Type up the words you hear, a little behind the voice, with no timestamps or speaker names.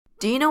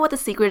Do you know what the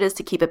secret is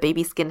to keep a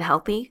baby's skin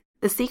healthy?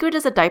 The secret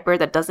is a diaper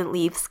that doesn't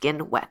leave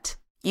skin wet.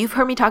 You've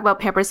heard me talk about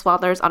Pampers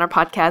Swaddlers on our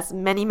podcast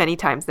many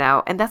times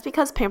now, and that's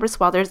because Pampers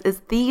Swaddlers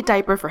is the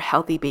diaper for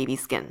healthy baby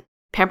skin.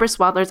 Pampers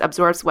Swaddlers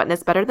absorbs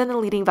wetness better than the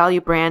leading value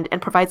brand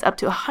and provides up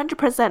to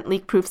 100%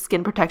 leak-proof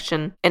skin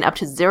protection and up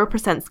to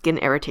 0% skin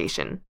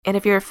irritation. And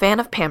if you're a fan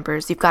of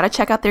Pampers, you've got to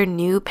check out their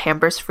new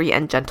Pampers Free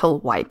and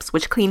Gentle wipes,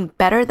 which clean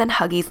better than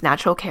Huggies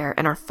Natural Care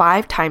and are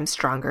 5 times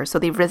stronger, so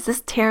they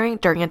resist tearing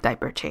during a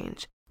diaper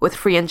change. With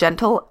Free and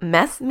Gentle,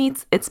 mess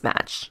meets its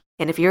match.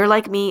 And if you're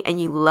like me and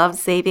you love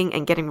saving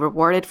and getting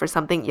rewarded for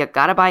something you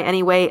gotta buy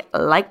anyway,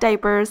 like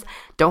diapers,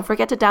 don't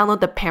forget to download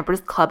the Pampers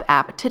Club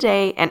app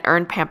today and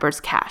earn Pampers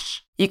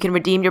Cash. You can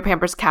redeem your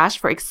Pampers Cash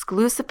for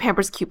exclusive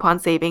Pampers coupon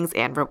savings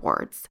and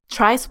rewards.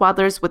 Try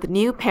Swaddlers with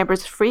new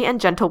Pampers Free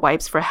and Gentle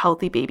wipes for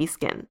healthy baby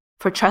skin.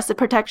 For trusted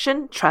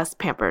protection, trust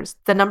Pampers,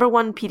 the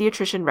 #1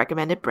 pediatrician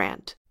recommended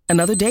brand.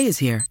 Another day is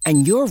here,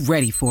 and you're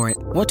ready for it.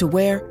 What to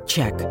wear?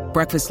 Check.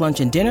 Breakfast, lunch,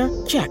 and dinner?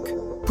 Check.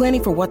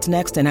 Planning for what's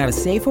next and how to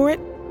save for it?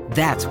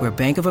 That's where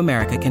Bank of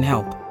America can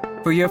help.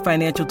 For your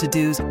financial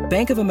to-dos,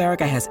 Bank of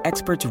America has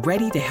experts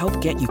ready to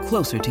help get you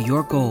closer to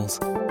your goals.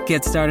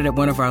 Get started at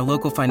one of our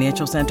local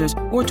financial centers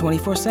or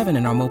 24/7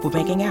 in our mobile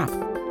banking app.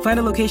 Find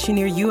a location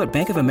near you at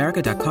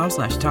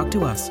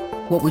bankofamerica.com/talktous.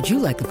 What would you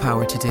like the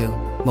power to do?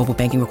 Mobile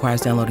banking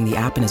requires downloading the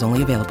app and is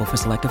only available for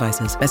select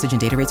devices. Message and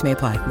data rates may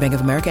apply. Bank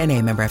of America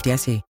N.A., member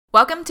FDIC.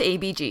 Welcome to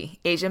ABG,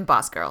 Asian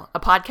Boss Girl, a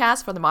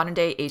podcast for the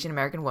modern-day Asian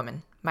American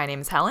woman. My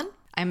name is Helen.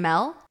 I'm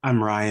Mel.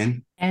 I'm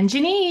Ryan. And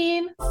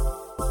Janine.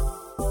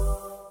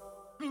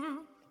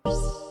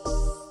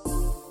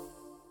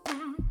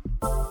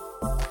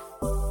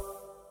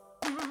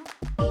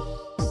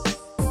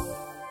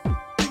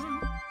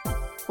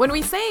 When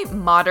we say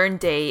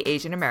modern-day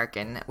Asian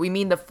American, we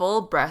mean the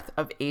full breadth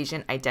of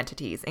Asian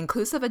identities,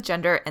 inclusive of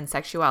gender and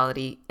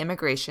sexuality,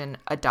 immigration,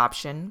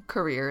 adoption,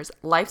 careers,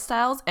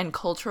 lifestyles, and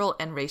cultural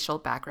and racial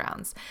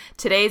backgrounds.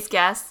 Today's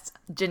guests,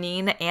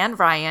 Janine and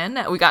Ryan,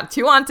 we got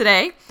 2 on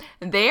today.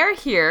 They are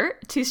here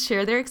to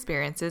share their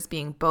experiences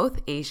being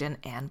both Asian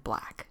and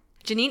Black.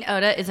 Janine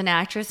Oda is an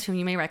actress whom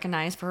you may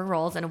recognize for her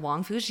roles in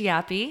Wong Fu's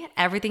Yappy,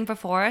 Everything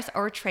Before Us,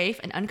 or Trafe,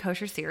 an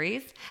Unkosher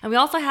series. And we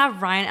also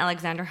have Ryan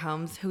Alexander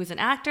Holmes, who is an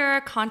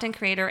actor, content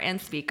creator, and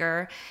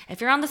speaker.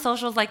 If you're on the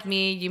socials like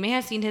me, you may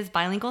have seen his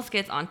bilingual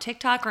skits on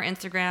TikTok or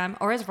Instagram,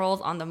 or his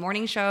roles on The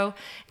Morning Show,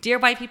 Dear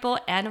White People,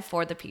 and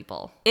For the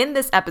People. In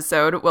this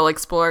episode, we'll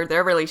explore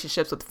their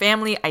relationships with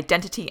family,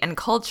 identity, and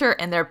culture,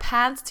 and their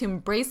paths to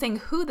embracing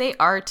who they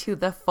are to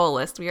the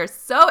fullest. We are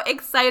so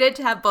excited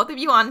to have both of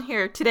you on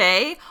here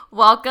today.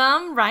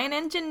 Welcome, Ryan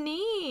and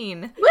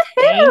Janine. Woohoo!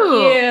 Thank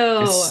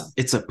you.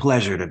 It's a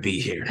pleasure to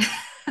be here.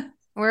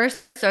 We're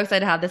so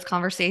excited to have this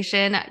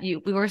conversation.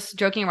 We were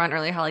joking around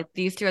earlier how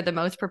these two are the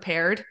most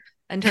prepared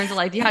in terms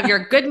of you have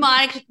your good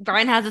mic.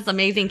 Brian has this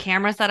amazing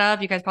camera set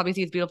up. You guys probably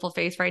see his beautiful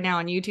face right now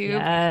on YouTube.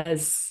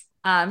 Yes.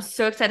 I'm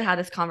so excited to have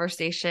this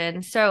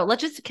conversation. So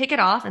let's just kick it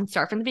off and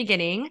start from the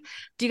beginning.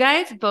 Do you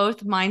guys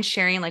both mind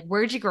sharing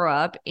where did you grow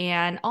up?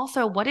 And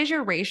also, what is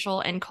your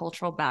racial and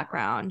cultural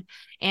background?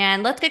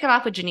 And let's kick it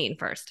off with Janine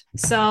first.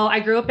 So I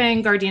grew up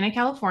in Gardena,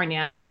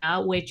 California,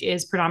 which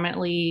is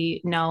predominantly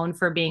known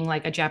for being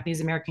a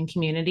Japanese American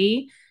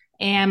community.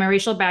 And my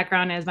racial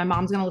background is, my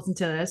mom's going to listen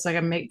to this, so I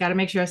got to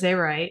make sure I say it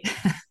right.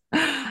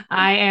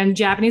 I am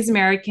Japanese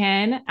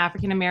American,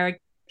 African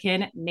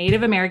American,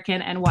 Native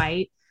American, and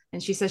white.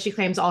 And she says she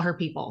claims all her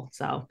people.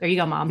 So there you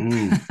go,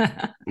 Mom.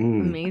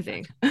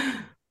 Amazing.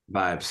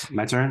 Vibes.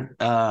 My turn?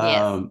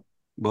 Yes.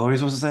 What were you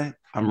supposed to say?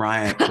 I'm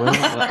Ryan.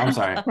 I'm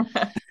sorry.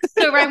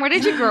 So Ryan, where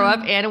did you grow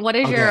up and what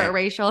is your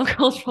racial and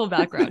cultural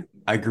background?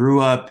 I grew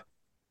up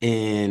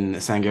in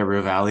San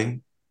Gabriel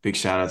Valley. Big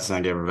shout out to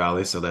San Gabriel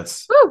Valley. So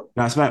that's,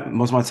 I spent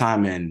most of my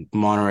time in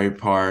Monterey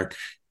Park,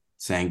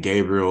 San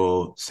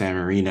Gabriel, San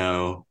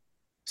Marino,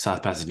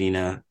 South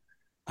Pasadena.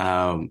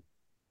 I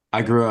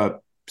grew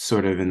up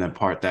sort of in the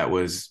part that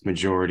was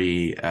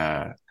majority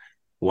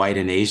white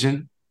and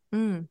Asian.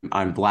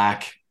 I'm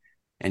Black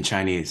and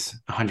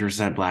Chinese,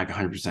 100% Black,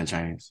 100%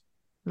 Chinese.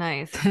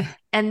 Nice.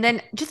 And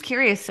then just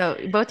curious, so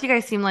both of you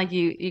guys seem like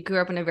you grew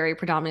up in a very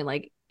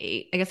predominantly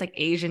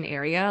Asian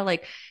area.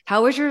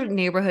 How was your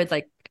neighborhood's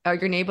or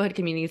your neighborhood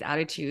community's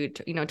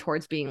attitude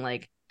towards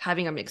being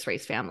having a mixed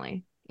race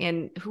family?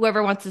 And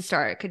whoever wants to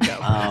start could go.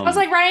 I was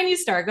Ryan, you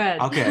start. Go ahead.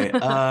 Okay.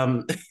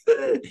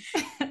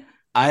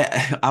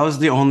 I was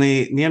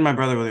me and my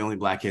brother were the only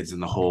Black kids in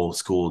the whole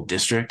school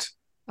district.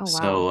 Oh, wow.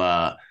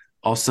 So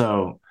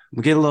also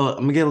I'm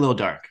gonna get a little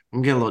dark. I'm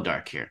gonna get a little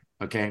dark here.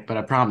 Okay. But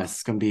I promise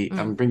it's gonna be, I'm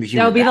gonna bring the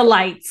humor. That'll be the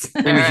lights.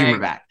 Bring the humor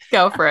back.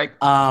 Go for it.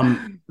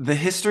 The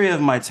history of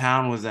my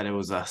town was that it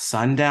was a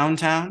sundown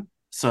town.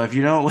 So if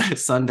you know what a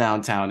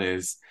sundown town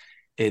is,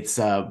 it's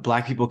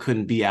Black people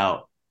couldn't be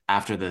out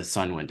after the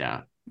sun went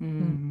down.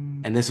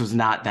 And this was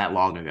not that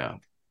long ago.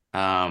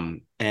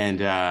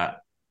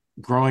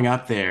 Growing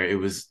up there, it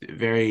was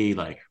very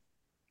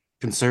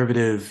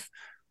conservative,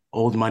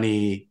 old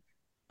money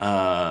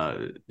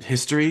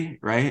history,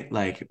 right?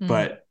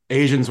 But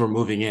Asians were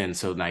moving in.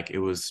 So like it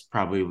was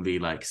probably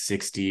like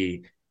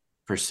 60%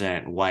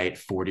 white,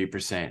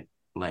 40%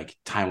 like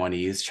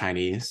Taiwanese,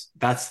 Chinese.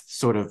 That's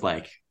sort of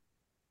like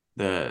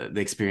the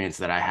experience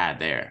that I had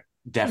there.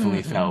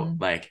 Definitely felt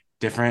like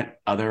different,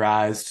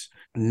 otherized,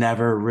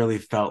 never really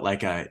felt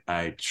like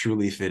I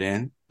truly fit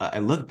in. I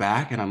look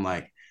back and I'm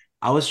like,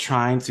 I was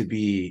trying to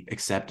be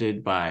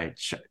accepted by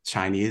the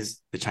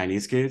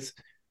Chinese kids.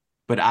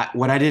 But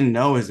what I didn't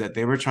know is that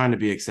they were trying to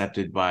be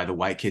accepted by the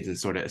white kids and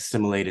sort of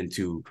assimilate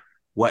into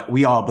what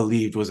we all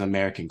believed was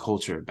American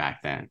culture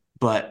back then.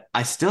 But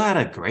I still had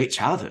a great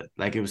childhood.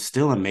 Like it was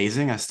still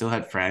amazing. I still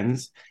had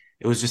friends.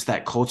 It was just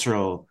that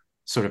cultural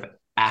sort of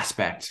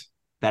aspect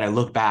that I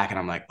look back and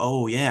I'm like,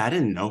 oh yeah, I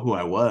didn't know who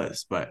I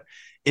was. But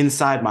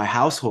inside my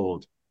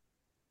household,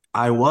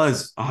 I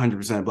was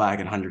 100% Black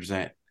and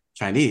 100%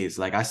 Chinese.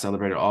 Like I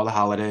celebrated all the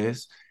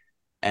holidays,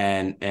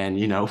 and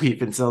we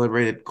even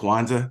celebrated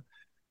Kwanzaa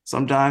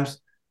sometimes.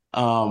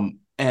 And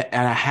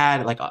I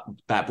had like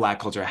that Black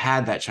culture, I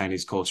had that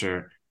Chinese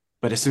culture.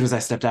 But as soon as I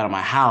stepped out of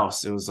my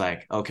house, it was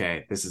like,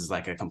 okay, this is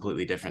like a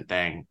completely different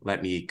thing.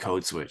 Let me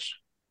code switch.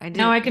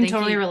 No, I can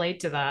totally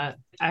relate to that.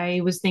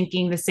 I was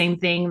thinking the same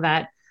thing,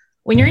 that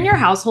when you're in your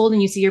household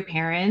and you see your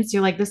parents,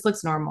 you're like, this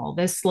looks normal.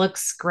 This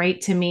looks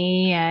great to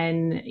me.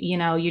 And,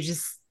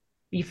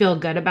 you feel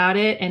good about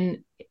it. And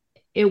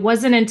it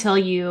wasn't until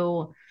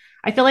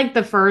I feel like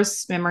the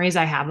first memories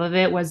I have of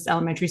it was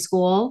elementary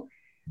school.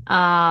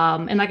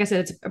 And like I said,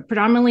 it's a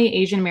predominantly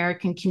Asian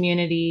American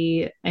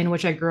community in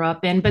which I grew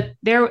up in, but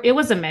it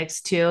was a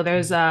mix too.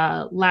 There's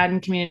a Latin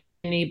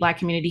community, Black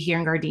community here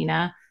in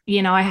Gardena.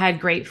 I had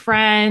great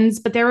friends,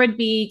 but there would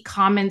be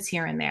comments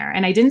here and there.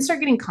 And I didn't start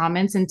getting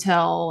comments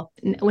until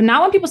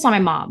not when people saw my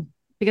mom,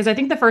 because I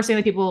think the first thing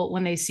that people,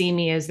 when they see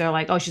me, is they're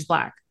like, oh, she's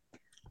Black.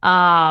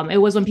 It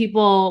was when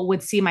people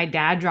would see my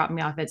dad drop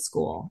me off at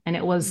school, and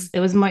it was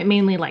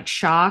mainly like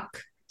shock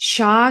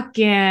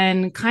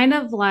and kind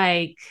of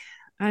like,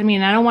 I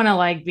mean, I don't want to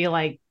like be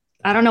like,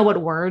 I don't know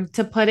what word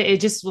to put it. It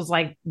just was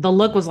like, the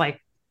look was like,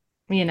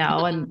 and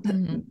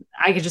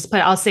I could just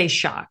I'll say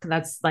shock.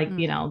 That's like,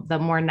 the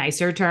more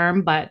nicer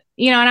term, but,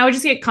 and I would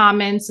just get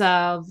comments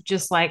of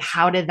just like,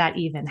 how did that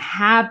even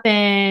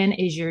happen?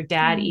 Is your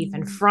dad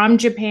even from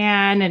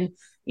Japan? And,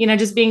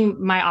 just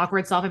being my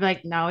awkward self, I'd be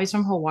like, no, he's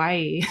from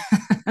Hawaii.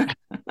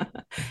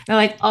 They're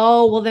like,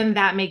 oh, well, then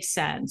that makes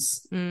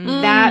sense.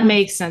 That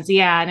makes sense.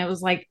 Yeah. And it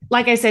was like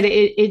I said,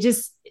 it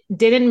just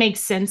didn't make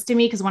sense to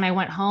me, because when I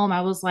went home,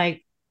 I was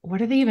like, what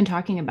are they even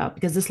talking about?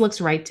 Because this looks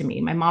right to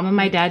me. My mom and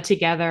my dad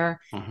together.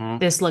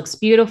 This looks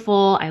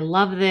beautiful. I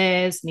love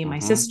this. Me and my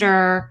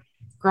sister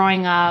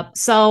growing up.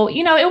 So,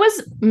 it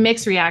was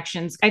mixed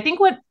reactions. I think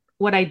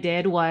what I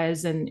did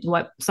was, and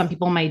what some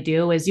people might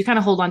do, is you kind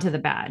of hold on to the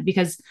bad,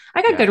 because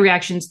I got good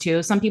reactions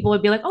too. Some people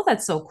would be like, oh,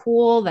 that's so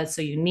cool. That's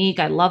so unique.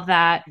 I love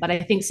that. But I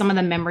think some of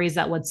the memories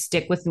that would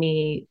stick with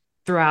me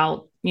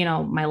throughout,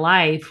 my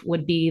life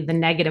would be the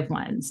negative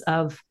ones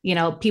of,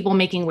 people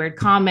making weird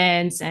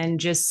comments, and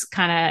just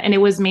kind of, and it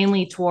was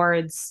mainly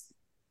towards,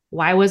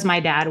 why was my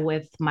dad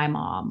with my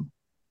mom?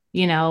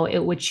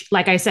 Which,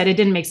 like I said, it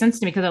didn't make sense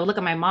to me, because I would look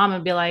at my mom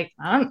and be like,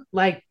 I don't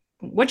like,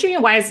 what you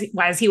mean? Why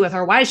is he with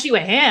her? Why is she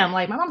with him?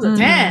 Like, my mom's a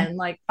 10.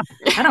 Like,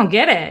 I don't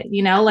get it.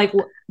 Like,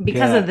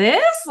 because of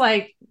this,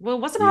 like,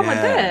 well, what's the problem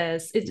with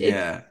this?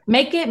 It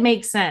make it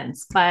make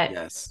sense. But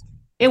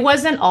it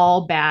wasn't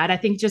all bad. I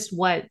think just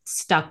what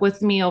stuck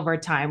with me over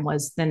time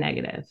was the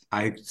negative.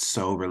 I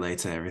so relate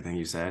to everything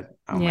you said.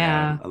 Oh my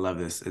God, I love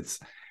this.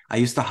 I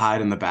used to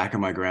hide in the back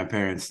of my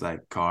grandparents'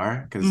 like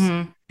car,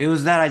 because it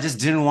was that I just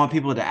didn't want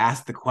people to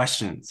ask the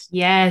questions.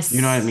 Yes.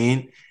 You know what I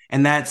mean?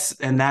 And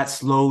that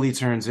slowly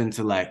turns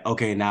into like,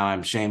 okay, now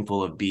I'm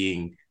shameful of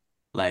being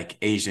like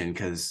Asian,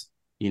 because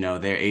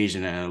they're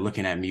Asian and they're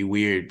looking at me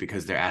weird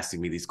because they're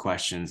asking me these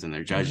questions and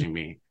they're judging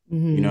me.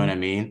 You know what I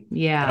mean?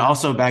 Yeah. And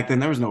also back then,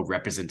 there was no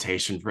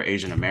representation for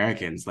Asian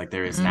Americans like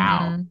there is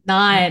now.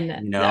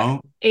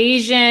 None.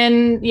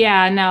 Asian.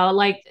 Yeah, no.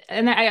 Like,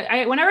 and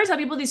I whenever I tell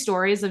people these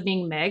stories of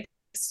being mixed,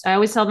 I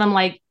always tell them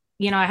like,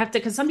 I have to,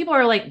 because some people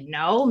are like,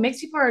 no,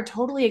 mixed people are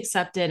totally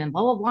accepted and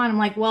blah, blah, blah. And I'm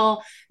like,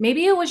 well,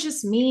 maybe it was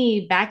just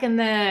me back in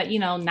the,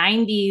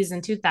 90s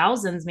and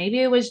 2000s. Maybe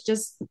it was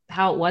just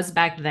how it was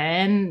back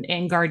then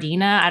in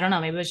Gardena. I don't know.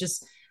 Maybe it was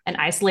just an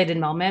isolated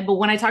moment. But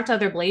when I talk to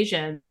other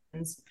Blasians,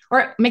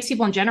 or mixed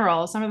people in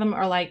general, some of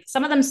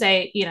them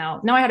say,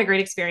 no, I had a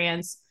great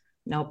experience,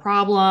 no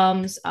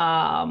problems.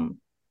 I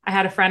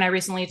had a friend I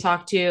recently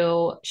talked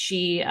to.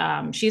 She's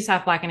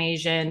half Black and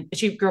Asian.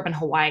 She grew up in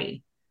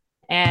Hawaii,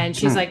 and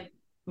she's like,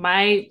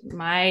 my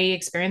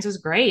experience was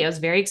great. I was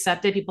very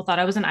accepted. People thought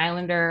I was an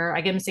Islander.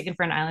 I get mistaken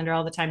for an Islander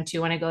all the time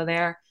too when I go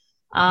there.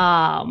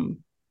 And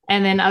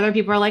then other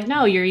people are like,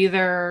 no,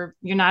 you're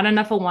not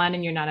enough of one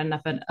and you're not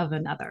enough of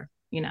another.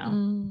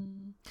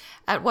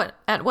 At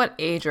what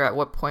age or at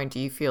what point do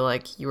you feel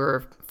like you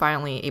were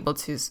finally able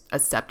to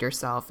accept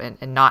yourself and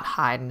not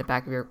hide in the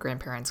back of your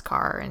grandparents'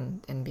 car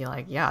and be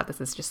like, yeah,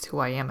 this is just who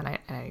I am, and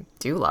I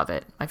do love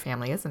it. My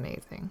family is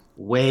amazing.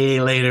 Way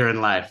later in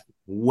life.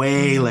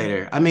 way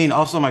later. I mean,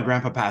 also my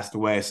grandpa passed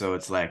away, so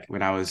it's like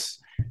when I was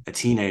a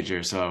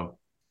teenager. So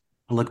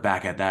I look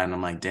back at that and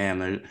I'm like,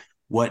 damn,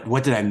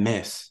 what did I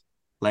miss?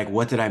 Like,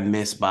 what did I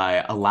miss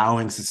by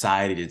allowing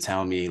society to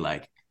tell me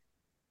like,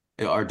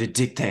 or to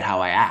dictate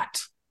how I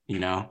act? You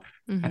know,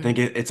 I think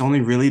it's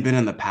only really been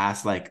in the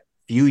past like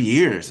few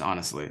years,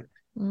 honestly,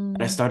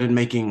 that I started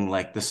making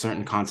like the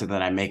certain content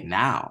that I make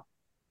now,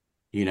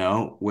 you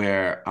know,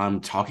 where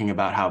I'm talking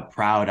about how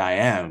proud I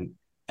am.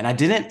 And I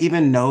didn't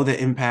even know the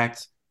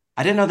impact.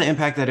 I didn't know the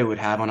impact that it would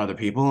have on other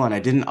people. And I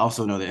didn't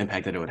also know the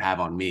impact that it would have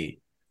on me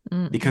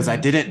because I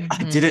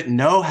didn't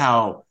know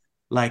how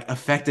like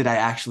affected I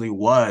actually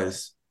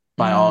was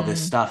by all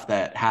this stuff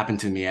that happened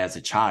to me as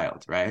a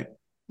child. Right.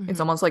 It's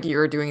almost like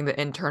you're doing the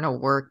internal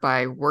work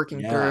by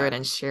working through it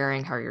and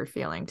sharing how you're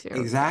feeling too.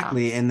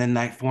 Exactly. Yeah. And then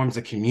that forms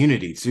a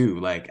community too.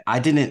 Like I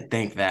didn't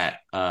think that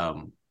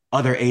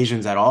other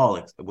Asians at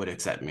all would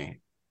accept me,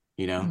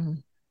 you know,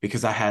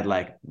 because I had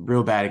like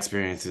real bad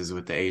experiences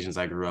with the Asians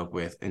I grew up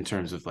with in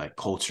terms of like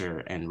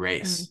culture and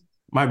race.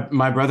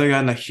 My brother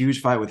got in a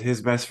huge fight with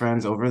his best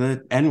friends over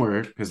the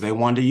N-word because they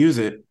wanted to use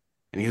it.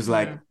 And he was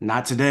like,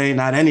 not today,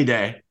 not any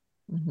day.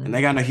 And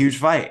they got in a huge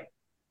fight.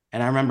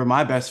 And I remember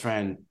my best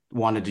friend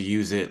wanted to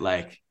use it.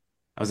 Like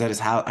I was at his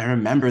house. I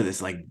remember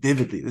this like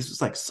vividly. This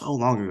was like so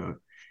long ago.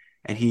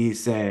 And he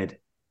said,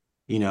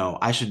 you know,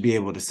 I should be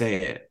able to say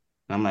it.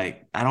 And I'm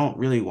like, I don't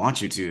really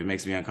want you to. It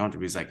makes me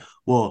uncomfortable. He's like,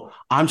 well,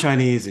 I'm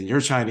Chinese and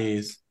you're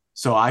Chinese,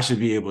 so I should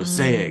be able to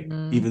say it,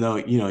 even though,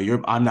 you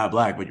know, I'm not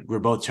Black, but we're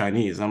both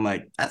Chinese. I'm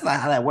like, that's not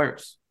how that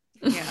works.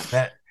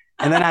 Yeah.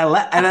 And then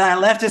I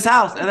left his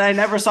house and I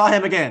never saw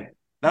him again.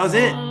 That was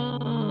it.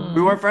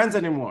 We weren't friends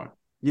anymore,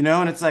 you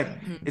know? And it's like,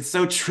 it's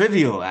so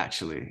trivial,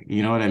 actually.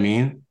 You know what I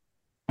mean?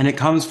 And it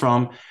comes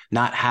from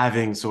not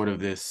having sort of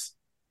this,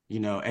 you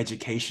know,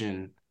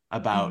 education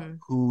about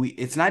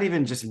it's not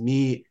even just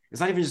me. It's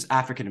not even just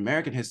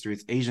African-American history.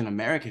 It's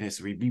Asian-American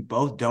history. We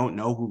both don't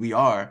know who we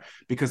are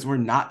because we're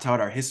not taught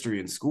our history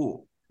in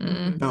school.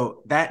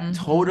 So that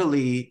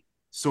totally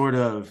sort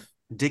of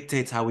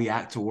dictates how we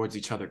act towards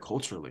each other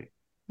culturally,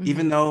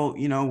 even though,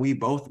 you know, we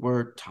both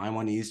were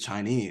Taiwanese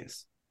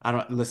Chinese.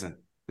 Listen,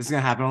 this is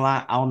going to happen a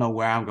lot. I don't know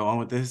where I'm going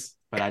with this,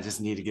 but I just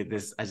need to get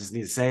this. I just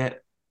need to say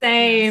it.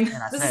 Same.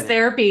 This is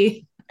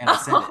therapy. And I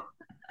said it.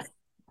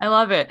 I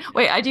love it.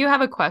 Wait, I do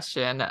have a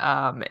question.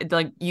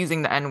 Like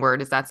using the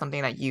N-word, is that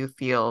something that you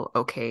feel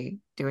okay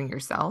doing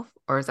yourself?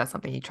 Or is that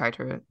something you try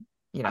to,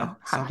 you know,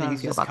 how do you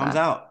feel about that? Comes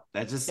out.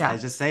 I just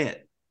say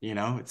it, you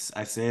know,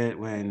 I say it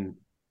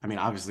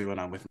obviously when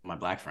I'm with my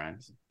Black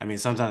friends. I mean,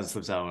 sometimes it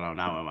slips out when I'm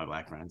not with my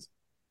Black friends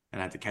and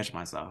I have to catch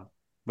myself.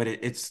 But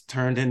it's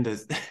turned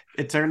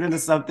into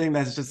something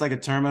that's just like a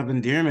term of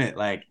endearment.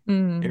 Like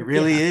it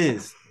really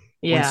is.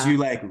 Yeah. Once you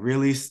like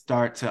really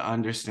start to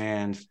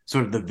understand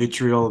sort of the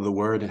vitriol of the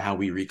word and how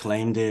we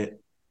reclaimed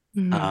it,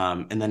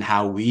 and then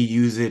how we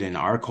use it in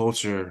our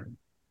culture.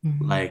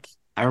 Like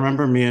I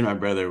remember me and my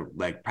brother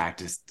like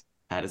practiced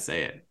how to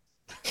say it,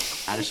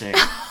 how to say it.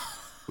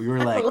 We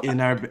were like in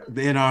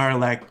our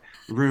like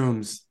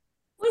rooms.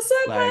 What's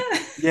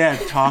that?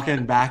 Like,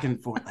 talking back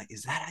and forth. Like,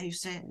 is that how you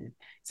say it?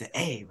 It's an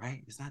A,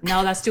 right? It's not.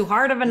 No, that's too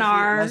hard of an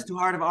R. That's too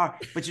hard of an R.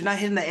 But you're not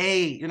hitting the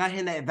A. You're not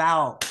hitting that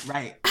vowel,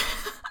 right?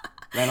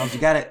 Reynolds, you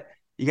got it.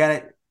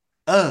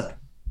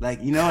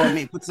 Like, you know what I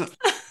mean? Put some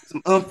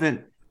oomph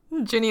in.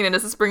 Janine, and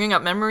is this bringing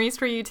up memories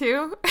for you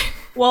too?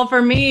 Well,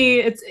 for me,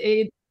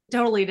 it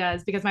totally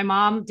does because my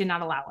mom did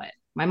not allow it.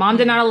 My mom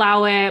did not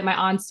allow it. My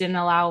aunts didn't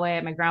allow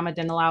it. My grandma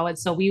didn't allow it.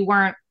 So we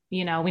weren't,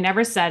 you know, we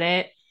never said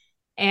it.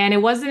 And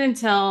it wasn't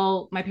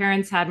until my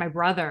parents had my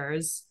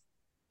brothers,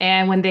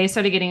 and when they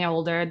started getting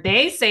older,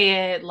 they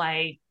say it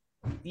like,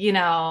 you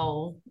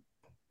know,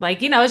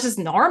 it's just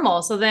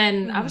normal. So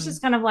then I was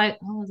just kind of like,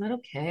 oh, is that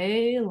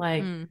okay?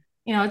 Like, you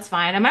know, it's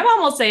fine. And my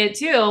mom will say it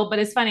too, but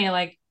it's funny.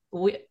 Like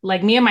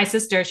me and my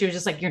sister, she was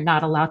just like, you're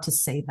not allowed to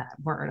say that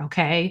word.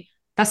 Okay.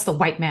 That's the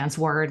white man's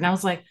word. And I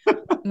was like,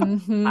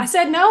 I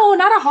said, no,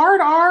 not a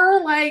hard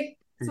R. Like,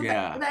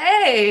 the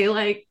A.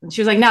 Like, and she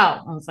was like, no.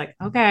 I was like,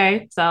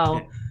 okay.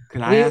 So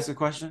can I ask a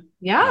question?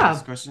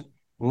 Yeah.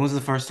 When was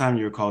the first time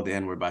you were called the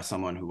N-word by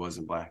someone who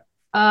wasn't Black?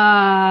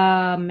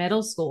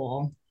 Middle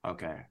school.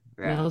 Okay.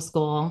 Yeah. Middle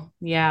school.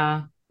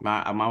 Yeah.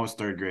 Mine was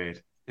third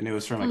grade. And it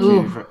was from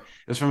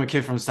a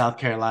kid from South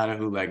Carolina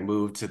who like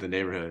moved to the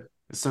neighborhood.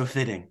 It's so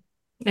fitting.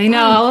 I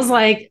know. I was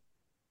like,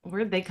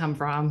 where'd they come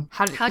from?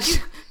 How'd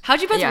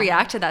you both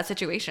react to that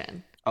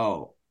situation?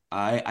 Oh,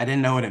 I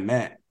didn't know what it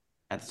meant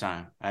at the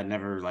time. I'd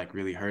never like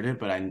really heard it,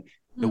 but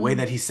the way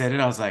that he said it,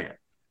 I was like,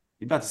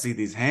 you're about to see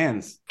these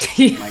hands,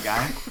 my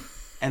guy.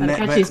 And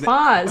then,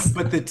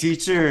 but the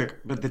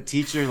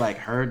teacher like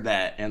heard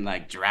that and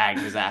like dragged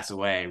his ass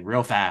away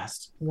real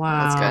fast.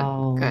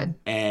 Wow, that's good.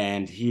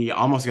 And he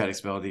almost got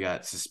expelled. He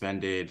got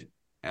suspended.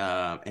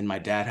 And my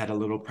dad had a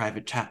little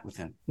private chat with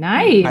him.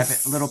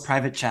 Nice, little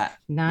private chat.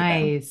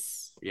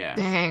 Nice. Yeah.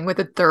 Dang, with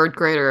a third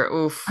grader.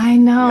 Oof. I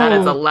know. That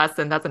is a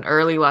lesson. That's an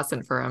early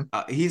lesson for him.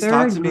 He's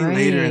talked to me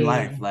later in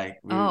life. Like,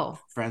 we were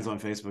friends on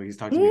Facebook. He's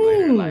talked to me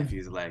later in life.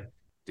 He's like,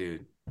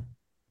 dude,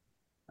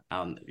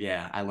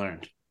 Yeah, I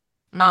learned.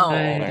 I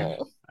Good. learned.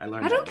 Oh. I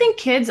learned I that don't day. think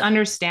kids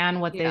understand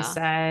what they Yeah.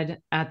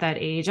 said at that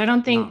age. I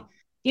don't think,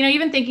 No.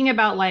 even thinking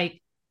about like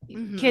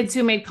Mm-hmm. kids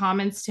who made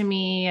comments to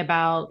me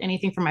about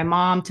anything from my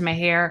mom to my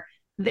hair,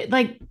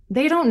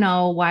 they don't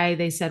know why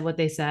they said what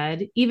they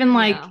said. Even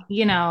like,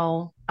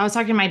 Yeah. I was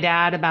talking to my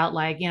dad about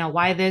like,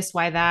 why this,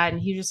 why that.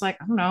 And he was just like,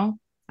 I don't know.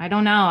 I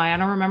don't know. I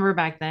don't remember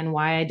back then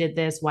why I did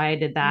this, why I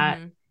did that.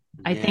 Mm-hmm.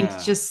 I think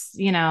Yeah, just,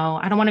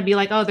 I don't want to be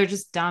like, oh, they're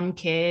just dumb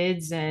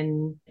kids.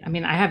 And I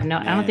mean, I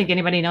don't think man.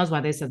 anybody knows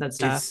why they said that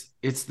stuff.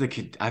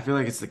 I feel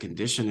like it's the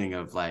conditioning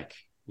of like,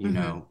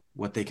 Mm-hmm.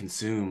 what they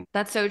consume.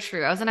 That's so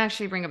true. I was gonna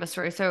actually bring up a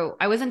story. So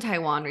I was in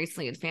Taiwan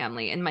recently with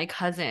family, and my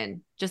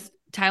cousin, just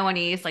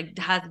Taiwanese, like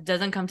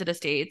doesn't come to the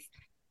States.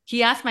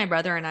 He asked my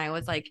brother and I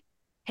was like,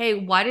 "Hey,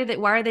 why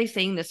are they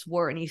saying this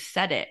word?" And he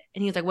said it,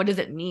 and he's like, "What does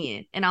it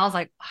mean?" And I was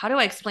like, "How do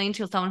I explain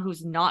to someone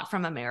who's not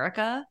from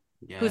America,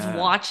 who's Yeah.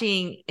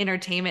 watching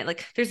entertainment?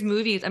 Like, there's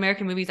movies,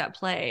 American movies that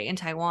play in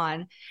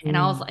Taiwan." And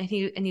I was,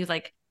 Mm. and he was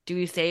like, "Do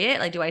you say it?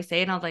 Like, do I say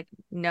it?" And I was like,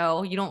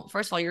 "No, you don't.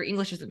 First of all, your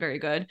English isn't very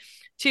good.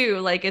 Too,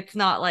 like it's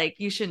not like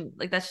you shouldn't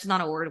like that's just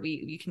not a word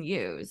we can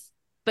use.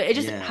 But it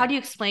just how Yeah. do you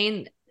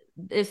explain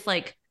this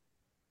like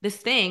this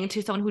thing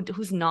to someone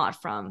who's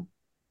not from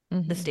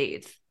the Mhm.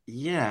 States?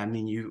 Yeah, I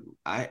mean,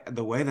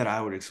 the way that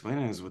I would explain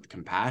it is with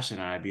compassion.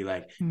 And I'd be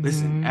like,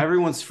 listen, Mhm.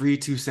 everyone's free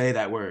to say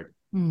that word.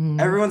 Mhm.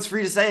 Everyone's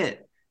free to say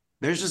it.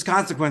 There's just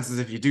consequences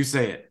if you do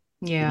say it.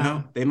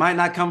 Yeah. They might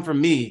not come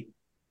from me,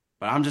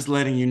 but I'm just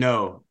letting you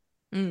know.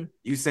 Mm.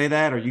 You say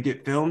that or you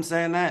get filmed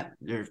saying that,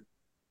 there's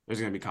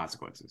going to be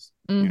consequences.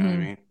 You know what I Mhm.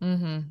 mean?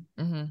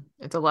 Mhm. Mhm.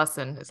 It's a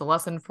lesson. It's a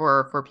lesson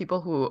for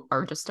people who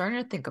are just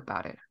starting to think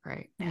about it,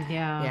 right?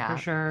 Yeah, for Yeah.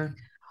 sure.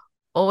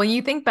 Well, when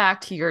you think back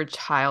to your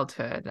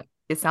childhood,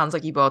 it sounds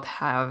like you both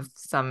have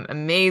some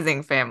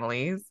amazing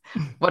families.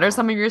 What are Oh,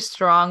 some of your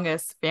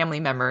strongest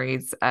family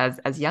memories as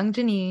young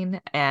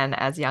Janine and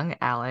as young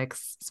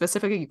Alex,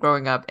 specifically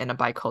growing up in a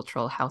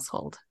bicultural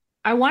household?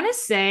 I want to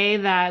say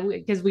that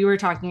because we were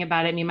talking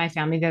about it, me and my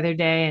family the other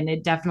day, and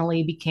it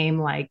definitely became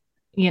like,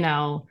 you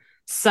know,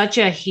 such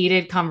a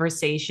heated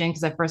conversation.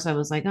 Because at first I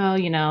was like,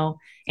 oh,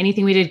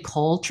 anything we did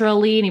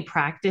culturally, any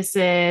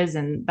practices.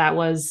 And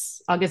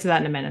I'll get to that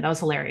in a minute. That was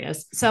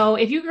hilarious. So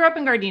if you grew up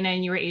in Gardena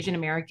and you were Asian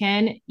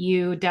American,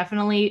 you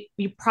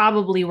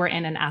probably were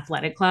in an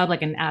athletic club,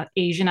 like an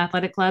Asian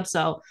athletic club.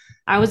 So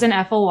I was in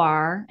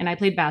FOR and I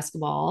played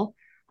basketball.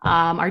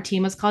 Our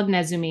team was called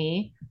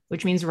Nezumi,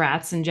 which means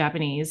rats in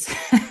Japanese.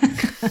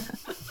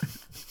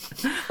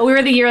 But we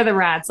were the year of the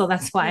rat, so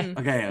that's why, Mm.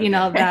 okay, okay.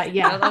 that, No,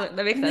 yeah. that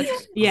makes sense.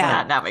 It's Yeah.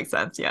 like, That makes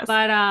sense, yes.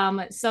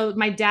 But so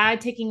my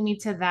dad taking me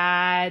to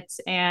that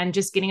and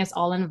just getting us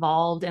all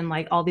involved in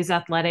like all these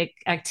athletic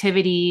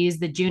activities,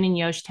 the June and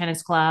Yosh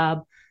tennis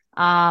club.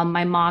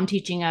 My mom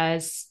teaching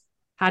us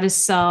how to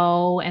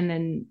sew. And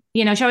then,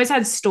 she always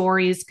had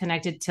stories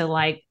connected to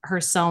like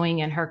her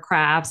sewing and her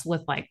crafts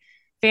with like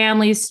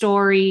family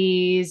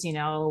stories,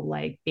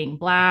 like being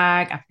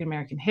Black, African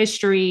American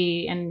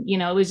history. And,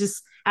 it was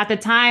just at the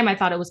time I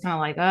thought it was kind of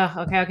like,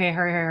 oh, okay,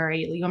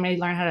 hurry. You want me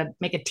to learn how to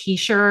make a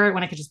t-shirt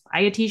when I could just buy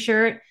a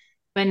t-shirt?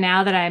 But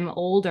now that I'm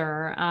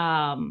older,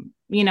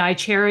 I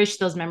cherish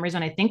those memories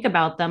when I think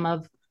about them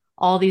of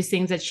all these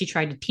things that she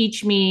tried to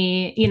teach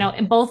me,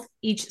 and both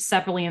each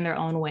separately in their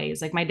own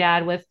ways. Like my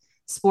dad with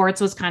sports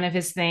was kind of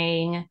his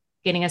thing,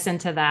 getting us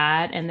into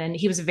that. And then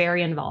he was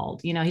very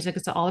involved. He took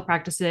us to all the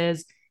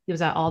practices, he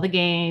was at all the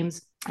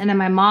games. And then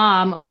my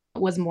mom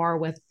was more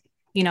with,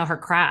 her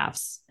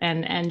crafts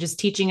and just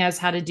teaching us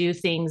how to do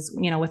things,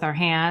 with our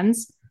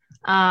hands.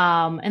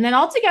 And then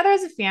all together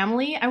as a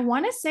family, I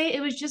want to say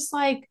it was just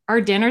like our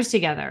dinners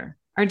together,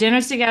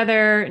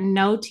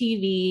 no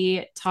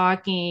TV,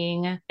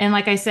 talking. And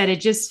like I said,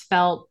 it just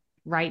felt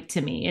right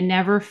to me. It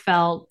never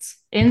felt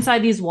inside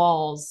these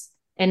walls.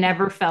 It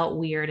never felt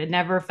weird. It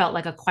never felt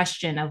like a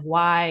question of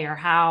why or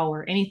how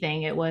or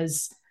anything. It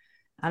was,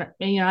 I don't,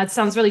 it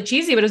sounds really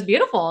cheesy, but it was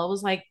beautiful. It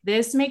was like,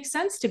 this makes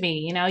sense to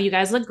me. You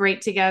guys look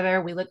great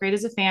together. We look great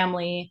as a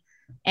family.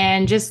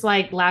 And just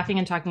like laughing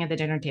and talking at the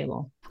dinner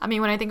table. I mean,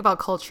 when I think about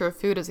culture,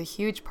 food is a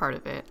huge part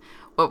of it.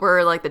 What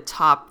were like the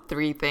top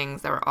three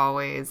things that were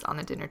always on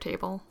the dinner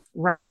table?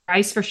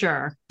 Rice for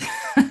sure.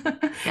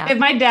 Yeah. If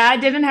my dad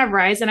didn't have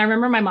rice, and I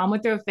remember my mom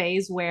went through a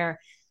phase where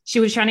she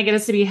was trying to get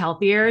us to be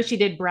healthier. She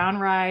did brown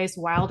rice,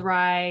 wild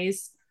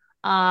rice,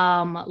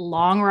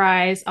 long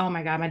rice. Oh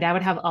my God, my dad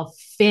would have a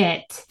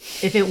fit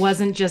if it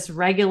wasn't just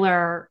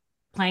regular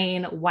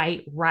plain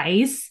white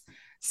rice.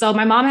 So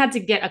my mom had to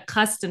get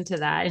accustomed to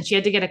that. And she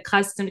had to get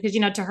accustomed because,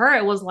 to her,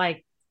 it was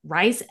like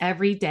rice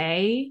every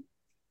day.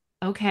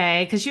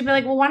 Okay. Cause she'd be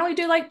like, well, why don't we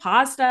do like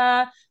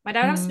pasta? My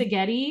dad would have Mm-hmm.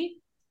 spaghetti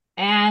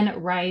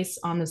and rice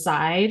on the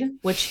side,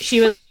 which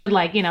she would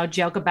like,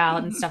 joke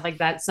about and stuff like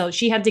that. So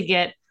she had to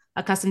get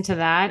accustomed to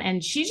that.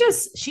 And she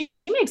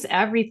makes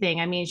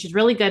everything. I mean, she's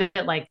really good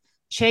at like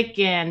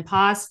chicken,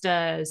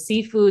 pasta,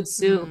 seafood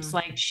soups. Mm.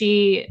 Like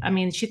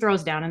she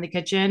throws down in the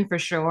kitchen for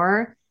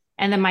sure.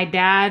 And then my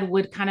dad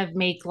would kind of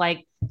make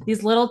like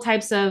these little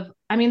types of,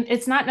 I mean,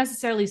 it's not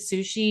necessarily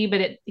sushi,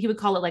 but he would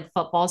call it like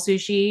football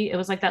sushi. It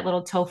was like that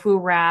little tofu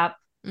wrap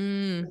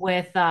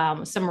with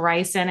some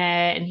rice in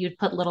it, and he would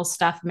put little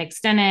stuff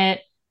mixed in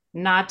it.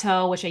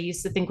 Natto, which I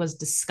used to think was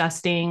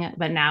disgusting,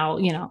 but now,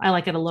 I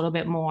like it a little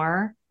bit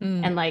more.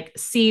 And like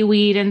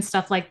seaweed and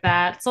stuff like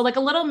that. So like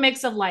a little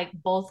mix of like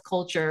both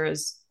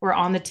cultures were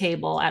on the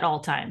table at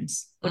all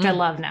times, which I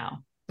love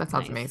now. That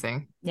sounds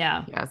amazing.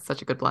 Yeah. Yeah, it's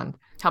such a good blend.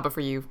 How about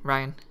for you,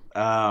 Ryan?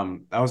 I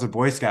was a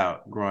Boy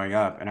Scout growing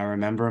up, and I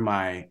remember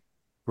my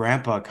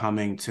grandpa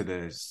coming to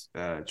this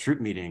troop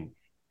meeting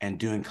and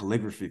doing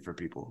calligraphy for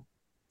people.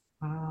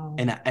 Wow.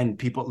 And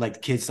people, like, the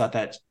kids thought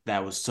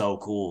that was so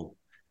cool.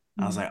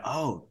 I was like,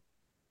 oh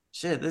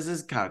shit, this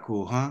is kind of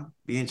cool, huh?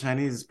 Being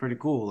Chinese is pretty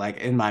cool. Like,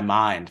 in my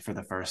mind for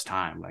the first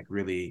time, like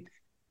really,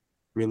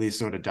 really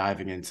sort of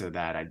diving into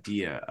that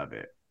idea of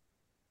it.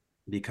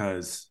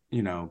 Because,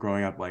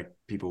 growing up, like,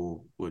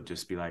 people would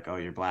just be like, oh,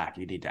 you're black,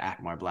 you need to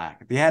act more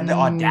black. They had the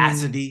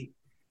audacity.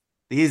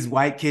 These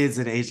white kids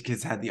and Asian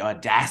kids had the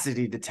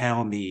audacity to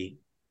tell me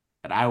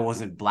that I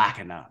wasn't black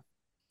enough.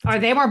 Are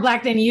they more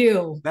black than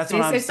you? That's they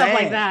what I'm say saying. Stuff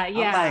like that.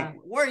 Yeah. I'm like,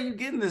 where are you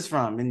getting this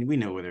from? And we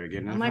know where they're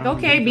getting it from. I'm like,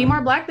 okay, be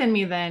more black than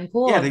me then.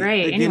 Cool, yeah,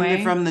 great. They're getting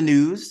it from the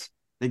news.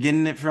 They're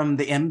getting it from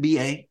the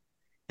NBA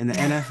and the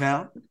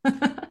NFL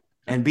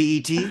and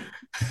BET,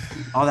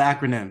 all the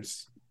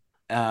acronyms.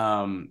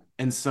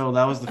 And so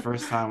that was the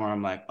first time where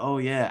I'm like, oh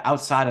yeah,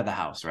 outside of the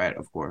house, right?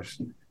 Of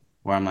course,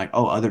 where I'm like,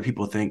 oh, other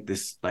people think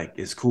this like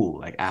is cool.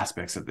 Like,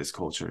 aspects of this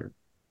culture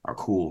are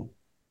cool,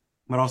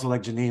 but also,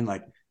 like Janine,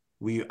 like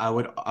I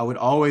would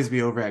always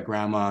be over at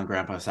grandma and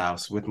grandpa's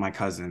house with my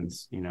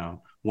cousins,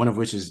 one of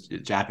which is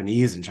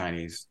Japanese and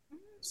Chinese,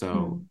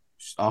 so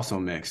also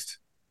mixed,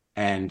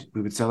 and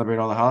we would celebrate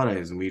all the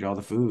holidays and we eat all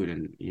the food,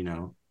 and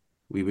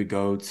we would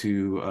go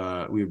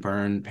to we would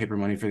burn paper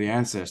money for the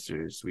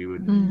ancestors. We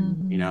would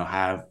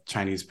have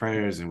Chinese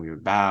prayers, and we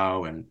would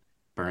bow and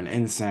burn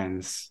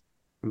incense.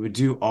 We would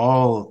do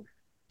all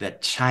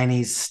that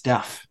Chinese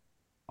stuff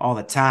all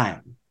the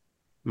time.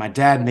 My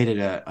dad made it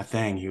a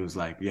thing. He was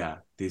like, yeah,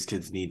 these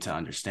kids need to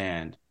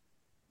understand,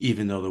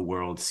 even though the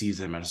world sees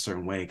them in a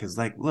certain way. Because,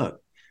 like,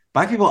 look,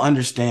 Black people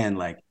understand,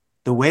 like,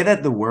 the way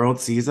that the world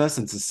sees us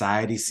and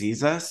society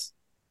sees us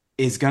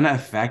is going to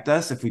affect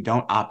us if we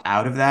don't opt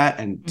out of that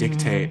and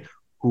dictate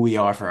who we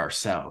are for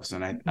ourselves.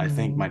 And I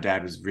think my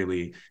dad was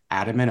really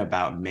adamant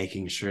about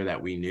making sure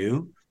that we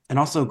knew. And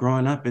also,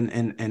 growing up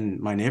in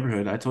my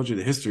neighborhood, I told you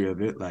the history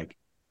of it. Like,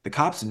 the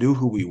cops knew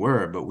who we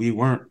were, but we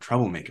weren't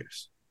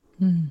troublemakers.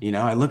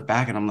 I look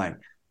back and I'm like,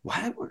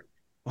 why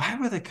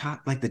were the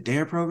cop, like the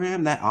DARE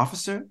program, that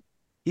officer,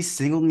 he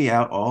singled me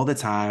out all the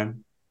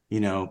time,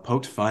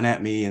 poked fun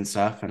at me and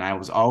stuff. And I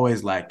was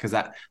always like, because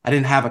I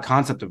didn't have a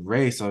concept of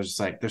race. I was just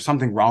like, there's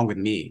something wrong with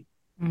me.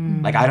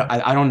 Like,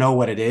 I don't know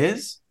what it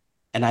is.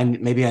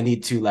 And maybe I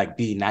need to, like,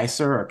 be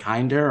nicer or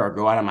kinder or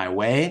go out of my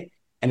way.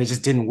 And it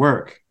just didn't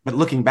work. But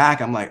looking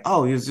back, I'm like,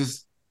 oh, he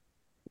was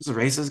a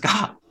racist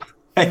cop.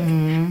 Like,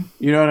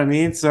 you know what I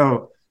mean?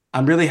 So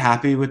I'm really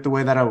happy with the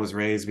way that I was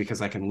raised,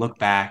 because I can look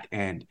back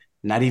and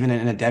not even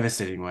in a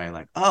devastating way,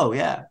 like, oh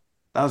yeah,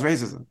 that was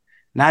racism.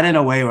 Not in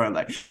a way where I'm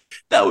like,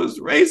 that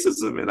was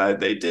racism and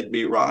they did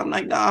me wrong. I'm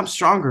like, no, I'm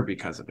stronger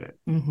because of it.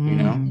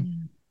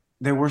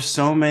 There were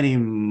so many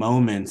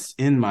moments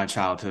in my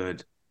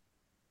childhood,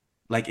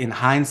 like in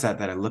hindsight,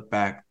 that I look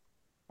back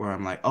where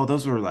I'm like, oh,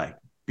 those were like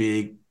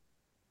big,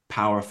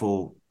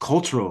 powerful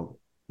cultural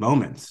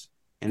moments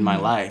in my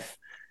life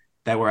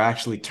that were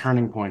actually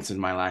turning points in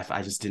my life.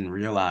 I just didn't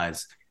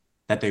realize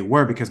that they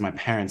were, because my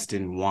parents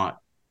didn't want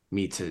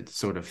me to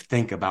sort of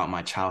think about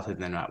my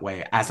childhood in that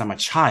way as I'm a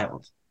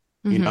child.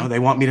 They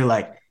want me to,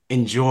 like,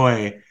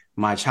 enjoy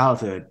my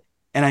childhood.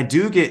 And I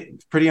do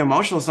get pretty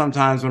emotional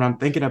sometimes when I'm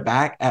thinking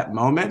back at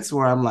moments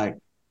where I'm like,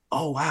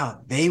 oh,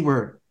 wow, they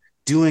were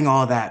doing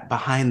all that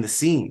behind the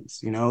scenes.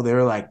 They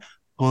were like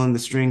pulling the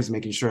strings,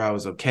 making sure I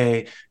was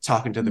okay,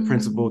 talking to the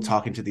principal,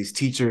 talking to these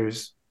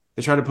teachers.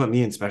 They tried to put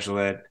me in special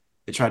ed.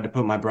 They tried to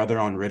put my brother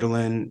on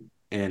Ritalin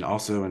and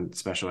also in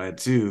special ed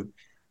too.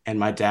 And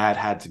my dad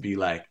had to be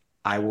like,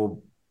 I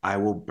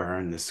will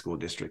burn this school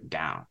district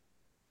down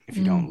if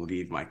you don't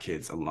leave my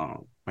kids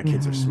alone. My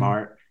kids are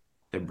smart.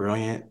 They're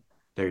brilliant.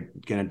 They're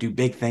going to do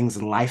big things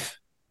in life.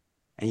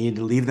 And you need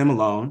to leave them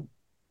alone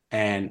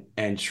and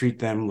treat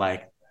them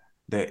like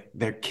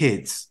they're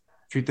kids.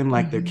 Treat them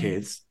like they're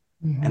kids.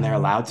 And they're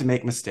allowed to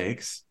make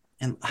mistakes.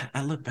 And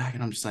I look back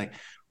and I'm just like,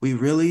 we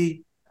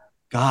really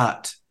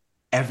got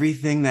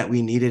everything that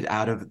we needed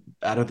out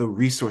of the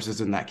resources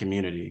in that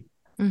community.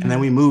 And then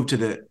we moved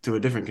to a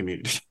different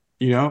community,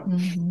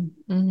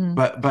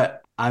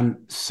 But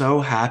I'm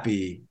so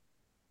happy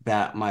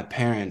that my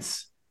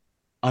parents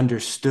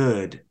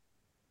understood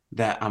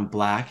that I'm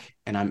Black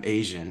and I'm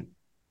Asian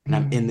and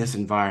I'm in this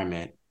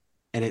environment,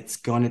 and it's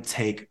going to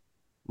take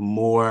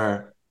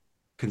more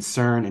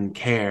concern and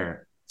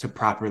care to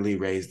properly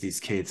raise these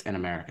kids in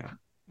America.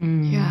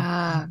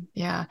 Yeah,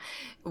 yeah.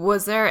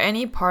 Was there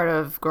any part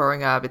of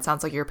growing up, it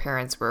sounds like your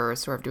parents were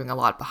sort of doing a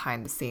lot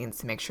behind the scenes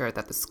to make sure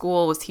that the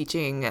school was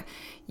teaching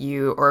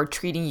you or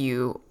treating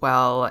you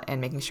well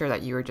and making sure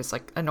that you were just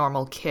like a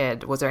normal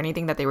kid. Was there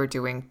anything that they were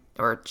doing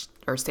or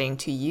saying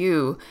to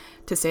you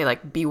to say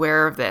like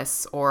beware of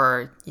this,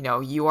 or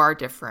you are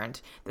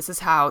different. This is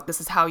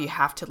how you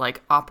have to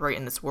like operate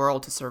in this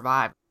world to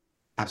survive.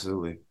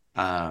 Absolutely.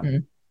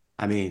 Mm.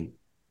 I mean,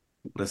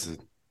 listen,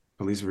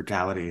 police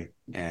brutality,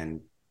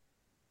 and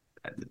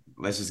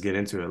let's just get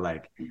into it.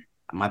 Like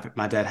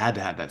my dad had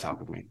to have that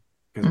talk with me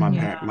because my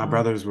Yeah.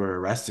 brothers were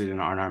arrested on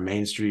our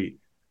main street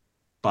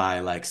by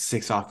like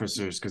 6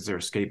 officers because they were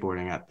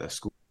skateboarding at the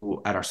school,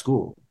 at our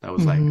school that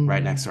was like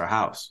right next to our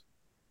house.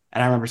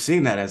 And I remember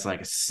seeing that as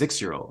like a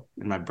 6-year-old,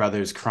 and my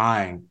brothers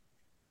crying,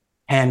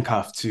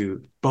 handcuffed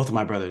to both of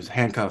my brothers,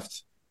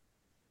 handcuffed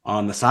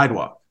on the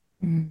sidewalk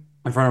in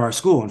front of our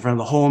school, in front of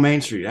the whole main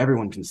street.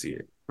 Everyone can see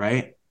it,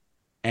 right?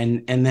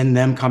 And then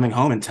them coming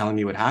home and telling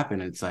me what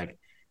happened. It's like,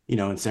 in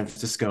San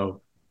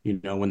Francisco,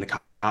 when the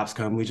cops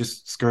come, we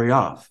just scurry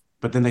off.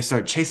 But then they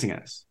started chasing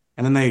us,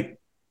 and then they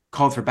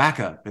called for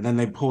backup, and then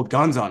they pulled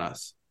guns on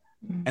us,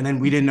 and then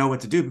we didn't know what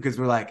to do because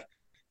we're like,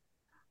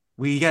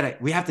 we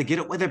have to get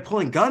it. They're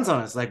pulling guns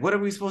on us. Like, what are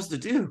we supposed to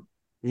do?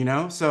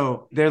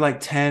 So they're like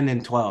 10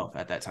 and 12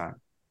 at that time,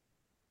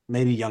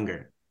 maybe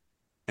younger.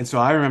 And so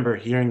I remember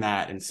hearing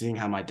that and seeing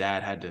how my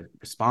dad had to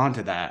respond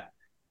to that.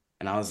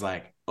 And I was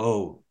like,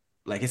 oh,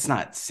 like it's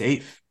not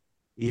safe,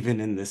 even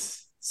in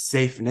this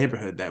safe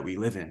neighborhood that we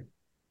live in.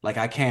 Like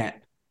I can't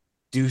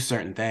do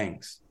certain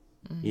things,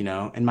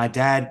 and my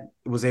dad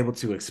was able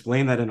to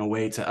explain that in a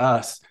way to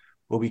us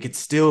where we could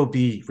still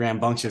be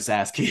rambunctious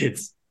ass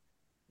kids,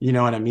 you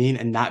know what I mean?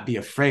 And not be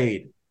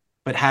afraid.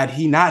 But had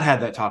he not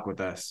had that talk with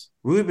us,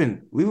 we would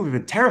have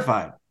been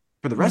terrified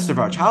for the rest of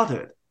our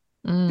childhood.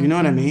 Do you know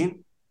what I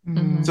mean?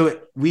 So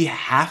we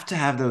have to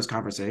have those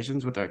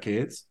conversations with our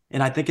kids.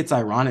 And I think it's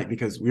ironic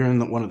because we're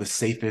in one of the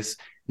safest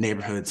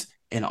neighborhoods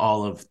in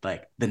all of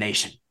like the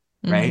nation,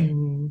 right?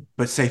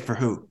 But safe for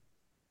who?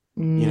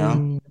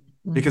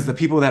 Because the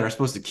people that are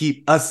supposed to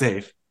keep us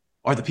safe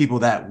are the people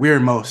that we're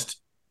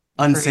most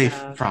unsafe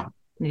from.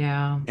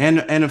 Yeah.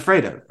 And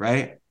afraid of,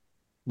 right?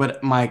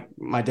 But my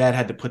dad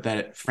had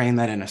to frame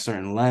that in a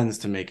certain lens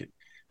to make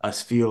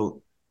us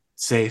feel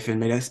safe and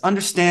make us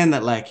understand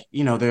that, like,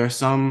 there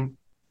are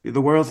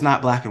the world's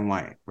not black and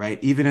white, right?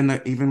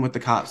 Even with the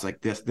cops,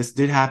 like this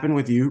did happen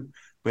with you,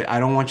 but I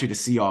don't want you to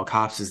see all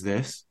cops as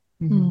this,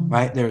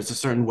 right? There's a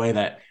certain way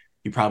that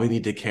you probably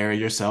need to carry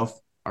yourself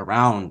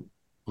around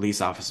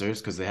police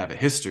officers because they have a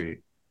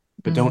history,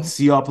 but don't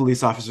see all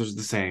police officers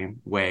the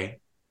same way.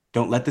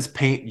 Don't let this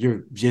paint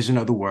your vision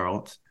of the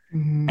world,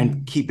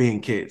 and keep being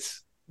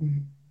kids.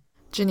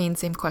 Janine,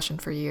 same question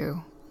for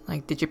you.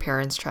 Like, did your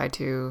parents try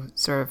to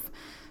sort of,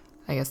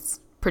 I guess,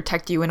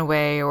 protect you in a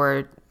way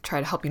or try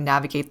to help you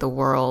navigate the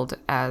world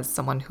as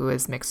someone who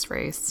is mixed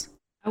race?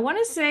 I want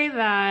to say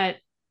that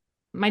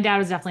my dad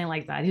was definitely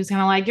like that. He was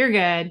kind of like, you're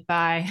good,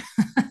 bye.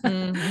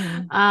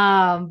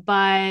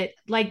 But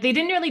like they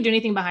didn't really do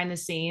anything behind the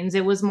scenes.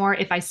 It was more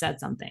if I said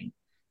something.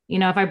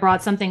 If I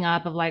brought something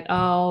up of like,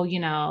 oh,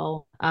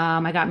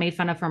 I got made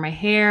fun of for my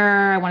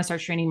hair. I want to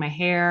start straightening my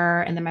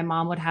hair. And then my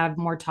mom would have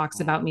more talks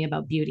about me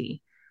about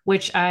beauty,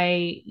 which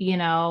at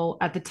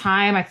the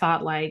time I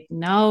thought like,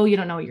 no, you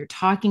don't know what you're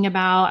talking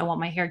about. I want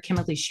my hair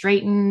chemically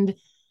straightened,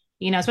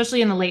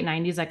 especially in the late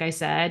 90s, like I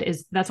said,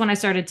 that's when I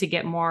started to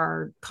get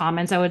more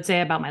comments, I would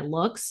say, about my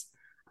looks.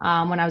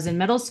 When I was in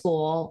middle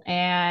school.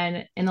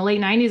 And in the late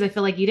 90s, I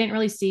feel like you didn't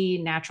really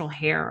see natural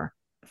hair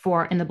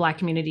in the Black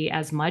community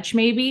as much,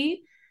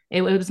 maybe.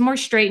 It was more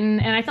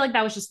straightened. And I feel like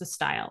that was just the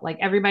style. Like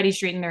everybody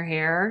straightened their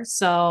hair.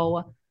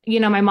 So,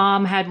 my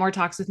mom had more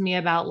talks with me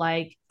about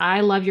like,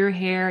 I love your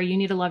hair. You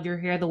need to love your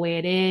hair the way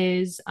it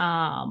is.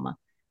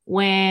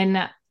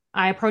 When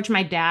I approached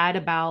my dad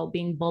about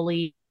being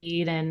bullied,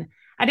 and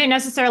I didn't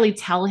necessarily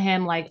tell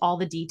him like all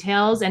the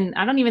details. And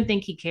I don't even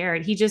think he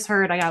cared. He just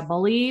heard I got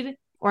bullied,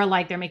 or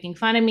like they're making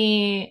fun of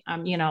me. I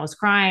was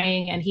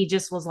crying, and he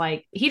just was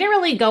like, he didn't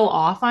really go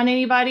off on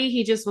anybody.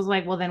 He just was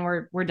like, well, then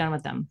we're done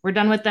with them. We're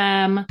done with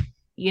them.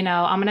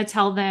 I'm going to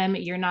tell them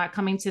you're not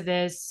coming to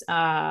this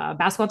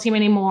basketball team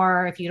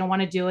anymore. If you don't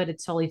want to do it,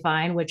 it's totally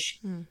fine, which,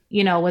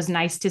 was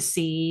nice to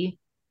see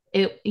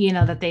it,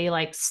 that they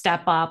like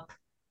step up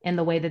in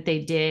the way that they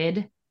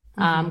did.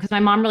 Because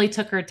my mom really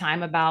took her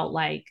time about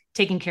like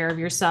taking care of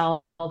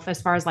yourself as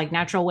far as like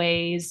natural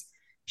ways.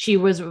 She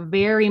was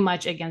very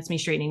much against me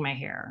straightening my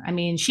hair. I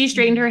mean, she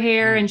straightened her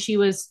hair and she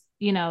was,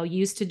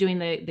 used to doing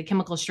the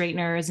chemical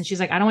straighteners. And she's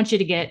like, I don't want you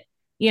to get,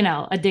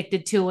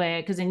 addicted to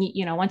it. Cause then,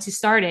 once you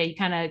start it, you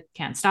kind of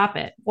can't stop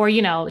it. Or,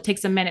 it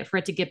takes a minute for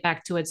it to get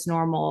back to its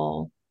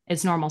normal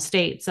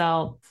state.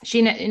 So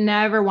she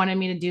never wanted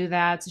me to do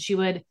that. So she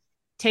would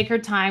take her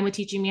time with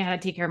teaching me how to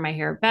take care of my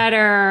hair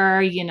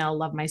better,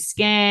 love my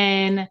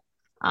skin.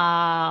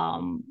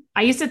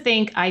 I used to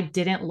think I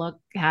didn't look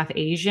half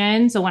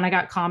Asian. So when I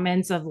got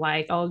comments of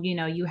like, oh,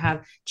 you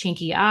have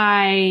chinky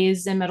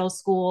eyes in middle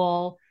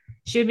school,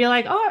 she would be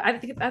like, "Oh, I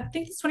think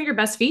it's one of your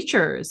best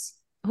features."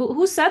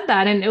 Who said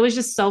that? And it was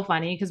just so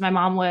funny because my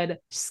mom would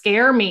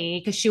scare me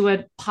because she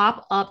would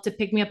pop up to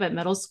pick me up at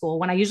middle school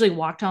when I usually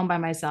walked home by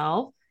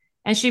myself,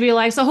 and she'd be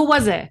like, "So who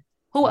was it?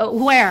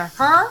 Where?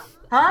 Her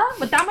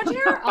with that much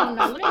hair? Oh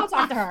no, let me go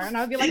talk to her." And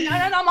I would be like, "No,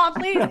 no, no, mom,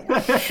 please."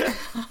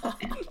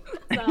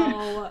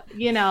 So,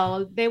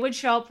 they would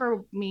show up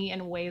for me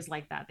in ways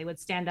like that. They would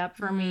stand up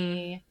for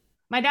me.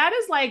 My dad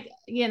is like,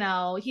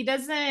 he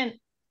doesn't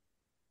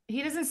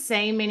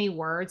say many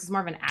words. He's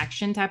more of an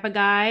action type of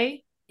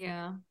guy.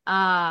 Yeah.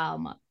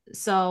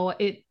 So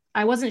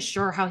I wasn't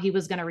sure how he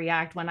was going to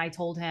react when I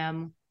told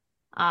him,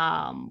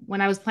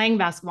 when I was playing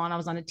basketball and I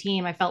was on a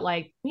team, I felt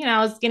like, I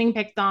was getting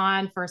picked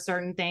on for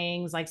certain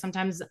things. Like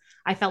sometimes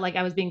I felt like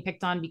I was being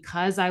picked on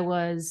because I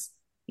was,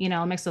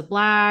 mixed with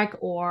black,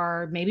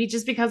 or maybe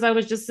just because I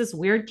was just this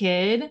weird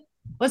kid.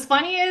 What's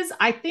funny is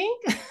I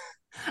think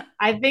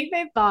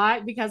they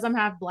thought because I'm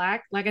half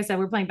black, like I said,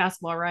 we're playing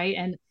basketball, right?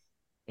 And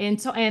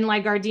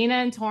like Gardena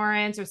and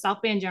Torrance or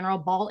South Bay in general,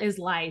 ball is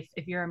life.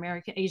 If you're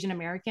Asian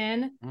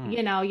American,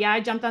 I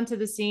jumped onto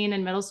the scene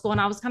in middle school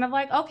and I was kind of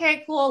like,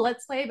 okay, cool.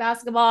 Let's play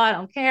basketball. I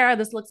don't care.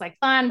 This looks like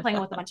fun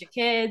playing with a bunch of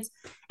kids.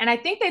 And I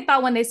think they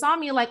thought when they saw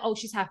me like, oh,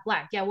 she's half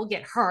black. Yeah, we'll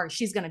get her.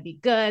 She's going to be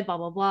good, blah,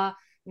 blah, blah.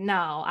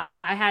 No,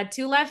 I had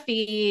 2 left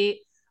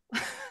feet.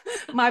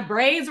 My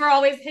braids were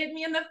always hitting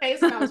me in the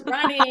face when I was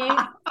running.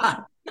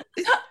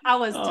 I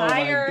was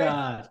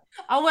tired.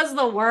 I was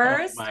the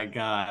worst. Oh my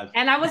God.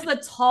 And I was the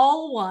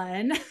tall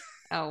one.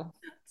 Oh.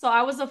 So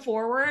I was a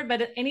forward,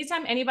 but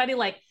anytime anybody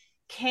like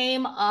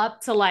came up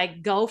to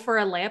like go for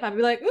a layup, I'd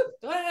be like, "Ooh,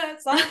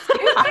 sorry.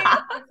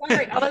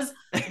 I was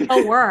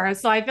the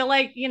worst." So I feel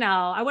like,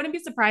 I wouldn't be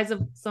surprised if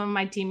some of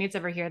my teammates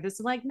ever hear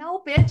this. I'm like,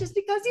 "No, bitch, just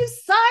because you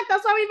suck.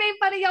 That's why we made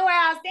fun of your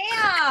ass.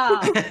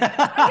 Damn.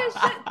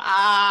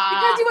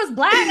 Because you was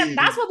black.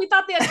 That's what we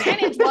thought the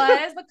advantage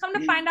was. But come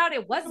to find out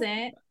it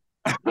wasn't."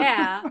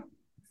 Yeah.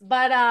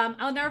 But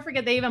I'll never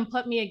forget, they even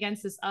put me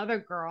against this other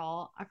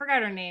girl. I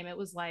forgot her name. It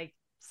was like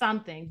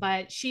something,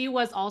 but she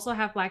was also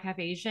half black, half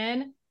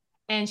Asian.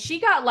 And she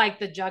got like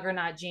the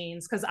juggernaut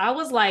genes because I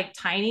was like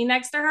tiny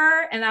next to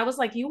her. And I was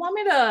like, "You want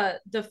me to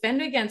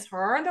defend against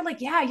her?" And they're like,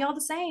 "Yeah, y'all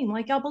the same.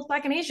 Like y'all both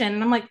black and Asian."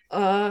 And I'm like,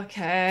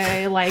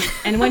 okay. Like,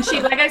 and when she,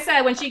 like I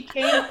said, when she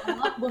came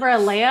up with her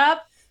layup,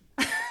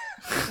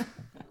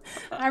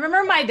 I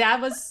remember my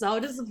dad was so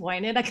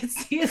disappointed. I could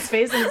see his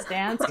face in his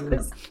dance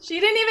because she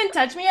didn't even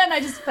touch me and I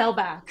just fell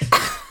back.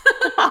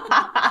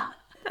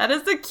 That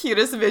is the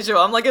cutest visual.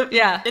 I'm like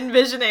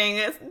envisioning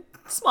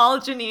small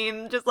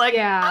Janine just like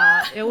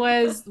it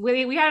was.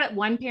 We had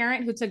one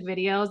parent who took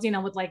videos,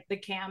 with like the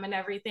cam and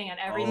everything.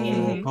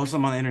 Post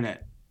them on the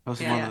internet.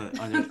 Post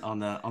them on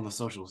the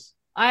socials.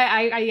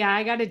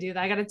 I got to do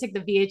that. I got to take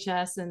the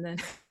VHS and then.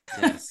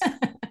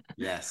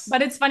 Yes.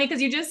 But it's funny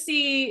because you just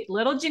see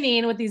little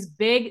Janine with these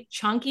big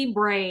chunky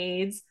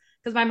braids,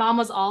 because my mom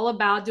was all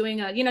about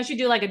doing she'd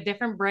do like a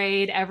different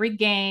braid every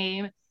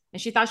game.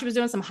 And she thought she was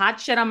doing some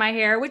hot shit on my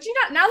hair, which,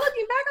 now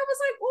looking back, I was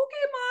like,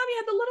 okay, mom, you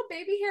had the little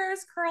baby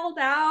hairs curled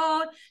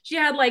out. She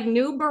had like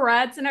new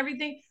barrettes and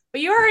everything.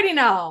 But you already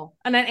know,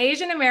 in an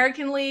Asian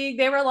American league,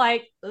 they were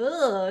like,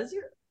 ugh,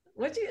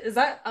 is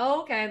that?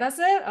 Oh, okay, that's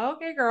it.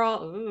 Okay,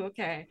 girl. Ooh,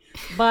 okay.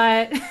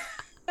 But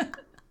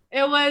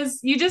it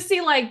was, you just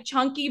see like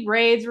chunky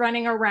braids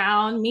running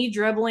around, me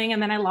dribbling,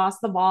 and then I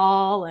lost the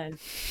ball. And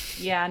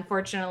yeah,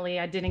 unfortunately,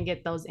 I didn't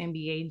get those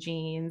NBA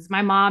genes.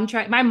 My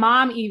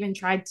mom even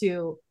tried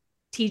to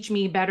teach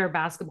me better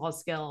basketball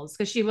skills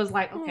because she was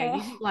like,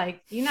 okay,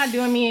 you're not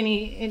doing me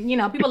any,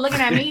 and, people looking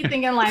at me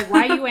thinking like,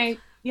 why you ain't,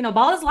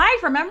 ball is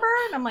life, remember?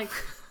 And I'm like,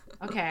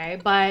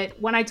 okay.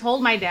 But when I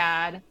told my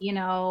dad,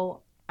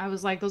 I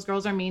was like, those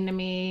girls are mean to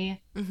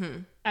me.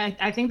 Mm-hmm.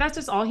 I think that's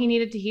just all he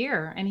needed to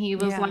hear. And he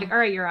was like, all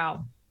right, you're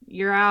out.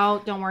 You're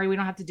out. Don't worry. We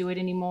don't have to do it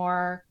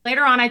anymore.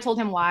 Later on, I told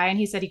him why. And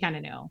he said he kind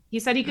of knew. He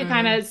said he could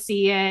kind of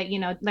see it.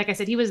 Like I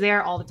said, he was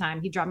there all the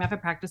time. He dropped me off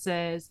at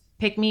practices,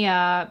 picked me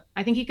up.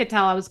 I think he could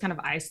tell I was kind of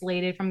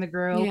isolated from the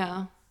group.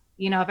 Yeah.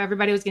 If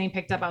everybody was getting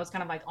picked up, I was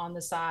kind of like on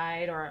the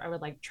side, or I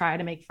would like try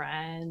to make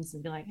friends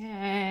and be like,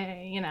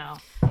 hey,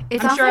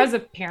 I'm sure as a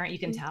parent, you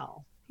can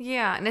tell.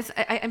 Yeah, and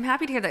I'm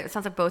happy to hear that. It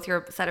sounds like both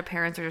your set of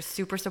parents are just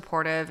super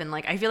supportive, and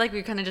like I feel like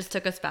we kind of just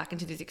took us back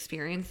into these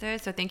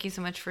experiences. So thank you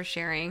so much for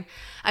sharing.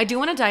 I do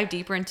want to dive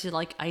deeper into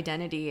like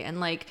identity,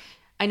 and like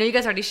I know you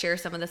guys already shared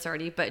some of this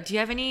already, but do you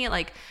have any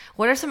like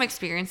what are some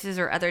experiences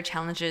or other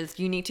challenges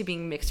unique to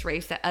being mixed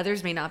race that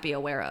others may not be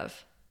aware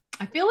of?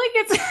 I feel like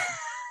it's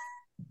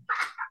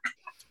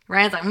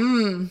Ryan's like,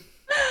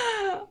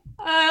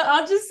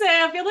 I'll just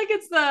say I feel like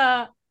it's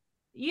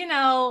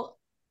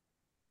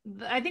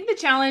I think the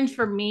challenge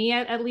for me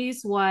at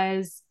least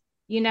was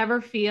you never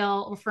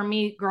feel, for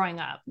me growing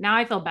up, now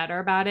I feel better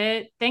about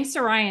it. Thanks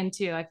to Ryan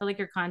too. I feel like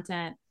your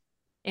content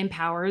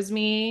empowers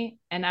me.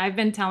 And I've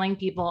been telling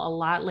people a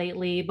lot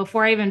lately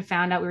before I even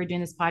found out we were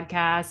doing this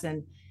podcast.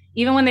 And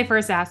even when they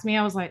first asked me,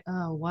 I was like,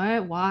 oh,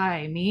 what?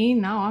 Why? Me?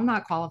 No, I'm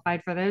not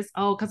qualified for this.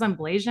 Oh, because I'm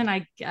Blasian,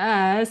 I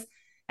guess.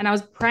 And I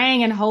was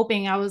praying and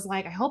hoping. I was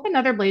like, I hope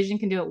another Blasian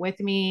can do it with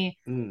me.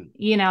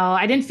 You know,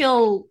 I didn't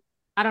feel,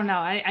 I don't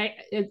know.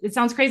 It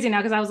sounds crazy now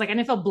because I was like, I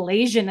didn't feel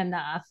Blasian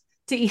enough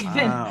to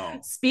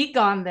even speak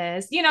on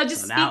this, you know,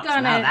 just speak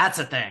on now it. That's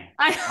a thing.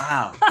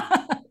 Wow.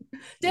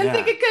 Didn't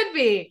think it could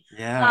be.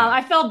 Yeah.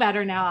 I feel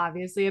better now,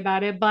 obviously,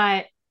 about it.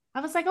 But I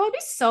was like, oh, it'd be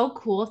so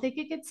cool if they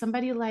could get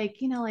somebody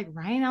like, you know, like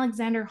Ryan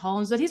Alexander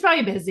Holmes, but he's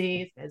probably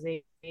busy. He's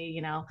busy,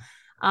 you know.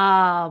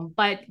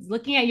 But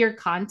looking at your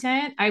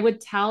content, I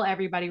would tell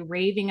everybody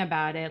raving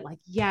about it, like,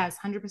 yes,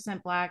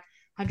 100% Black,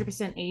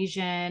 100%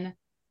 Asian.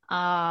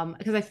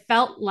 Because I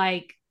felt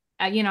like,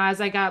 you know,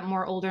 as I got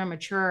more older and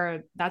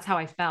mature, that's how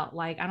I felt.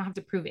 Like, I don't have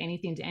to prove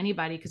anything to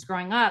anybody because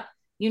growing up,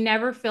 you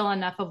never feel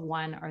enough of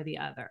one or the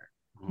other.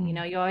 You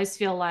know, you always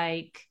feel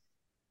like,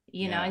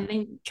 you know, and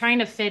then trying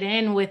to fit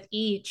in with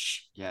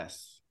each,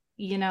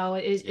 you know,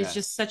 is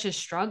just such a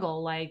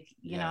struggle. Like,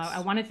 you know, I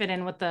want to fit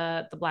in with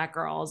the Black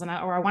girls, or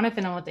I want to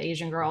fit in with the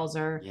Asian girls,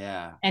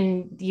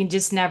 and you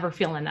just never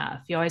feel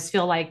enough. You always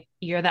feel like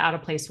you're the out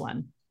of place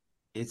one.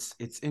 It's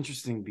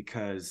interesting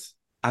because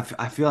I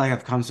feel like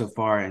I've come so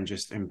far in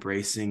just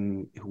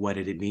embracing what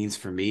it means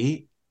for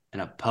me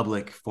in a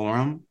public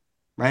forum,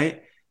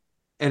 right?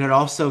 And it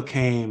also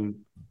came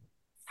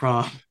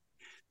from,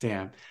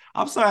 damn,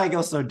 I'm sorry I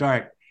go so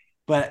dark,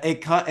 but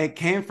it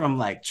came from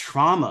like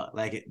trauma,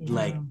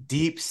 like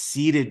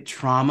deep-seated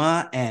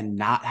trauma and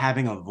not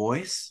having a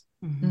voice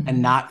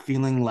and not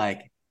feeling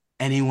like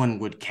anyone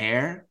would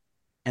care,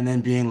 and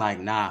then being like,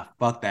 nah,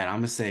 fuck that. I'm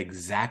gonna say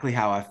exactly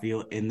how I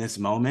feel in this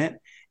moment,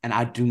 and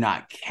I do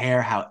not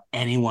care how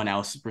anyone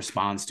else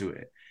responds to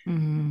it.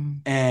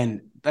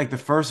 And like the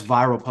first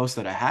viral post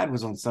that I had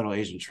was on subtle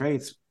Asian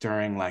traits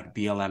during like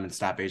BLM and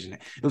Stop Asian.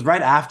 It was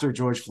right after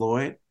George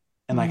Floyd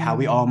and like how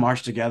we all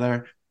marched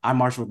together. I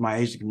marched with my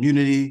Asian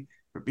community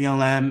for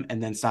BLM,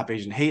 and then Stop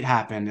Asian Hate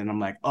happened. And I'm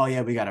like, oh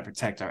yeah, we got to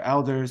protect our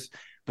elders.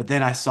 But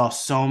then I saw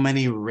so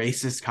many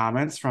racist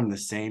comments from the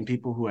same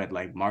people who had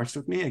like marched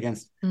with me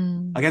against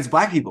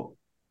Black people.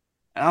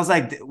 And I was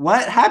like,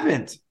 what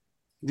happened?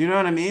 Do you know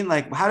what I mean?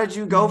 Like, how did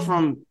you go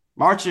from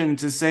marching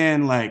to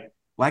saying like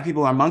Black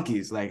people are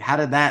monkeys? Like, how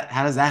does that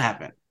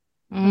happen?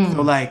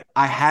 So like,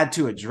 I had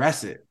to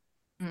address it.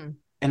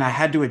 And I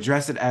had to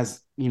address it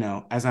as, you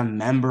know, as a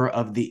member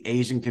of the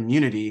Asian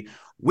community,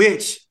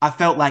 which I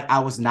felt like I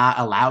was not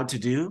allowed to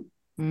do.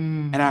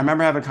 And I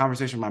remember having a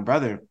conversation with my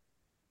brother,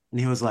 and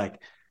he was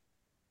like,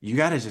 you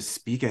got to just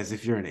speak as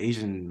if you're an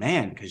Asian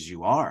man, because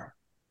you are,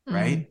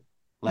 right?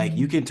 Like,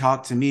 you can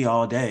talk to me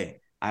all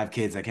day. I have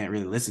kids. I can't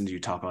really listen to you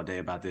talk all day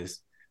about this,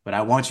 but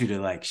I want you to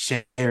like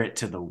share it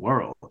to the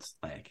world.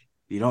 Like,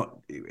 you don't,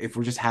 if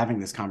we're just having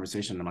this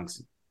conversation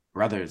amongst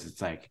brothers,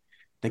 it's like,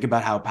 think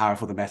about how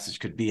powerful the message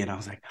could be. And I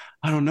was like,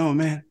 I don't know,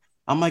 man.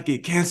 I might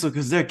get canceled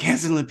because they're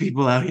canceling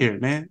people out here,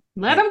 man.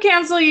 Let them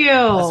cancel you.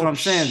 That's what I'm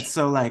saying.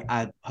 So like,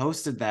 I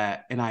posted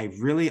that, and I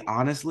really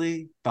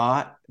honestly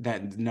thought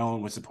that no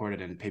one would support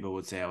it, and people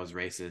would say I was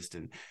racist,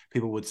 and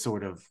people would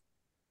sort of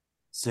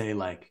say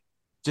like,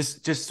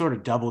 just sort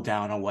of double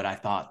down on what I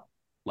thought,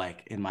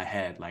 like in my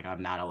head, like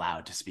I'm not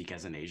allowed to speak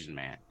as an Asian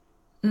man.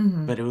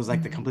 But it was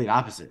like the complete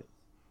opposite.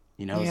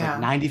 You know, it's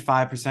like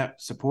 95%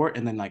 support,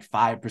 and then like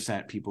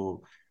 5%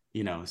 people,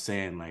 you know,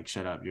 saying like,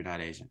 shut up, you're not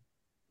Asian.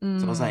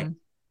 So I was like,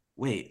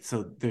 wait,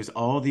 so there's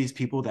all these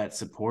people that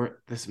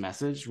support this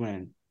message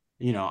when,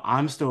 you know,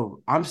 I'm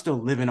still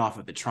living off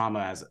of the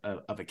trauma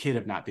of a kid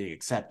of not being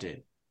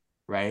accepted,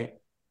 right?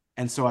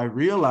 And so I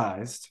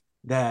realized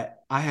that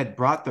I had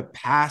brought the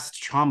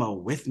past trauma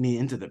with me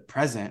into the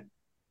present,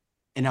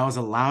 and I was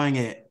allowing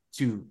it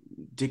to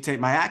dictate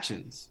my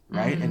actions,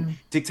 right? And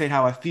dictate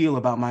how I feel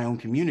about my own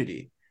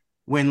community.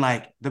 When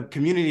like the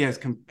community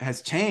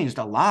has changed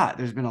a lot.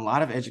 There's been a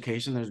lot of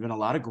education. There's been a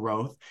lot of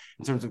growth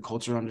in terms of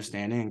cultural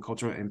understanding and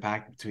cultural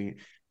impact between,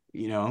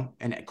 you know,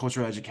 and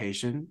cultural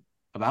education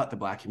about the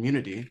Black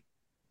community.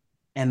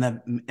 And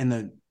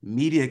the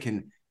media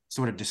can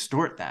sort of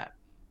distort that,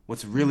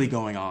 what's really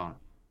going on,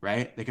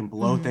 right? They can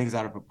blow things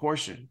out of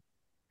proportion.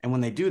 And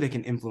when they do, they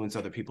can influence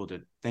other people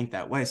to think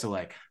that way. So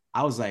like,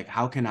 I was like,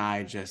 how can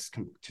I just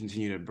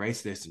continue to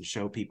embrace this and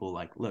show people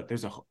like, look,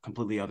 there's a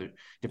completely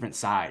different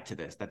side to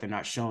this that they're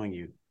not showing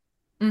you,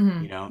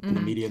 you know, in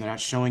the media. They're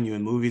not showing you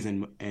in movies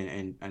and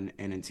in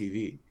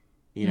TV,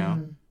 you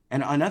know.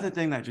 And another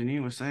thing that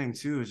Janine was saying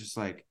too is just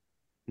like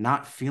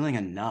not feeling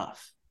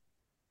enough.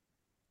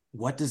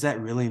 What does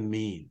that really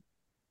mean?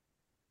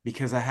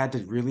 Because I had to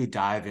really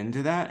dive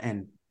into that,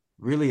 and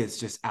really it's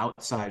just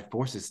outside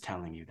forces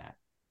telling you that.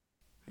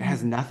 It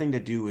has nothing to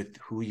do with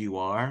who you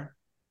are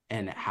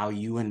and how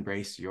you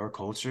embrace your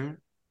culture.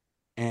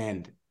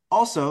 And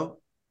also,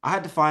 I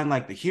had to find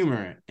like the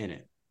humor in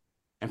it.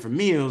 And for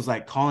me, it was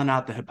like calling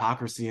out the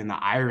hypocrisy and the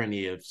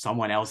irony of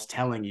someone else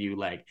telling you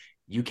like,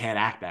 you can't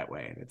act that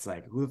way. And it's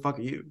like, who the fuck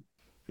are you?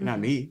 You're not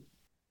me.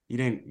 You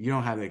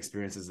don't have the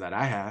experiences that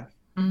I have,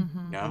 you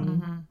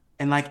know?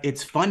 And like,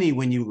 it's funny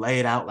when you lay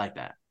it out like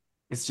that.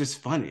 It's just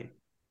funny,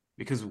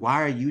 because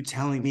why are you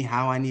telling me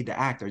how I need to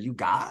act? Are you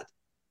God?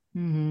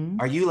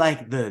 Are you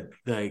like the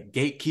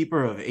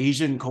gatekeeper of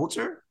Asian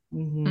culture?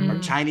 or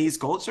Chinese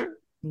culture?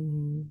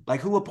 Mm-hmm.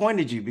 Like, who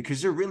appointed you?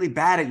 Because you're really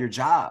bad at your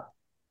job.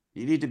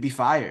 You need to be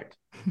fired.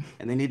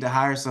 And they need to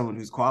hire someone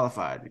who's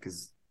qualified,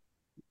 because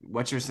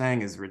what you're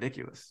saying is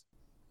ridiculous.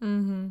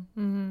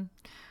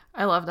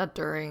 I love that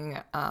during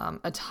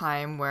a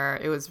time where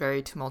it was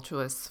very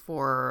tumultuous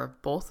for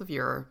both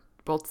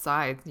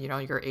sides, you know,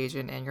 your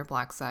Asian and your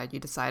Black side, you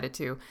decided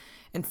to,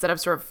 instead of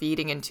sort of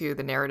feeding into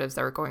the narratives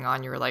that were going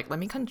on, you were like, let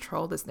me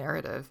control this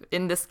narrative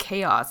in this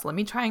chaos. Let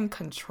me try and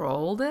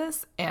control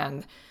this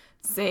and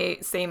say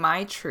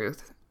my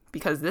truth,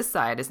 because this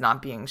side is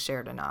not being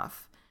shared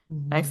enough.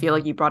 And I feel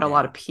like you brought a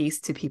lot of peace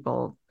to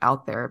people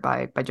out there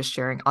by just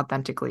sharing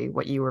authentically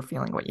what you were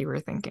feeling, what you were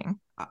thinking.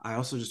 I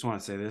also just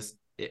want to say this.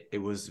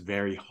 It was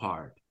very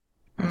hard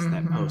to press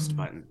that post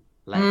button.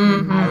 Like,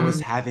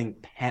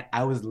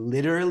 I was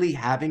literally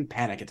having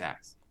panic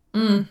attacks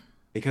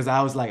because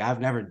I was like,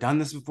 I've never done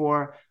this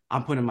before.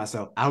 I'm putting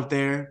myself out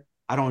there.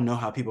 I don't know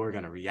how people are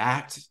going to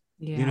react.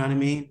 Yeah. You know what I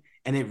mean?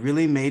 And it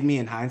really made me,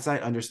 in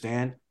hindsight,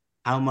 understand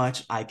how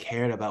much I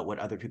cared about what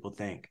other people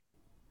think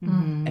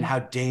and how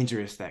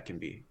dangerous that can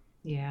be.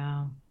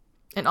 Yeah.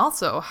 And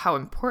also how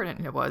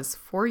important it was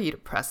for you to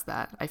press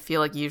that. I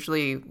feel like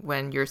usually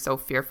when you're so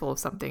fearful of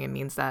something, it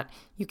means that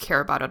you care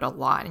about it a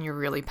lot and you're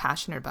really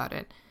passionate about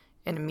it.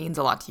 And it means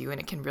a lot to you and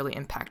it can really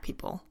impact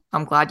people.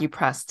 I'm glad you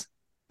pressed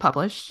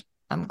publish.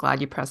 I'm glad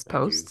you pressed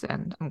post.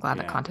 And I'm glad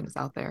that content is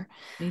out there.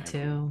 Me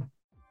too.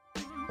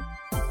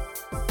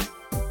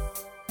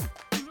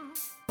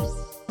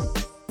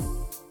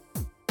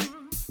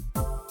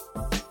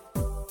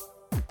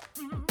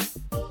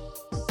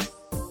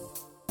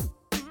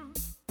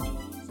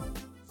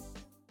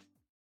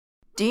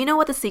 Do you know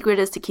what the secret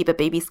is to keep a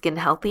baby's skin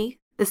healthy?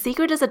 The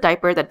secret is a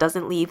diaper that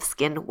doesn't leave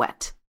skin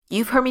wet.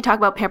 You've heard me talk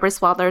about Pampers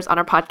Swaddlers on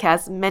our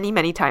podcast many,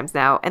 many times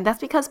now, and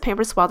that's because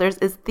Pampers Swaddlers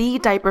is the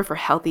diaper for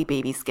healthy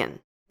baby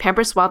skin.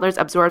 Pampers Swaddlers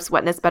absorbs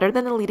wetness better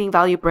than the leading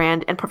value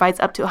brand and provides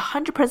up to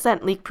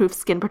 100% leak-proof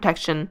skin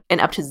protection and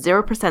up to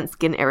 0%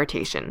 skin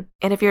irritation.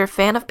 And if you're a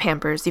fan of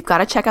Pampers, you've got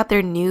to check out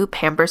their new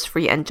Pampers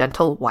Free and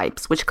Gentle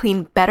wipes, which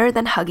clean better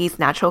than Huggies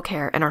Natural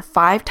Care and are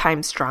 5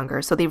 times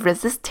stronger, so they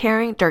resist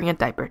tearing during a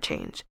diaper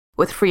change.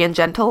 With Free and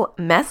Gentle,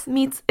 mess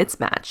meets its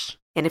match.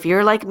 And if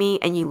you're like me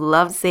and you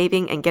love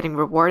saving and getting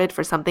rewarded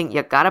for something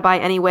you gotta buy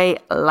anyway,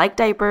 like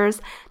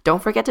diapers,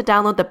 don't forget to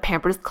download the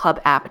Pampers Club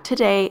app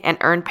today and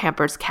earn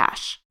Pampers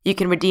Cash. You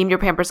can redeem your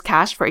Pampers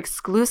Cash for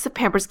exclusive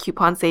Pampers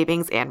coupon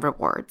savings and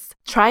rewards.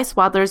 Try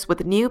Swaddlers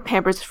with new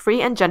Pampers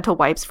Free and Gentle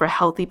wipes for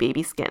healthy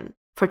baby skin.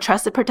 For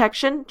trusted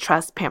protection,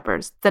 trust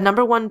Pampers, the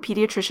 #1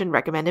 pediatrician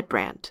recommended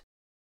brand.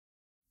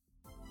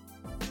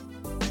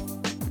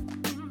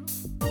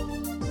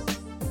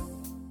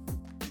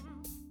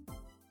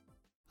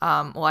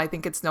 Well, I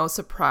think it's no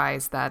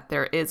surprise that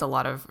there is a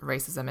lot of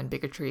racism and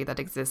bigotry that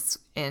exists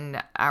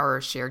in our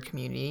shared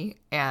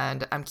community.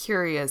 And I'm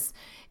curious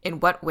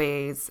in what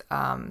ways,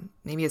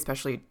 maybe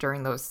especially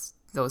during those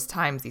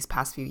times, these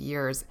past few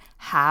years,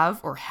 have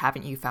or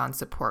haven't you found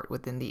support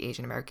within the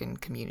Asian American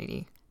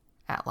community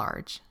at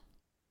large?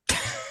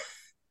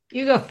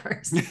 You go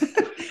first.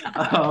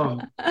 No,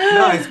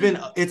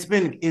 it's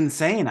been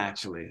insane,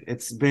 actually.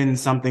 It's been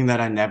something that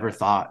I never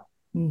thought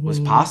was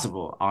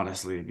possible,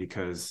 honestly,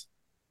 because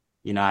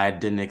you know, I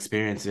didn't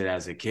experience it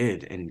as a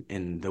kid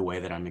in the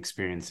way that I'm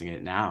experiencing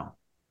it now.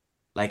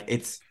 Like,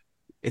 it's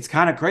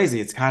kind of crazy.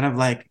 It's kind of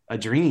like a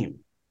dream.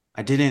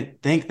 I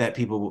didn't think that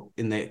people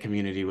in the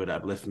community would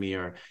uplift me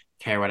or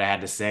care what I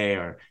had to say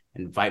or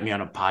invite me on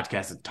a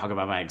podcast to talk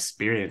about my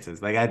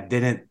experiences. Like, I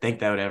didn't think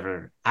that would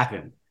ever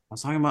happen. I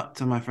was talking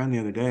to my friend the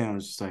other day, and I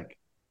was just like,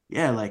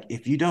 yeah, like,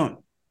 if you don't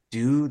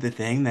do the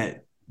thing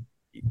that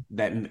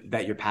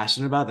you're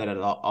passionate about, that it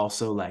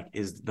also like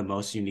is the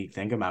most unique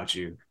thing about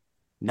you,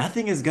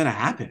 nothing is going to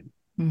happen.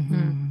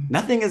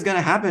 Nothing is going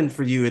to happen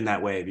for you in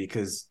that way,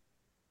 because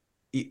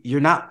you're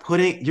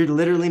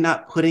literally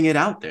not putting it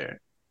out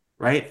there,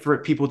 right? For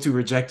people to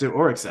reject it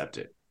or accept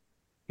it,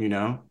 you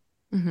know?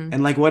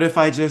 And like, what if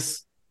I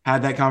just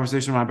had that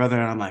conversation with my brother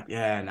and I'm like,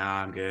 yeah,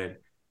 nah, I'm good.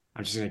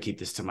 I'm just going to keep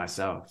this to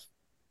myself.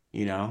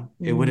 You know,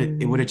 it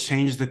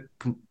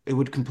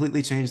would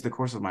completely change the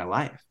course of my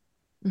life.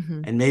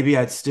 And maybe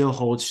I'd still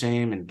hold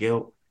shame and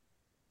guilt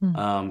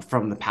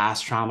from the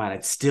past trauma. And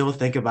I'd still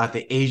think about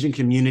the Asian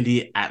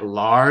community at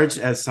large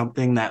as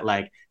something that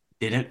like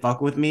didn't fuck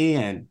with me,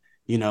 and,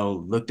 you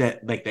know, looked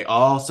at, like, they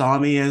all saw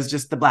me as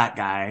just the Black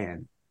guy,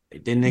 and they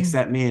didn't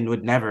accept me and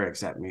would never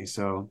accept me.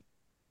 So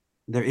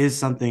there is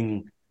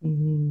something,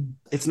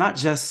 it's not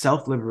just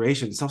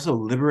self-liberation, it's also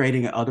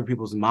liberating other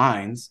people's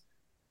minds.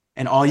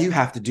 And all you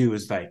have to do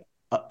is like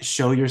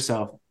show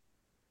yourself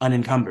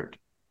unencumbered,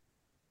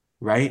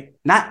 right?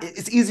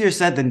 It's easier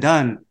said than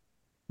done.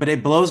 But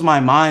it blows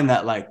my mind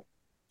that like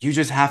you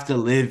just have to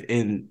live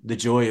in the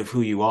joy of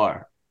who you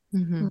are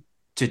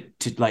to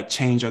like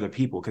change other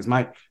people. Because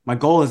my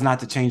goal is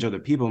not to change other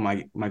people.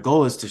 My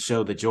goal is to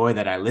show the joy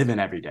that I live in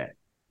every day,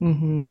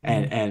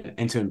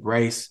 and to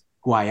embrace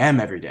who I am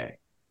every day,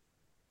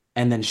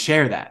 and then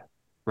share that.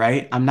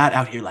 Right? I'm not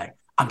out here like,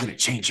 I'm gonna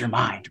change your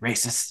mind,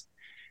 racist.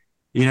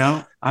 You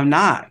know, I'm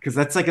not, because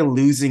that's like a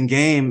losing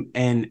game,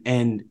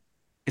 and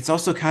it's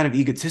also kind of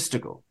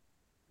egotistical,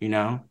 you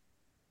know.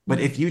 But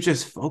if you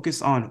just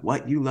focus on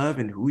what you love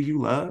and who you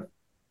love,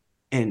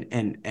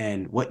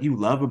 and what you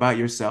love about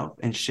yourself,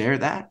 and share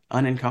that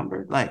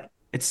unencumbered, like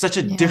it's such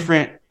a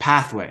different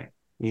pathway,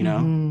 you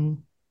know.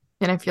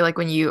 And I feel like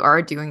when you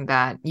are doing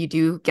that, you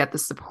do get the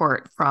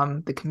support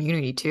from the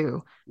community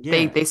too.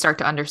 They start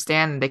to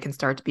understand, and they can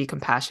start to be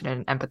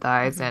compassionate and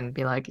empathize and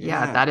be like,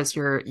 yeah, that is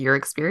your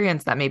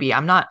experience that maybe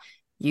I'm not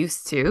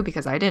used to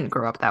because I didn't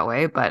grow up that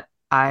way, but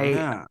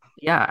I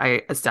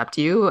accept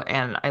you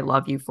and I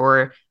love you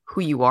for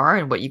who you are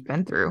and what you've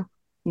been through.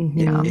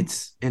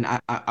 It's, and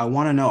I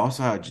want to know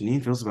also how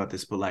Janine feels about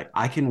this, but like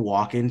I can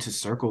walk into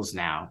circles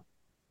now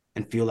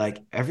and feel like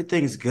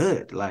everything's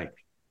good. Like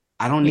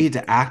I don't need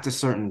to act a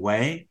certain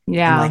way. And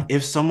like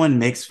if someone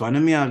makes fun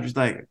of me, I'm just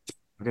like,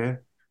 okay.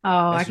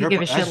 Oh, I could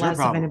give a shit less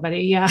of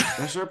anybody. Yeah.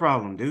 That's your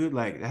problem, dude.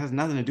 Like that has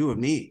nothing to do with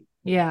me.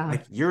 Yeah.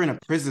 Like you're in a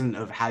prison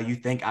of how you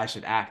think I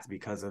should act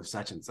because of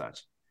such and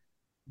such.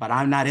 But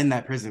I'm not in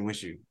that prison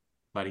with you,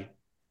 buddy.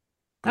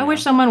 I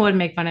wish someone would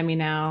make fun of me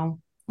now.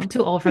 I'm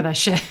too old for that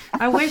shit.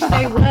 I wish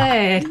they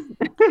would.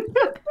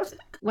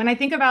 When I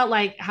think about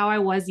like how I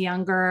was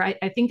younger,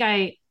 I think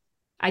I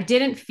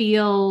didn't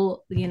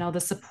feel, the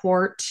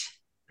support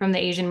from the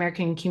Asian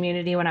American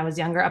community when I was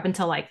younger up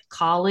until like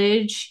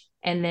college.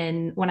 And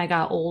then when I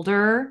got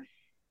older,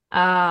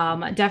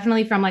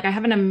 definitely from like, I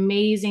have an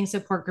amazing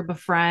support group of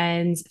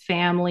friends,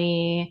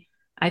 family.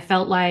 I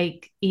felt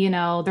like,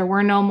 there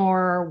were no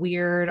more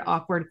weird,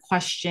 awkward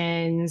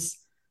questions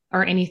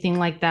or anything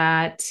like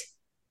that.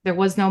 There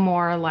was no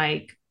more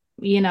like,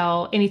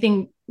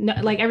 anything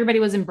like everybody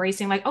was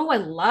embracing like, oh, I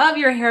love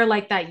your hair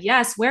like that.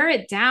 Yes, wear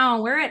it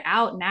down, wear it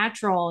out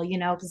natural,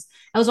 because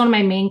that was one of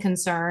my main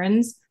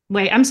concerns.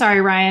 Wait, I'm sorry,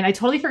 Ryan. I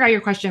totally forgot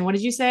your question. What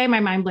did you say? My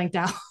mind blanked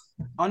out.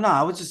 Oh, no,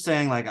 I was just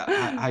saying like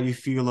how you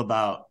feel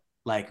about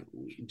like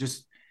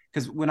just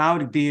because when I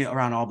would be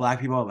around all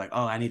Black people, I'm like,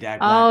 oh, I need to act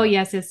Black. Oh,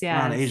 yes.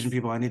 Around Asian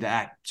people, I need to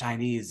act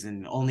Chinese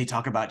and only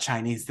talk about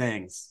Chinese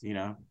things,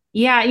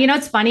 Yeah,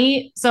 it's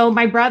funny. So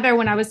my brother,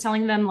 when I was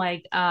telling them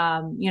like,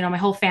 my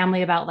whole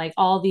family about like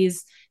all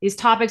these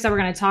topics that we're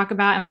going to talk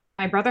about,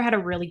 my brother had a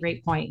really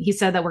great point. He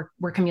said that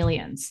we're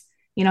chameleons.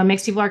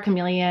 Mixed people are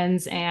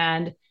chameleons,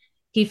 and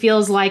he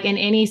feels like in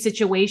any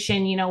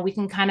situation, we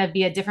can kind of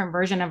be a different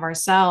version of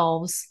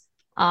ourselves,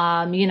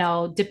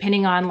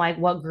 depending on like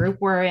what group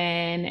we're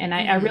in. And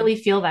I really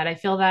feel that. I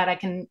feel that I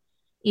can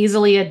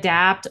easily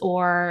adapt,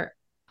 or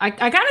I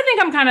kind of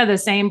think I'm kind of the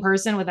same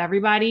person with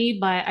everybody,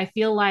 but I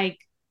feel like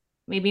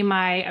maybe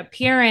my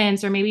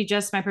appearance or maybe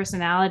just my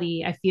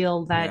personality, I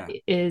feel that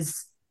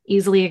is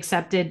easily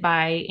accepted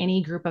by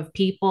any group of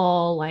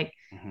people. Like,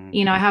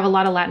 I have a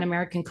lot of Latin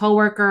American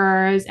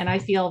coworkers and I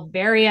feel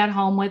very at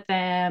home with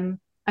them.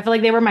 I feel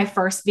like they were my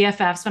first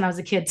BFFs when I was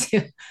a kid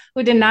too,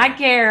 who did not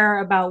care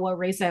about what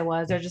race I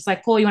was. They're just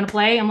like, cool, you want to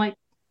play? I'm like,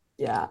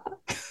 yeah.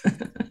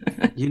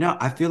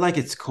 I feel like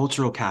it's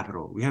cultural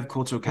capital. We have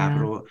cultural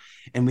capital,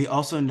 and we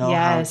also know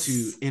how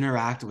to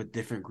interact with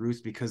different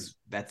groups because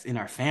that's in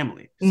our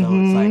family. So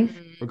it's like,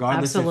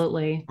 regardless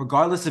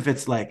if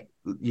it's like,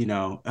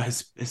 a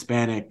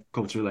Hispanic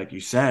culture, like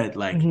you said,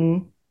 like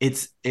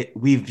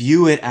we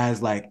view it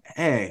as like,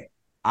 hey,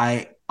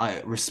 I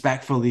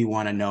respectfully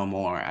want to know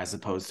more, as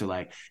opposed to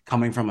like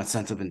coming from a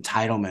sense of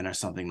entitlement or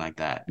something like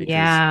that.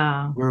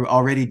 Because we're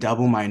already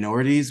double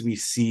minorities. We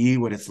see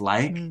what it's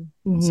like.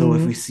 So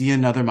if we see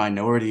another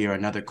minority or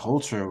another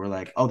culture, we're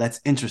like, oh,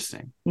 that's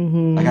interesting.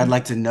 Like, I'd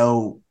like to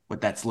know what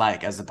that's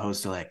like, as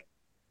opposed to like,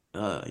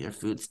 your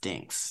food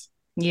stinks.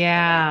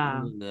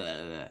 Yeah.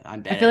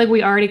 I'm I feel like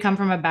we already come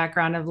from a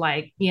background of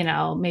like,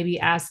 maybe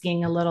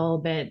asking a little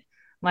bit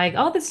like,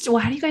 oh,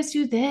 how do you guys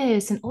do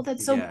this? And oh,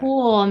 that's so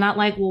cool. And not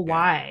like, well,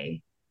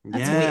 why?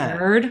 That's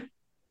weird.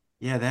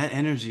 Yeah, that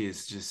energy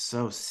is just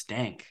so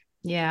stank.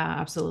 Yeah,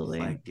 absolutely.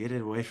 It's like, get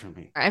it away from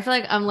me. I feel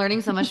like I'm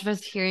learning so much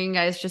just hearing you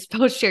guys just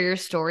both share your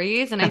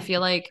stories. And I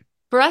feel like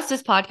for us,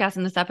 this podcast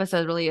and this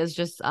episode really is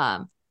just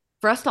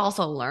for us to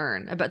also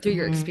learn about through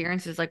your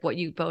experiences, like what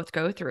you both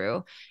go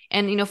through.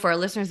 And, for our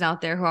listeners out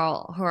there who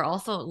are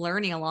also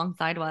learning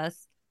alongside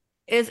us,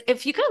 is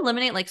if you could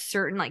eliminate like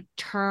certain like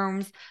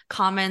terms,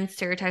 comments,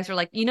 stereotypes, or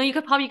like, you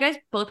guys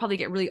both probably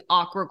get really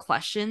awkward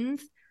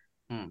questions.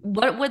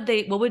 What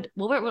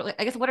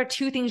are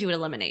two things you would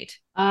eliminate?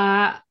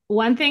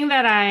 One thing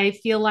that I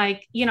feel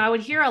like, I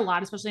would hear a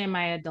lot, especially in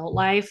my adult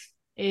life,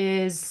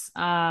 is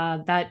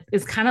that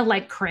is kind of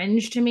like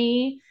cringe to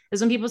me,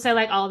 is when people say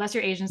like, oh, that's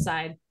your Asian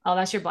side. Oh,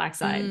 that's your Black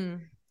side.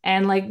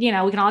 And like, we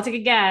can all take a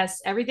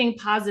guess. Everything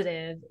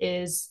positive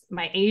is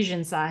my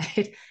Asian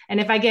side. And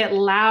if I get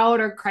loud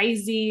or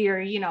crazy or,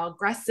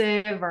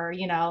 aggressive, or,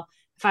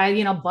 if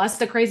I,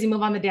 bust a crazy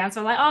move on the dance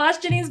floor, like, oh, that's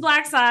Janine's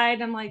Black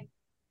side. I'm like,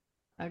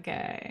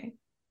 okay.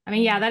 I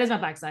mean, yeah, that is my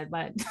Black side,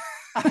 but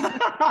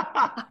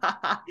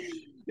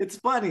it's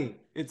funny.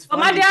 But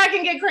my dad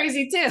can get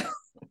crazy too.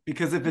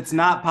 Because if it's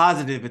not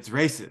positive, it's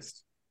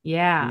racist.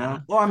 Yeah.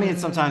 Well, I mean,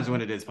 sometimes when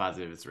it is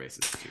positive, it's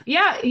racist too.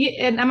 Yeah.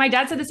 And my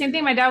dad said the same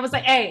thing. My dad was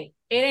like, hey,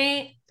 it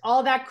ain't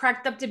all that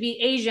cracked up to be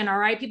Asian. All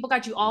right. People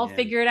got you all Yeah.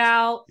 figured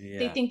out. Yeah.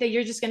 They think that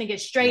you're just going to get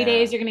straight Yeah.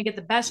 A's. You're going to get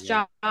the best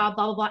Yeah. job,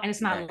 blah, blah, blah. And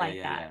it's not Yeah. like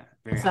Yeah. that. Yeah.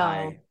 Very So,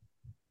 high,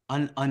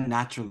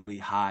 unnaturally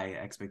high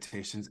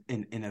expectations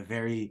in a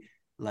very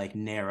like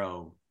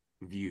narrow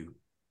view.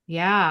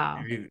 yeah.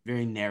 Very,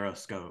 very narrow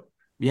scope.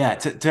 Yeah.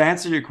 To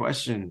answer your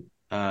question,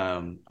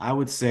 I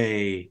would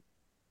say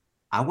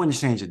I wouldn't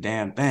change a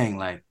damn thing.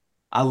 Like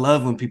I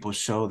love when people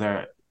show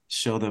their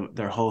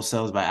whole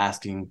selves by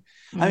asking.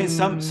 I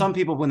mean, some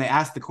people when they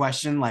ask the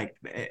question, like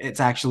it's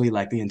actually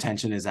like the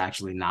intention is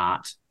actually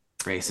not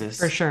racist.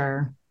 For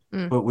sure.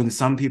 But when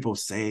some people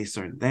say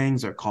certain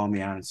things or call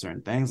me out on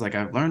certain things, like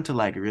I've learned to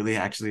like really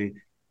actually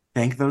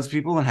thank those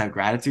people and have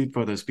gratitude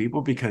for those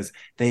people because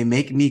they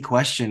make me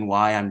question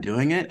why I'm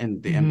doing it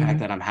and the impact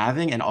that I'm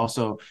having. And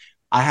also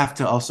I have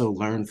to also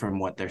learn from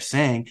what they're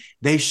saying.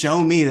 They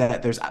show me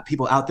that there's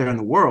people out there in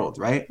the world,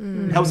 right?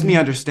 It helps me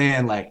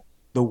understand like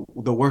the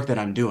work that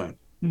I'm doing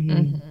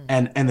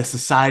and the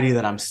society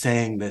that I'm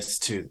saying this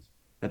to,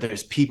 that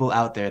there's people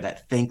out there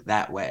that think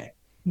that way.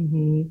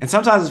 And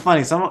sometimes it's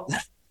funny.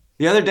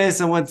 The other day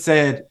someone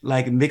said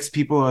like mixed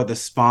people are the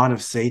spawn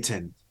of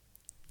Satan.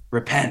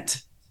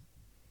 Repent.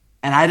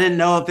 And I didn't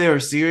know if they were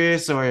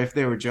serious or if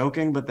they were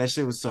joking, but that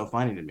shit was so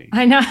funny to me.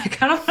 I know. I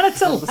kind of wanted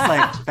to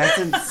laugh. Like, that's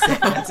insane.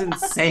 That's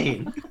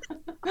insane.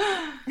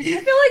 I feel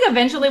like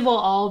eventually we'll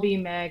all be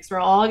mixed. We're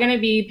all going to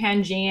be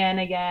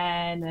Pangean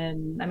again.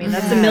 And I mean,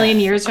 that's a million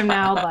years from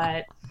now,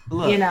 but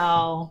Look, you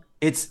know.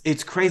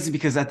 It's crazy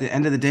because at the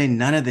end of the day,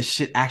 none of this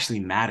shit actually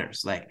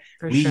matters. Like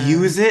we sure.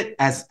 use it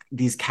as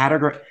these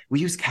we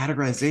use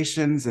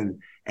categorizations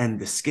and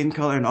the skin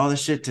color and all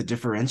this shit to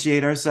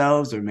differentiate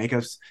ourselves or make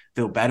us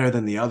feel better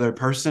than the other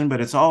person,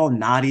 but it's all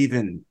not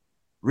even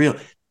real.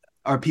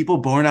 Are people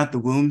born out the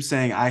womb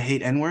saying I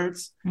hate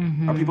N-words?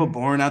 Are people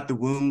born out the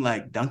womb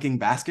like dunking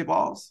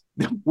basketballs?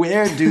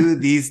 Where do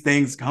these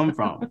things come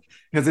from?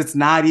 Because it's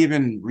not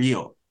even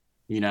real,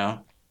 you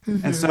know?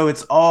 And so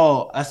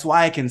that's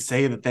why I can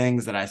say the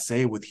things that I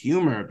say with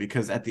humor,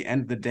 because at the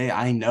end of the day,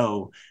 I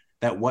know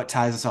that what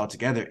ties us all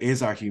together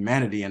is our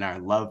humanity and our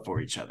love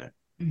for each other,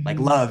 like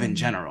love in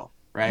general,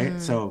 right?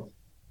 So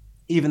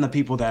even the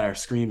people that are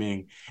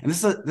screaming, and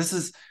this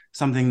is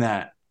something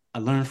that I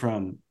learned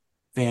from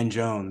Van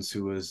Jones,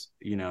 who was,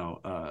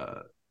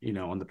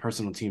 on the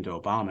personal team to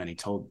Obama, and he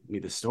told me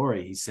the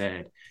story. He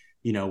said,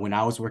 when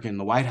I was working in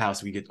the White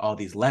House, we get all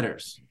these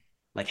letters,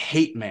 like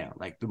hate mail,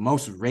 like the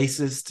most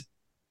racist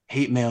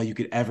hate mail you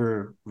could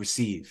ever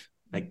receive,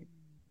 like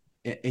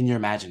in your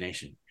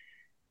imagination.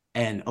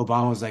 And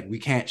Obama was like, we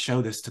can't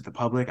show this to the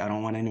public. I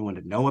don't want anyone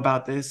to know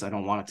about this. I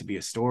don't want it to be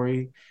a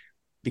story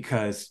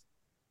because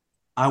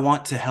I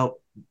want to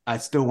help. I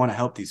still want to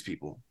help these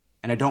people.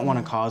 And I don't want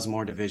to cause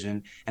more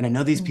division. And I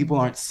know these people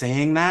aren't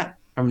saying that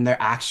from their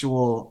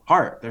actual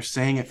heart. They're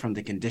saying it from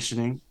the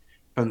conditioning,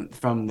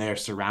 from their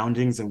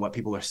surroundings and what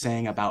people are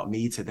saying about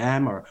me to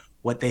them or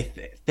what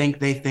they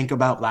think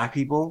about Black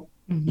people,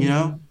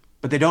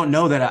 but they don't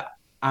know that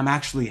I'm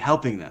actually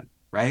helping them,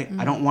 right?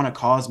 I don't want to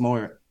cause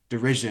more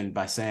derision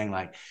by saying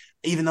like,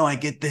 even though I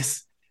get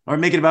this, or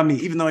make it about me,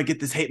 even though I get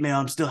this hate mail,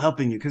 I'm still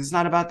helping you, because it's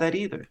not about that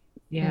either.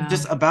 Yeah. It's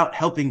just about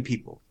helping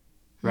people,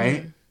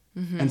 right?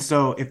 And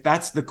so if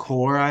that's the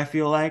core, I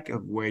feel like,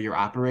 of where you're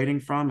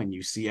operating from and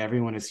you see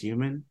everyone as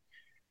human,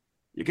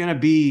 you're gonna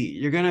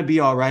be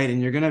all right,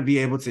 and you're gonna be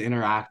able to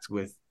interact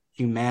with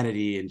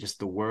humanity and just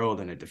the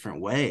world in a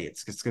different way.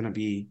 It's gonna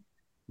be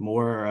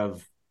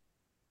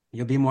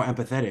you'll be more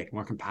empathetic,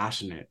 more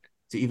compassionate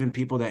to even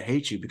people that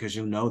hate you, because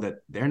you'll know that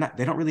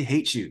they don't really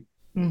hate you.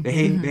 They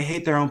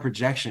hate their own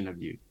projection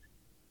of you.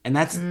 And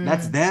that's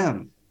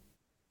them.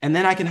 And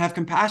then I can have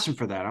compassion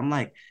for that. I'm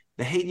like,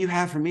 the hate you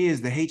have for me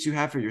is the hate you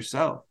have for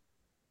yourself,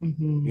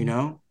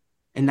 and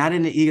not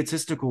in an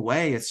egotistical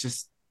way. It's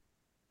just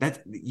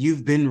that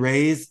you've been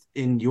raised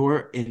in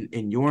your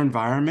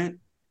environment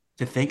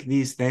to think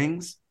these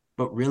things,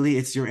 but really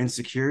it's your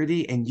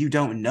insecurity and you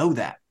don't know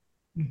that.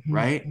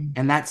 Right.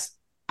 And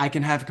I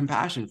can have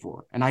compassion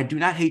for. And I do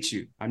not hate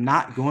you. I'm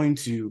not going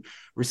to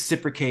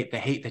reciprocate the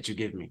hate that you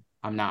give me.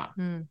 I'm not.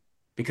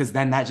 Because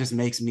then that just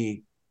makes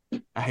me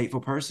a hateful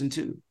person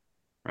too.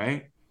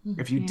 Right?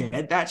 If you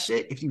did that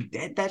shit, if you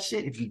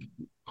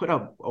put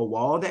a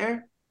wall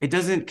there, it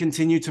doesn't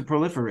continue to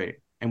proliferate.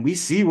 And we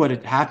see what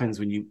it happens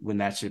when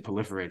that shit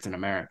proliferates in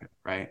America,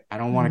 right? I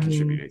don't want to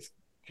contribute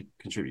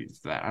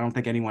to that. I don't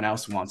think anyone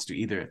else wants to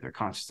either if they're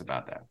conscious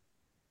about that.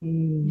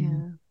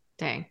 Yeah.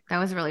 Dang, that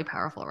was really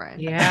powerful, right?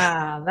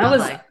 Yeah, that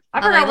was. I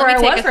forgot where I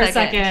was for a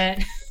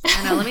second.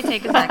 I know. Let me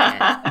take a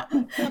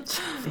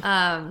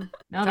second.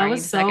 No, that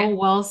was so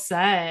well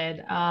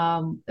said.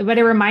 But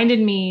it reminded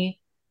me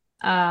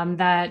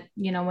that,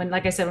 when,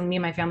 like I said, when me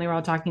and my family were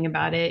all talking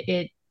about it,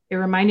 it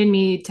reminded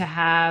me to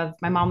have.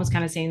 My mom was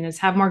kind of saying this: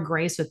 have more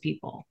grace with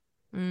people.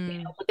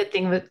 Look at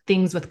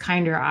things with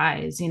kinder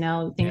eyes.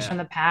 Things from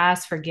the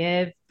past,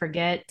 forgive,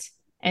 forget,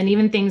 and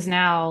even things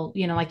now.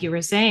 Like you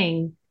were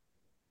saying.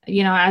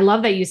 I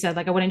love that you said,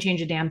 like, I wouldn't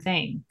change a damn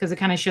thing, because it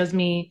kind of shows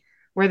me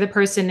where the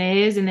person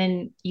is. And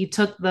then you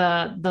took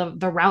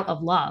the route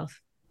of love,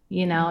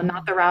 you know,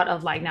 not the route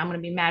of like, now I'm going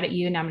to be mad at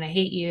you, now I'm going to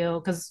hate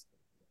you. Because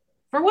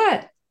for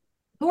what?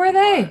 Who are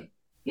they?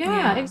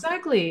 Yeah,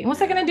 exactly. And what's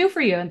that going to do for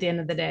you at the end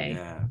of the day?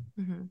 Yeah.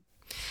 Mm-hmm.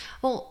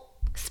 Well,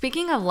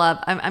 speaking of love,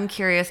 I'm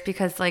curious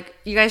because like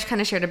you guys kind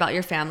of shared about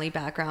your family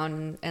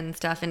background and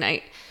stuff, and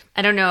I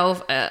don't know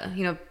if,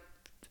 you know,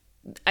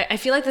 I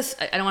feel like this,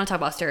 I don't want to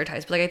talk about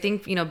stereotypes, but like I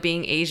think, you know,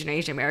 being Asian or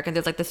Asian American,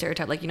 there's like the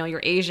stereotype, like, you know,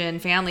 your Asian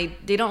family,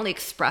 they don't really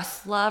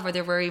express love, or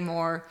they're very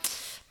more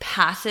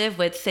passive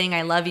with saying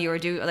I love you, or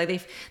do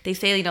like they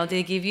say, you know,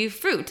 they give you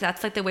fruit.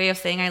 That's like the way of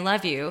saying I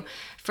love you.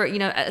 For, you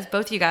know, as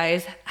both you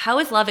guys, how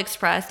is love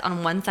expressed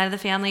on one side of the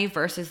family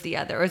versus the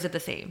other, or is it the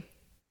same?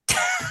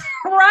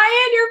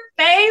 Ryan, your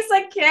face,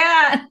 I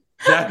can't.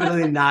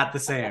 Definitely not the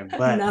same,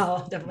 but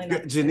no, definitely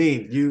not.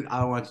 Janine,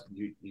 I want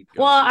you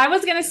go. Well, I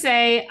was gonna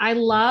say I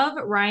love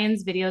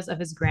Ryan's videos of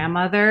his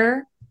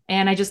grandmother,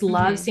 and I just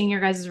love seeing your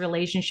guys'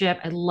 relationship.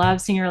 I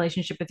love seeing your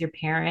relationship with your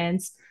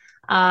parents,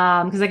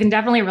 because I can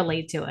definitely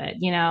relate to it.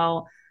 You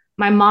know,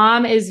 my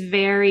mom is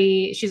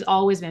she's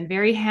always been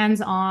very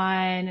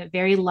hands-on,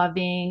 very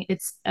loving.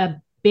 It's a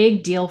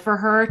big deal for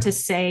her to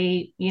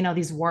say, you know,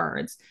 these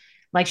words.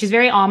 Like she's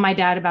very on my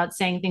dad about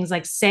saying things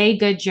like, say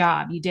good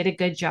job, you did a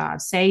good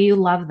job, say you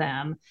love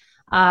them.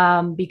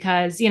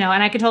 Because, you know,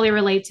 and I could totally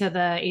relate to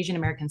the Asian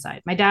American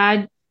side. My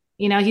dad,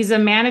 you know, he's a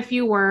man of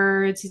few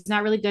words. He's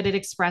not really good at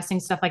expressing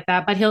stuff like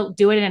that, but he'll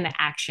do it in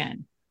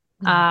action,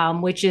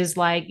 which is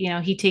like, you know,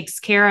 he takes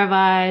care of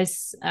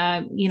us,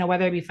 you know,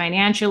 whether it be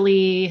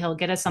financially, he'll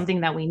get us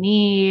something that we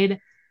need.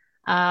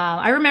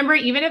 I remember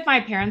even if my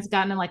parents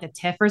gotten in like a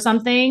tiff or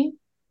something,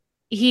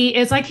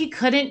 it's like he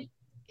couldn't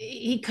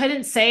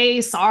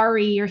say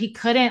sorry, or he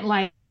couldn't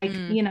like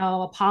you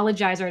know,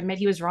 apologize or admit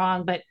he was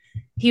wrong, but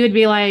he would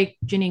be like,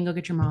 Janine, go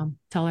get your mom,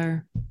 tell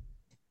her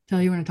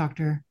you want to talk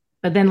to her.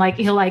 But then like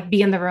he'll like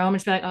be in the room and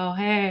just be like, oh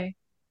hey,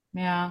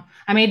 yeah,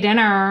 I made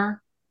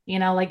dinner, you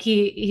know, like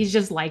he's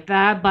just like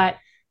that. But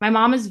my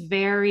mom is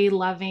very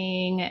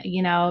loving,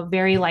 you know,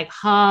 very like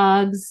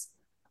hugs,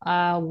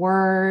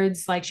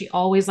 words, like she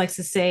always likes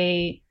to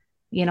say,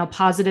 you know,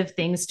 positive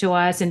things to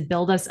us and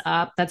build us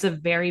up. That's a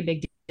very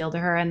big deal to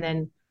her. And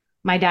then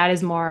my dad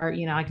is more,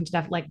 you know, I can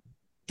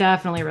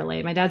definitely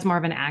relate. My dad's more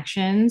of an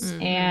actions.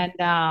 And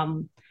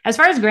as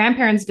far as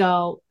grandparents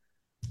go,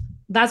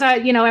 that's why,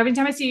 you know, every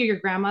time I see your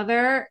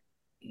grandmother,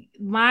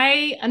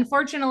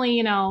 unfortunately,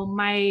 you know,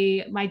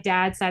 my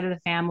dad's side of the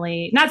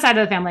family, not side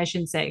of the family, I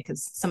shouldn't say,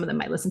 because some of them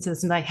might listen to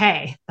this and be like,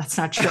 hey, that's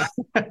not true.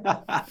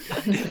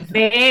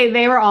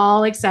 they were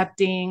all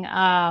accepting,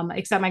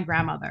 except my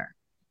grandmother.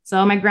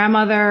 So my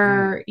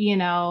grandmother, you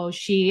know,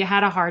 she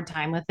had a hard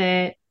time with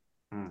it.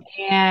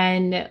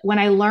 And when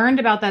I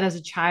learned about that as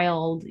a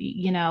child,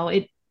 you know,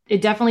 it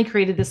definitely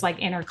created this like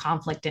inner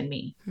conflict in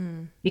me,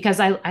 because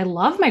I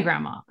love my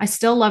grandma. I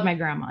still love my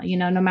grandma, you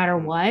know, no matter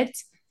what.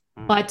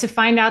 But to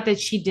find out that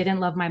she didn't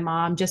love my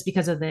mom just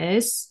because of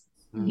this,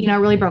 you know,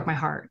 it really broke my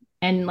heart.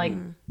 And like,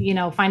 you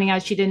know, finding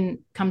out she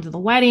didn't come to the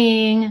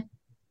wedding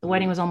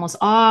was almost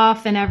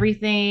off and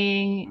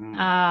everything.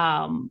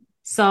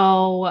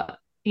 So,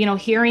 you know,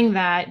 hearing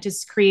that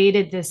just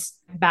created this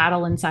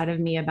battle inside of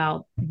me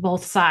about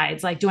both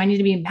sides. Like, do I need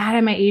to be mad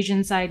at my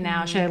Asian side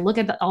now? Should I look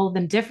at all of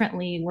them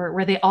differently?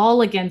 Were they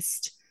all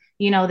against,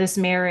 you know, this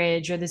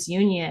marriage or this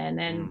union?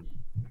 And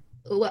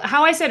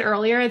how I said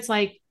earlier, it's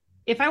like,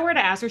 if I were to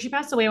ask her, she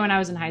passed away when I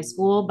was in high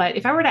school, but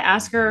if I were to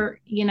ask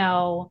her, you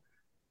know,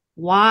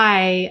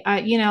 why,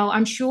 you know,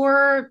 I'm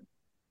sure,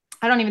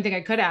 I don't even think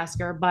I could ask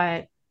her,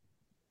 but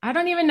I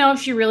don't even know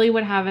if she really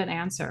would have an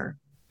answer.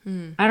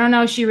 I don't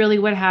know if she really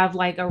would have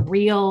like a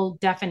real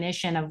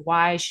definition of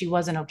why she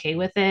wasn't okay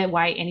with it,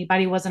 why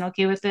anybody wasn't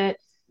okay with it.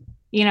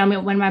 You know,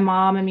 when my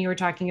mom and me were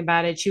talking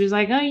about it, she was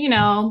like, oh, you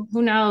know,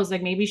 who knows?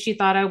 Like maybe she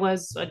thought I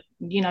was,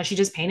 you know, she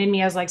just painted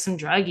me as like some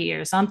druggie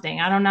or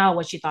something. I don't know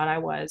what she thought I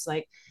was.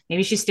 Like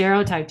maybe she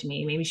stereotyped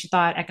me. Maybe she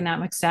thought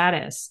economic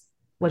status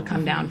would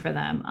come down for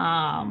them.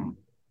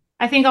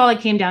 I think all it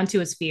came down to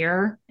is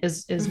fear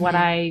is what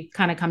I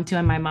kind of come to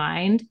in my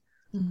mind.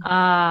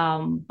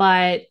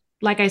 But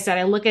like I said,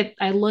 I look at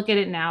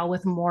it now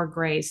with more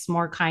grace,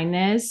 more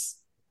kindness.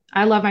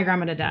 I love my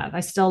grandma to death.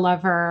 I still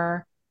love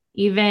her,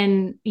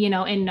 even, you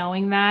know, in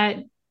knowing that,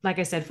 like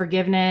I said,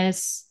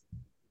 forgiveness,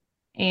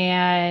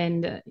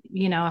 and,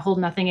 you know, I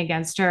hold nothing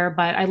against her,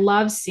 but I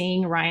love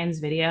seeing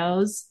Ryan's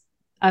videos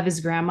of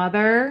his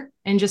grandmother,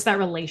 and just that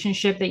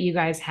relationship that you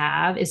guys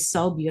have is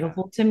so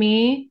beautiful to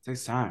me. It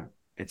takes time.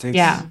 It takes,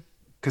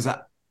 because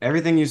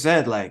everything you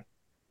said, like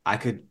I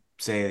could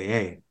say,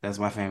 hey, that's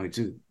my family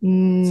too.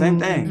 Same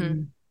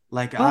thing.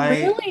 Like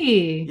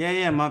really?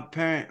 Yeah.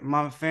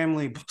 My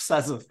family, both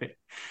sides of it.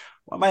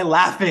 Why am I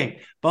laughing?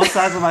 Both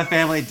sides of my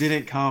family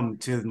didn't come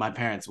to my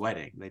parents'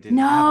 wedding. They didn't.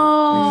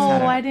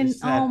 I didn't.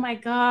 Oh my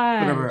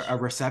god. Whatever, a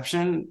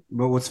reception.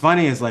 But what's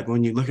funny is like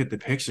when you look at the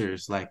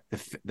pictures, like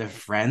the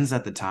friends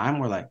at the time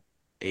were like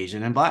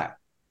Asian and Black.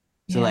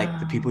 So like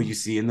the people you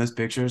see in those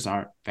pictures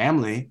aren't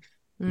family.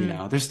 You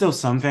know, there's still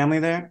some family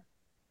there,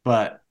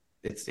 but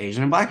it's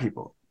Asian and Black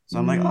people. So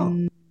I'm like,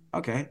 oh,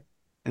 okay.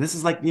 And this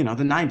is like, the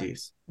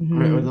 90s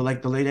or the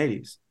like the late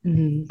 80s.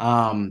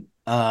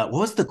 What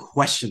was the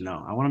question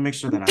though? I want to make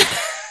sure that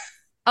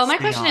I'm my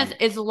question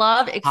is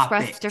love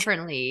expressed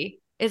differently?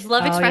 Is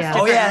love expressed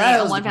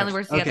differently when one family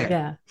works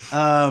together?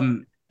 Yeah.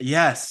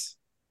 Yes,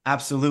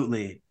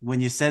 absolutely.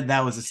 When you said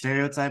that was a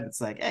stereotype, it's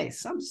like, hey,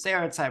 some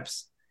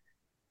stereotypes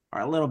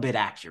are a little bit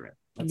accurate.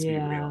 Let's be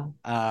real.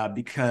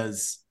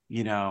 Because,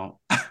 my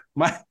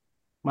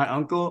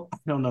uncle, I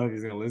don't know if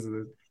he's gonna listen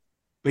to this,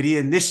 but he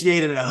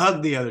initiated a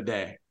hug the other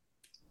day.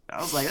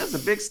 I was like, that's a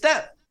big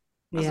step.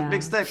 That's a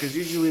big step, because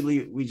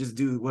usually we just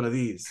do one of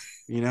these.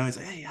 It's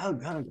like, hey,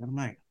 hug. And I'm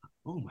like,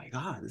 oh my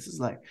God, this is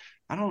like,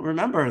 I don't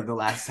remember the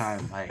last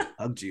time I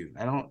hugged you.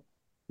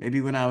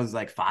 Maybe when I was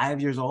like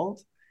 5 years old.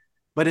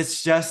 But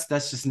that's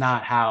just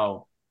not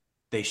how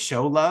they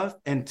show love.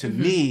 And to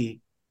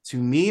me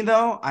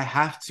though, I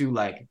have to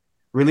like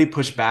really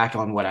push back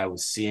on what I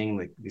was seeing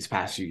like these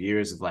past few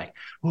years of like,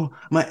 oh,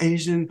 my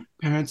Asian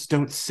parents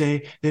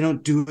they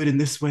don't do it in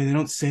this way. They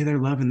don't say their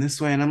love in this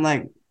way. And I'm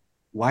like,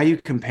 why are you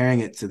comparing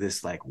it to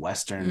this like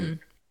Western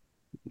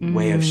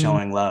way of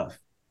showing love?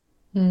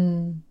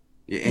 And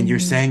you're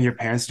saying your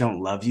parents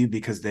don't love you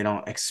because they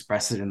don't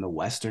express it in the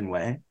Western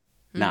way?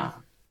 Nah,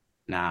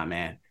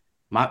 man.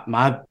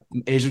 My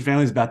Asian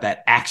family is about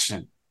that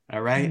action. All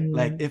right.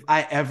 Like if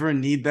I ever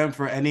need them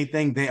for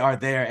anything, they are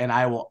there, and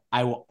I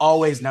will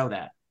always know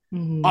that.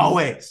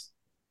 Always.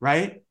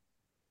 Right.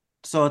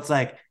 So it's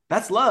like,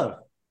 that's love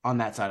on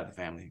that side of the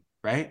family.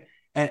 Right.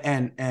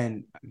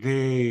 And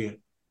they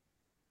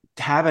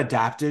have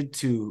adapted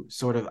to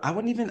sort of, I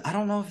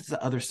don't know if it's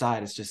the other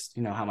side. It's just,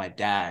 how my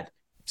dad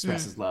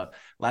expresses love.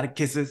 A lot of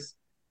kisses,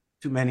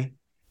 too many,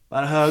 a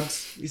lot of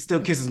hugs. He still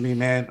kisses me,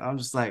 man. I'm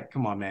just like,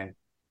 come on, man.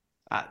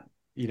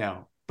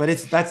 But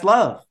that's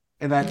love,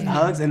 and that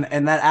hugs, and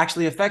that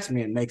actually affects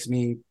me. It makes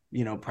me,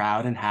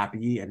 proud and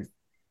happy, and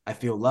I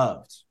feel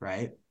loved,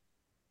 right?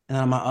 And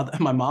on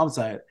my mom's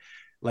side,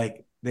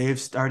 like they've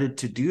started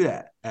to do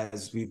that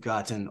as we've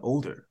gotten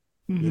older.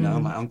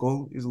 My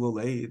uncle, he's a little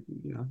late,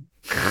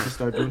 just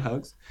started doing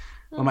hugs.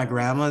 But my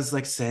grandma's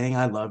like saying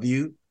I love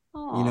you,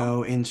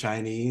 in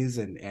Chinese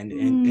and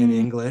in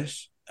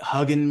English,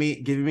 hugging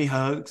me, giving me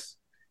hugs,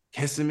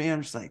 kissing me.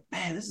 I'm just like,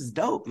 man, this is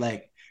dope.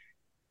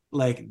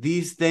 Like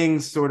these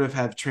things sort of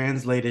have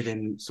translated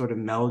and sort of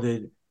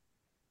melded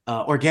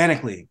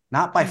organically,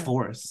 not by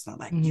force. It's not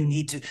like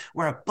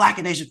we're a Black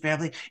and Asian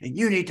family and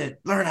you need to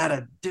learn how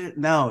to do it.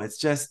 No, it's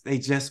just, they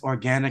just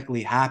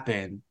organically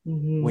happen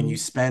when you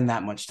spend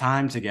that much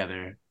time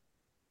together.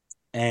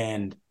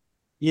 And,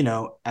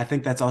 I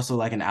think that's also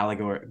like an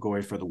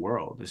allegory for the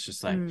world. It's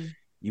just like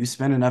you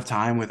spend enough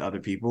time with other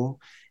people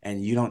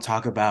and you don't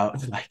talk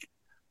about like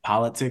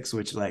politics,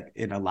 which like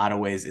in a lot of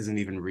ways isn't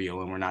even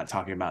real, and we're not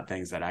talking about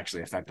things that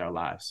actually affect our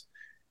lives,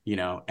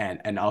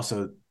 and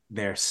also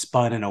they're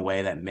spun in a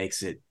way that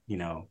makes it,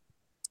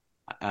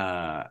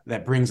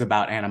 that brings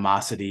about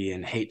animosity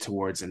and hate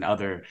towards an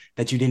other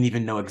that you didn't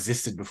even know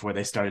existed before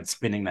they started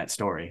spinning that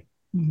story,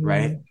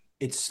 right?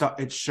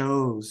 It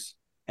shows,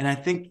 and I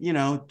think,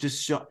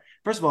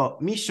 first of all,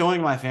 me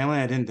showing my family,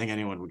 I didn't think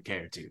anyone would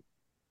care to.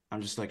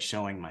 I'm just like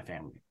showing my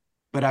family.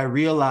 But I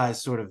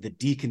realized sort of the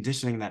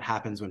deconditioning that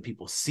happens when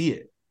people see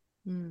it.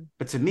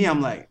 But to me, I'm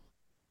like,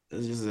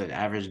 this is an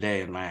average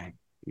day in my,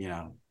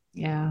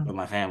 with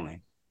my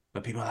family.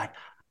 But people are like,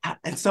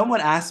 and someone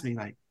asked me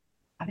like,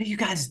 how do you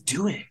guys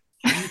do it?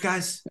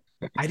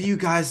 How do you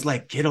guys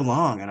like get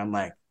along? And I'm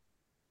like,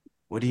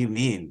 what do you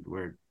mean?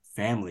 We're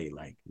family.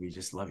 Like, we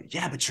just love you.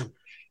 Yeah, but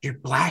you're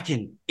Black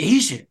and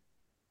Asian.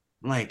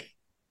 I'm like,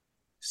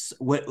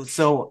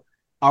 so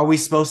are we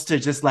supposed to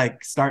just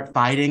like start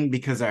fighting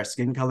because our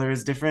skin color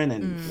is different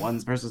and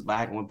one person's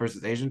Black and one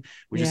person's Asian?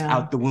 We're just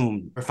out the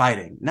womb. We're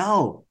fighting.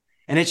 No.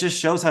 And it just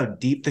shows how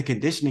deep the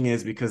conditioning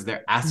is because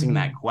they're asking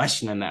that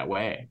question in that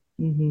way.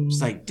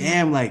 It's like,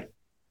 damn, like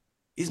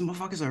these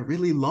motherfuckers are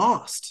really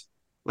lost.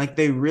 Like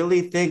they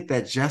really think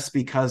that just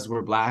because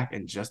we're Black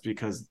and just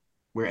because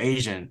we're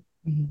Asian,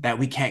 that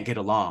we can't get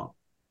along.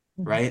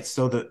 Right.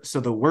 So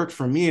the work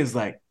for me is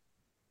like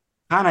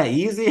kind of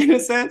easy in a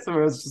sense,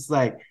 where it's just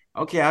like,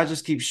 okay, I'll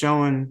just keep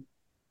showing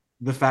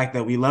the fact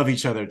that we love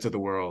each other to the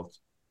world.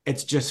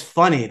 It's just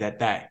funny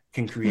that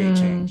can create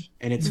change.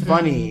 And it's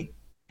funny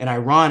and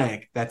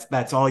ironic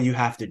that's all you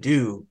have to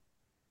do,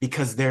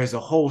 because there's a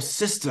whole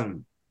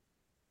system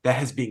that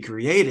has been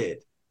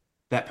created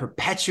that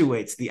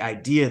perpetuates the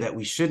idea that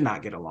we should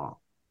not get along,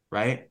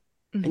 right?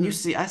 And I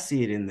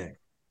see it in the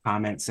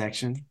comment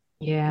section.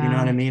 Yeah. You know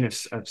what I mean?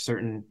 Of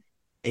certain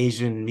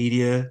Asian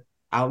media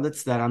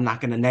outlets that I'm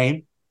not going to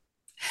name.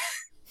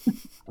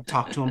 I'll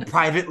talk to them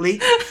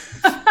privately.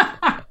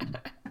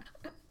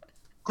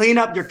 Clean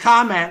up your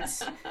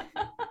comments.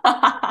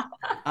 But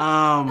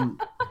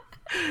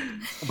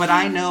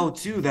I know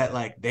too that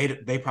like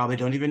they probably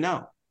don't even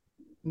know.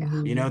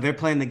 They're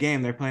playing the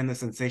game. They're playing the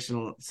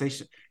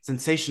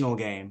sensational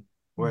game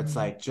where it's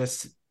like,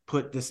 just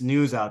put this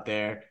news out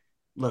there.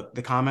 Look,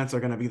 the comments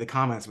are going to be the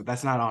comments, but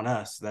that's not on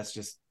us.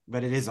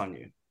 But it is on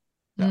you.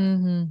 So,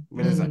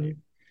 it is on you.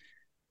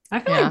 I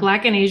feel like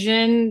Black and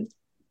Asian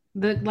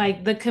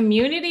the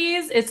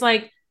communities, it's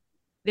like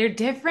they're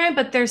different,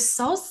 but they're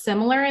so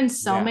similar in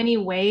so many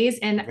ways.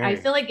 And I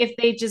feel like if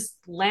they just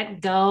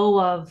let go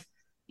of,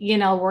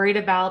 worried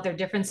about their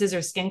differences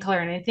or skin color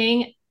or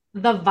anything,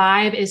 the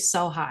vibe is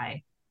so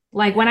high.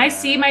 Like when I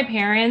see my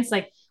parents,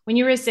 like when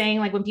you were saying,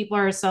 like when people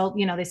are so,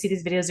 they see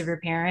these videos of your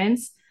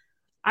parents,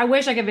 I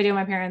wish I could video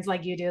my parents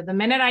like you do. The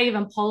minute I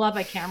even pull up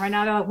a camera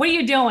now, they're like, what are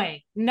you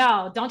doing?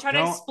 No, don't try to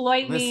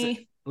exploit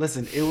me.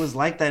 Listen, it was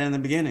like that in the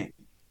beginning.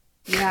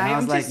 Yeah, and I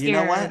was like, scared. You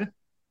know what?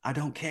 I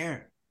don't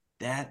care,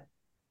 Dad.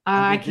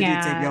 I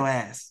can't. Videotape your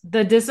ass.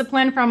 The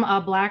discipline from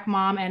a Black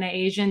mom and an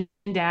Asian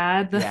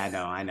dad.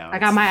 Yeah, I know. I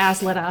got my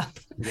ass lit up.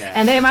 Yeah.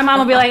 And then my mom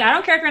will be like, I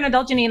don't care if you're an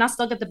adult, Janine, I'll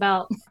still get the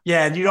belt.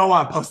 Yeah, and you don't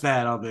want to post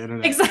that on the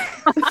internet.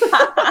 Exactly.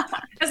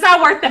 It's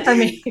not worth it for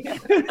me.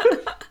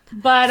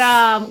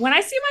 But when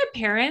I see my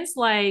parents,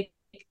 like,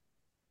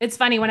 it's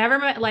funny. Whenever,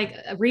 like,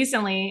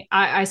 recently,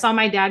 I saw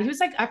my dad. He was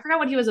like, I forgot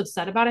what he was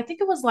upset about. I think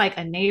it was like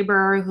a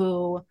neighbor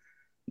who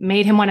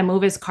made him want to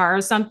move his car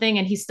or something,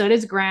 and he stood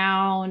his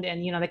ground,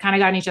 and they kind of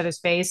got in each other's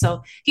face.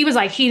 So he was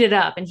like heated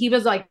up, and he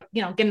was like,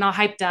 getting all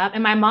hyped up.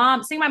 And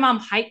seeing my mom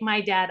hype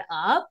my dad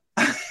up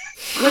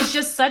was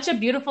just such a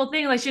beautiful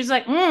thing. Like, she was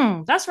like,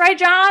 that's right,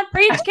 John,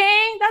 preach,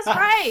 King, that's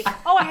right.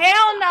 Oh,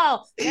 hell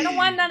no, they don't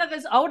want none of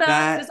this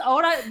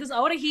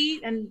Oda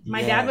heat. And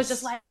my dad was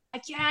just like,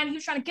 yeah, and he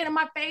was trying to get in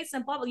my face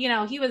and blah,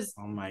 blah. He was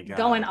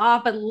going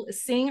off, but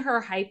seeing her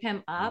hype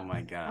him up,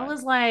 I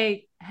was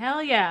like,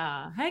 hell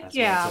yeah, heck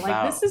yeah.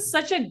 Like, this is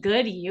such a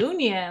good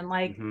union.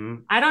 Like,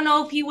 I don't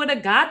know if he would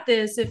have got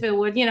this if it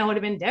would, would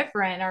have been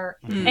different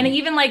and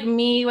even like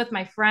me with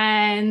my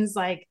friends,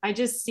 like, I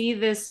just see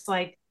this,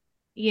 like,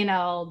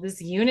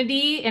 this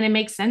unity, and it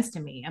makes sense to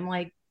me. I'm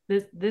like,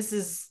 this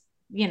is,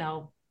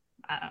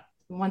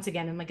 once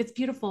again, I'm like, it's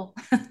beautiful.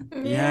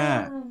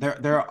 Yeah,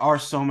 there are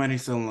so many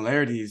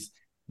similarities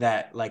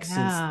that, like,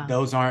 since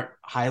those aren't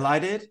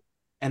highlighted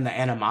and the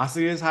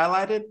animosity is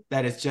highlighted,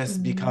 that it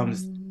just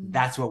becomes,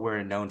 that's what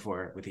we're known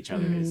for with each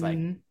other, is like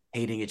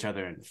hating each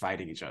other and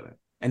fighting each other.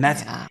 And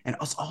that's and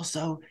it's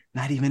also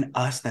not even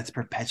us that's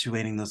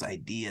perpetuating those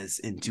ideas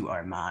into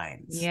our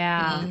minds.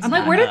 Yeah. I'm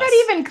like, where did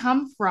that even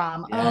come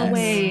from? Yes. Oh,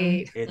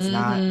 wait. It's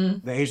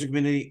not the Asian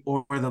community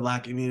or the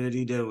Black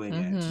community doing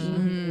it.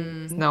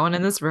 There's no one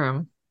in this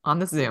room on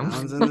the Zoom. No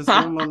one's in this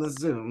room on the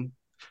Zoom.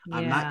 Yeah.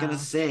 I'm not going to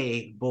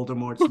say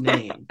Voldemort's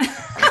name.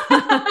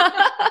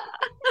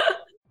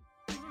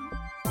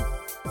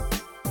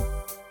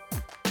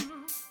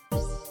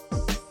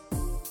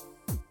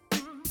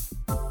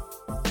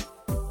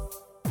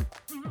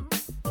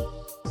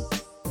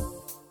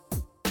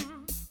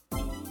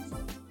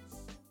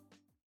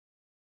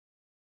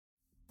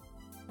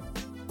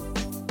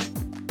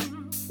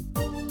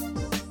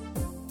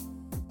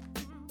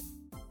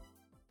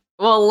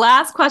 Well,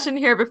 last question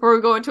here before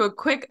we go into a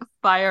quick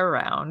fire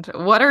round.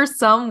 What are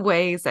some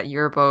ways that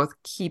you're both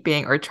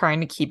keeping or trying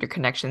to keep your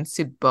connections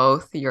to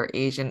both your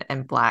Asian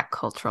and Black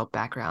cultural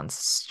backgrounds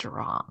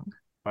strong?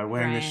 By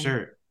wearing a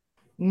shirt.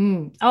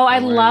 Oh, I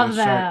love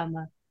them.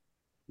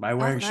 By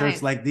wearing shirts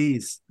nice. Like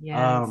these.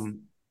 Yes.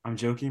 I'm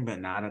joking, but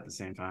not at the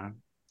same time.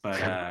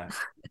 But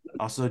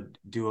also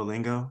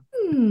Duolingo.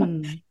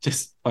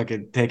 Just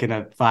fucking taking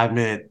a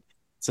 5-minute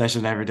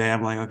session every day.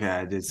 I'm like, okay,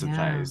 I did some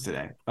Chinese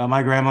today.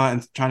 My grandma,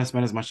 and trying to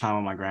spend as much time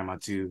with my grandma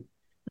too.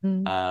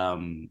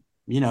 Because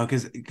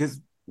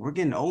we're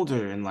getting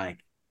older, and like,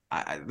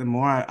 the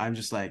more I'm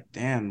just like,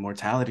 damn,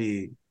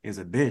 mortality is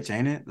a bitch,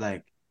 ain't it?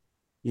 Like,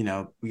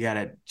 we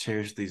gotta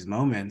cherish these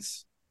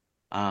moments,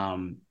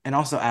 and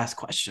also ask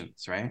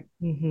questions, right?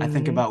 I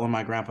think about when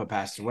my grandpa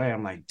passed away.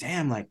 I'm like,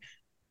 damn, like,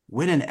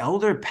 when an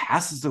elder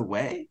passes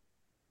away,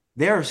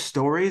 there are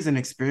stories and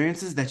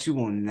experiences that you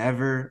will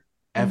never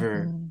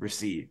ever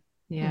receive.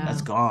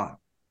 That's gone.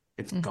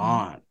 It's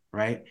gone,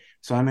 right?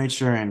 So I made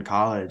sure in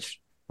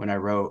college, when I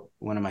wrote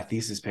one of my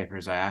thesis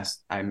papers, I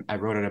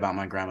wrote it about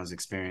my grandma's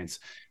experience,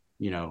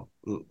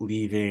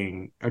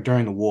 leaving or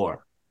during the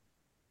war,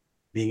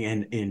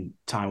 being in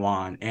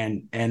Taiwan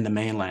and the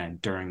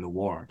mainland during the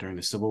war, during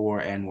the Civil War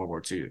and World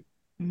War II,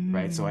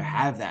 right? So I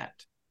have that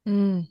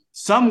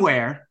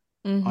somewhere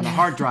on a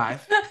hard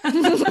drive.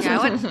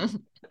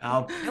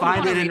 I'll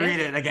find it and read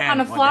it again. On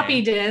a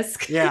floppy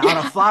disk. Yeah, on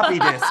a floppy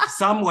disk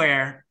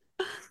somewhere,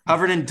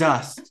 covered in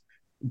dust.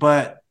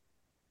 But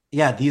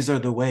yeah, these are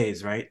the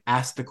ways, right?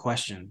 Ask the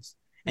questions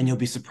and you'll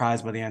be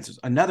surprised by the answers.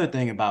 Another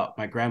thing about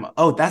my grandma.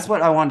 Oh, that's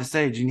what I wanted to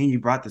say. Janine, you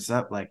brought this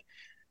up, like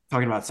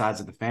talking about sides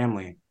of the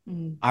family.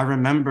 I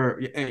remember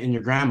in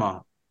your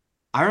grandma,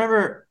 I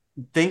remember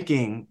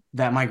thinking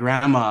that my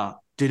grandma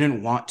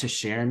didn't want to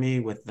share me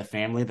with the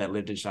family that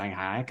lived in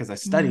Shanghai because I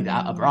studied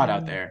abroad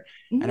out there.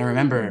 And I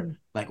remember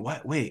like,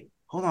 wait,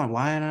 hold on.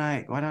 Why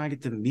don't I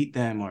get to meet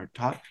them or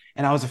talk?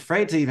 And I was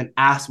afraid to even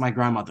ask my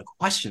grandma the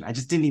question. I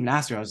just didn't even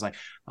ask her. I was like,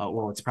 oh,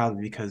 well, it's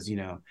probably because,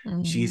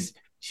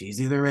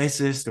 she's either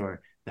racist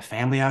or the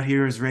family out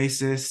here is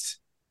racist.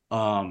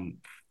 And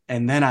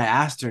then I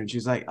asked her and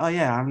she's like, oh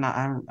yeah,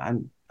 I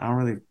don't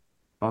really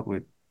fuck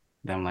with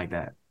them like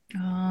that.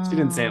 She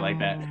didn't say it like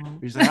that.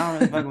 She's like, I don't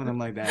really fuck with them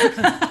like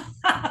that.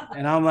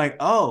 And I'm like,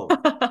 oh,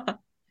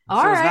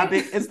 All so right.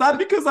 it's not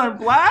because I'm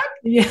Black.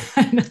 Yeah,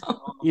 I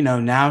know. You know,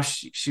 now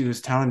she was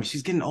telling me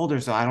she's getting older,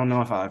 so I don't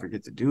know if I'll ever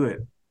get to do it.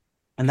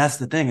 And that's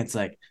the thing. It's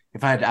like,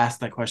 if I had asked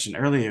that question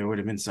earlier, it would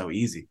have been so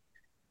easy.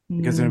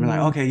 Because it would have been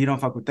like, okay, you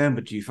don't fuck with them,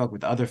 but do you fuck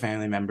with other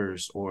family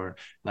members? Or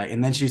like,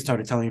 and then she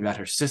started telling me about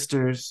her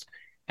sisters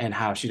and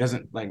how she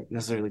doesn't like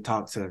necessarily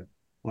talk to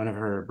one of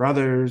her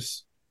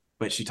brothers,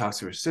 but she talks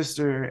to her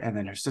sister. And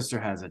then her sister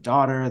has a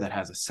daughter that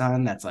has a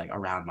son that's like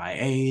around my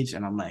age.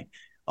 And I'm like,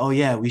 oh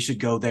yeah, we should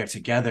go there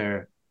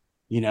together,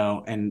 you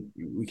know, and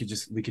we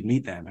could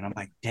meet them. And I'm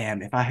like,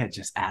 damn, if I had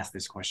just asked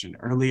this question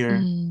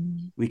earlier,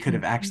 we could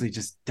have actually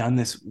just done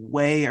this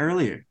way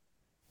earlier.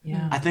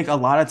 Yeah. I think a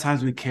lot of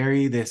times we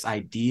carry this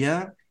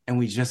idea and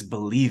we just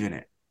believe in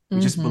it.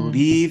 We just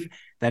believe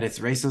that it's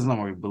racism,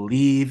 or we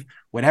believe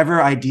whatever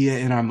idea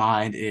in our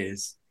mind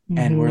is.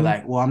 And we're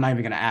like, well, I'm not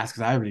even going to ask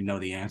because I already know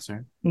the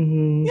answer.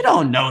 You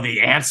don't know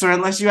the answer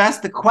unless you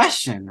ask the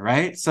question,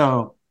 right?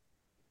 So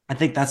I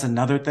think that's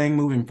another thing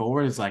moving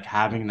forward, is like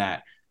having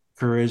that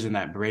courage and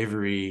that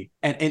bravery.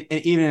 And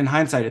even in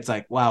hindsight, it's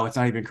like, wow, it's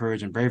not even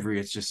courage and bravery.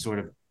 It's just sort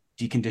of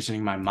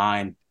deconditioning my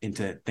mind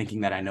into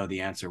thinking that I know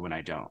the answer when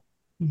I don't.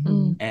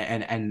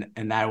 And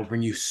that will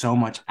bring you so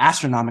much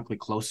astronomically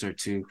closer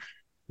to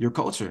your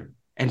culture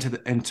and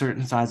and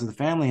certain sides of the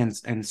family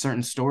and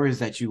certain stories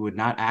that you would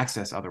not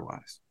access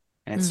otherwise.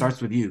 And it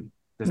starts with you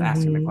just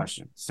asking the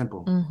question.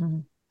 Simple.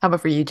 How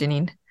about for you,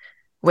 Janine?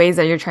 Ways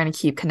that you're trying to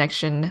keep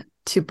connection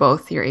to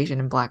both your Asian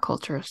and Black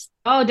cultures?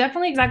 Oh,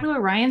 definitely exactly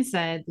what Ryan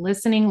said.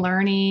 Listening,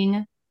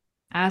 learning,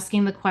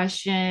 asking the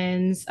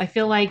questions. I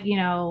feel like,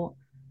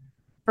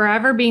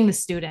 forever being the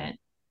student,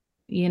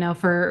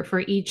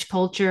 for each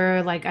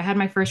culture. Like, I had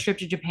my first trip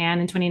to Japan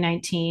in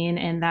 2019,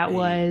 and that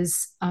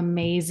was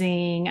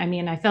amazing. I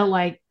mean, I felt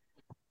like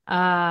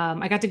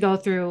I got to go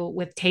through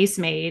with Taste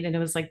Made, and it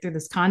was like through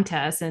this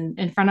contest, and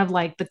in front of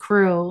like the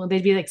crew,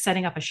 they'd be like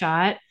setting up a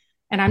shot,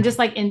 and I'm just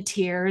like in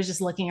tears,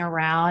 just looking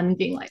around and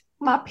being like,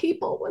 my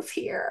people was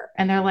here.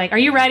 And they're like, are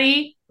you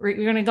ready? We're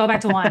going to go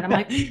back to one. I'm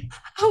like,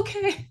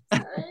 okay.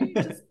 Sorry.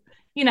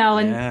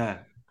 And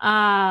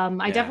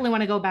I definitely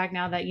want to go back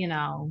now that,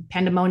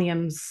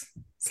 pandemonium's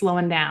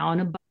slowing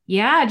down. But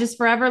yeah, just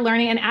forever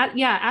learning and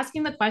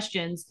asking the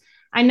questions.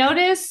 I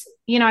notice,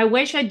 I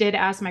wish I did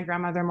ask my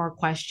grandmother more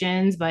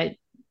questions, but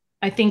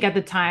I think at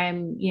the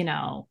time,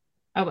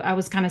 I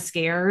was kind of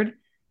scared.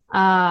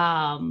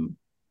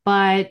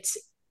 But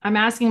I'm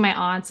asking my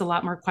aunts a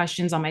lot more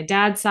questions on my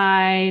dad's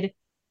side.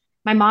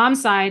 My mom's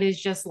side is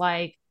just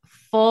like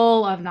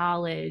full of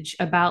knowledge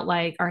about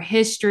like our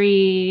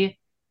history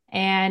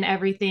and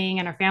everything,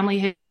 and our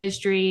family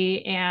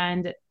history.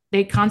 And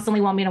they constantly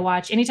want me to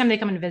watch anytime they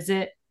come and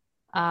visit.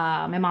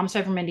 My mom's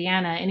side from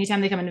Indiana. Anytime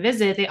they come and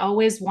visit, they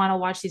always want to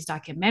watch these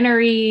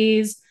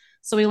documentaries.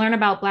 So we learn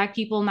about Black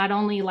people, not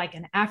only like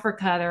in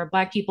Africa, there were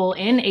Black people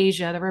in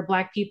Asia, there were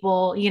Black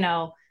people,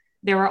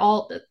 they were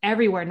all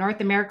everywhere,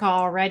 North America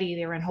already,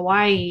 they were in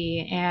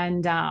Hawaii,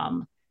 and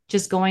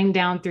just going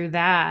down through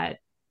that.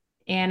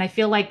 And I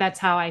feel like that's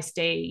how I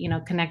stay,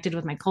 connected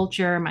with my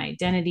culture, my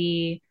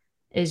identity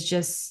is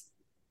just,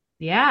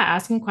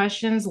 asking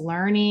questions,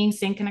 learning,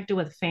 staying connected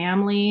with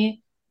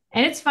family.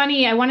 And it's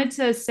funny, I wanted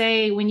to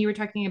say, when you were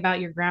talking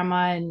about your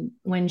grandma and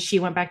when she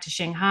went back to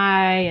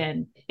Shanghai,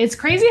 and it's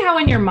crazy how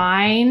in your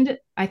mind,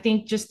 I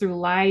think just through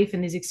life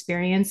and these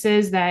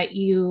experiences that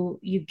you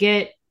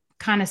get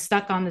kind of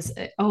stuck on this,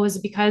 oh, is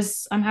it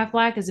because I'm half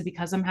Black? Is it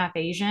because I'm half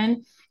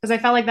Asian? Because I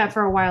felt like that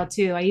for a while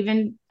too.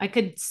 I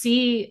could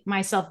see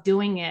myself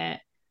doing it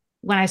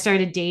when I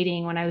started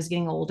dating, when I was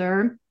getting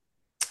older.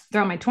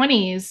 Throughout my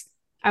 20s,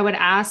 I would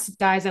ask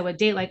guys I would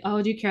date, like,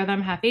 oh, do you care that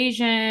I'm half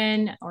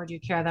Asian? Or do you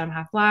care that I'm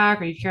half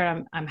Black? Or do you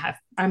care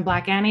I'm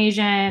Black and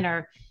Asian?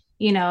 Or,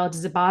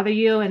 does it bother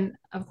you? And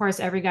of course,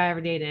 every guy I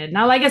ever dated,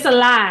 not like it's a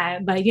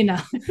lie, but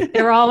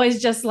they were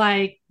always just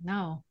like,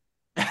 no,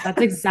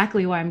 that's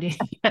exactly why I'm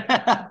dating.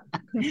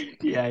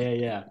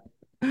 Yeah.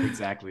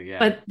 Exactly. Yeah.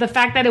 But the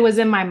fact that it was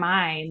in my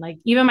mind, like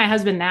even my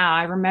husband now,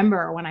 I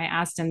remember when I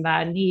asked him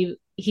that, and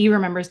he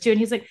remembers too. And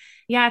he's like,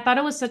 yeah, I thought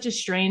it was such a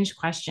strange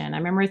question. I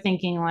remember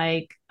thinking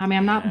like, I mean,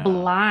 I'm not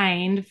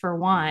blind for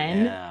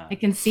one. Yeah. I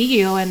can see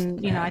you.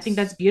 And, I think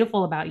that's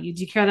beautiful about you.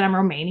 Do you care that I'm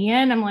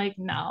Romanian? I'm like,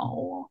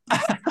 no.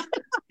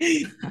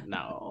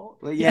 No.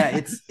 But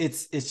yeah,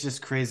 it's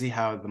just crazy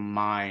how the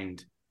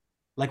mind,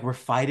 like we're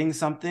fighting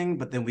something,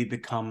 but then we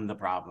become the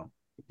problem.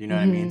 You know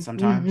what I mean?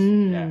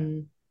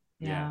 Sometimes.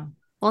 Yeah.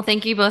 Well,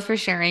 thank you both for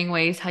sharing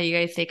ways how you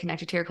guys stay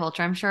connected to your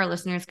culture. I'm sure our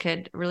listeners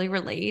could really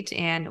relate,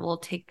 and we'll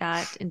take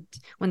that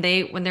when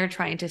they're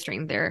trying to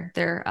strengthen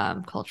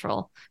their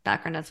cultural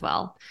background as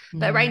well.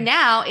 But right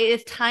now, it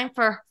is time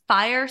for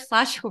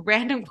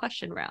fire/random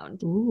question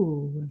round.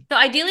 Ooh. So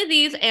ideally,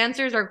 these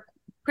answers are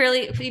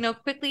quick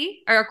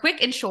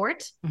and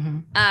short.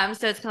 So it's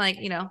kind of like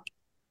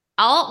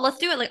let's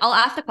do it. Like I'll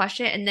ask the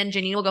question, and then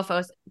Janine will go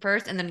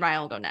first, and then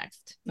Ryan will go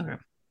next.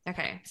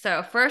 Okay.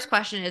 So first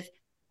question is,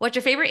 what's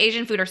your favorite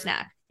Asian food or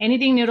snack?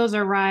 Anything noodles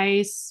or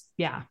rice,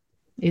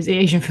 is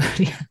Asian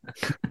food.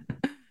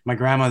 My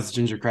grandma's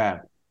ginger crab.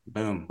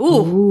 Boom.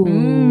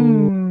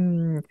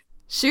 Ooh.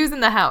 Shoes in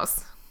the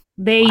house.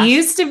 They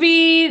used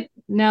to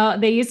not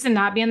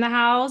be in the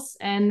house.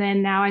 And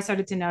then now I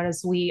started to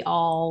notice we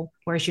all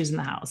wear shoes in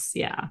the house.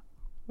 Yeah.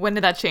 When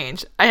did that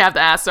change? I have to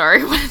ask,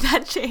 sorry. When did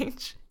that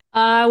change?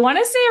 I want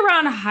to say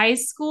around high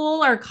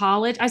school or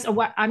college.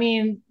 I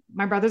mean,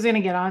 my brother's going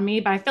to get on me,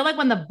 but I feel like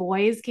when the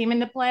boys came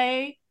into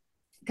play,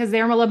 because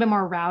they were a little bit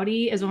more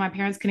rowdy, is when my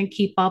parents couldn't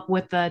keep up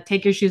with the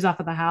take your shoes off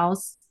of the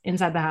house,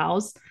 inside the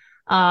house.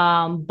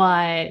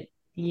 But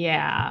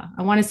yeah,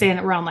 I want to say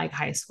around like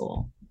high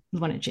school is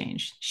when it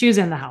changed. Shoes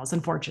in the house,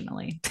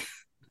 unfortunately.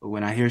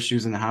 When I hear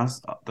shoes in the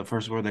house, the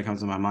first word that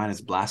comes to my mind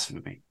is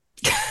blasphemy.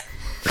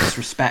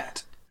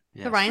 Disrespect.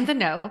 Yes. So Ryan's a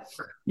no.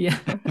 Yeah.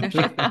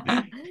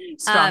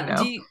 Strong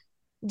no.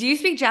 Do you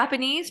speak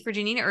Japanese for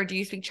Janine or do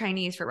you speak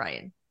Chinese for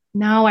Ryan?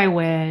 No, I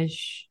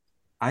wish.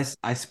 I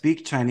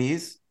speak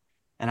Chinese,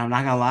 and I'm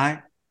not gonna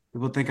lie,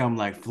 people think I'm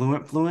like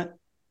fluent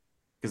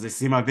because they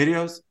see my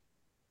videos,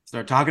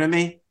 start talking to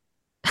me.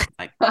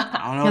 Like,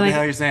 I don't know what the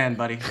hell you're saying,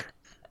 buddy.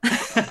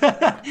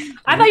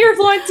 I thought you were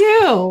fluent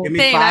too.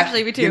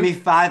 Me too. Give me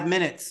 5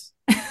 minutes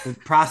to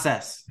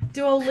process.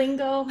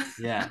 Duolingo.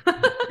 Yeah.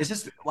 It's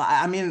just, well,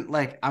 I mean,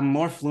 like, I'm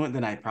more fluent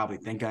than I probably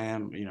think I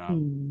am. You know,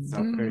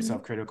 very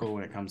self-critical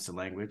when it comes to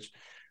language.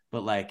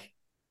 But like,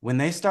 when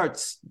they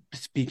start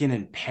speaking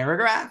in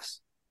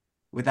paragraphs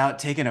without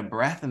taking a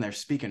breath and they're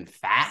speaking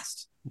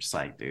fast, I'm just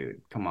like,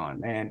 dude, come on,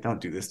 man. Don't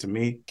do this to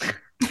me.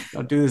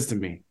 Don't do this to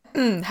me.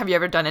 Have you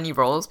ever done any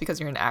roles because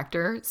you're an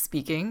actor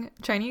speaking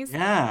Chinese?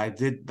 Yeah, I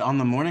did. On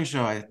the morning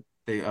show, I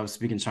was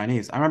speaking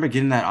Chinese. I remember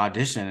getting that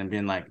audition and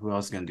being like, who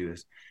else is going to do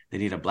this? They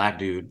need a black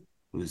dude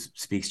who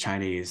speaks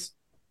Chinese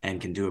and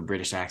can do a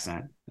British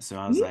accent. So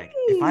I was like,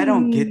 if I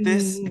don't get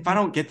this,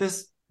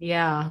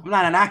 yeah, I'm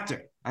not an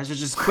actor. I should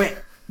just quit.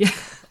 Yeah.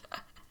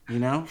 You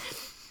know?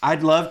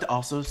 I'd love to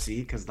also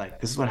see, because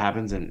like this is what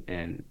happens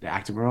in the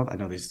acting world. I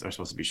know these are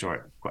supposed to be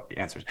short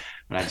answers,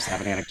 but I just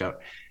have an anecdote.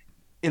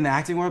 In the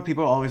acting world,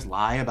 people always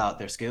lie about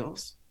their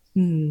skills.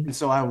 And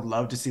so I would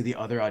love to see the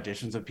other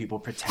auditions of people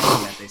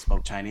pretending that they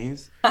spoke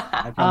Chinese.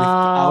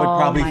 I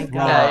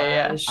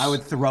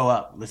would throw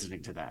up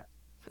listening to that.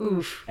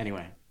 Oof.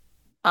 Anyway.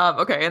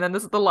 Okay, and then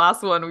this is the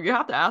last one. You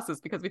have to ask this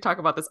because we talk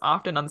about this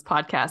often on this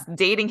podcast.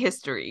 Dating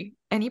history.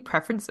 Any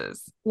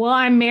preferences? Well,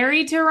 I'm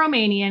married to a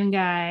Romanian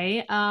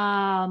guy,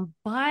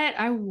 but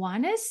I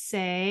want to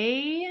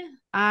say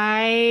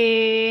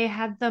I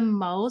had the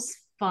most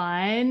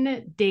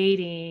fun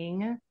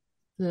dating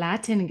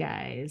Latin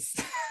guys.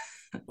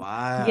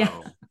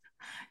 Wow.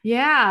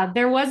 Yeah.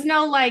 There was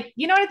no like,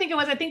 you know what I think it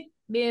was? I think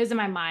it was in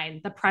my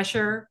mind, the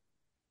pressure.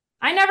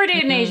 I never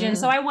dated an Asian,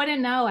 so I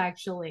wouldn't know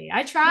actually.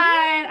 I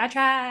tried. I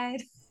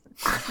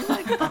feel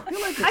like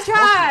I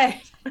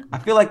tried. I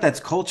feel like that's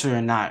culture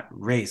and not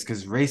race,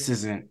 because race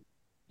isn't,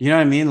 you know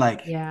what I mean?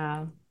 Like,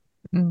 yeah,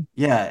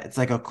 it's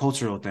like a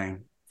cultural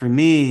thing. For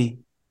me,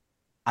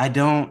 I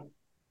don't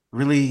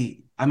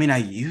really, I mean, I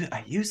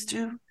used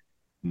to.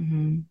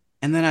 And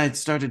then I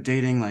started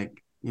dating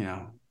like, you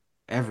know,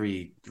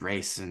 every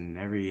race and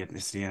every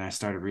ethnicity. And I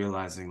started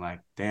realizing like,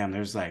 damn,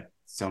 there's like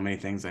so many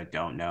things I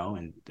don't know.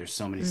 And there's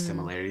so many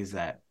similarities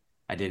that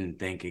I didn't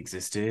think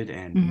existed.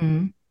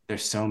 And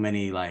there's so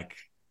many like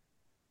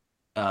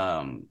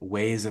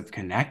ways of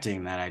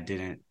connecting that I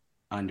didn't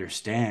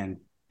understand.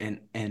 And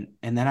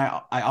then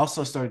I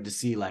also started to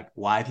see like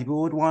why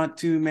people would want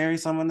to marry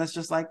someone that's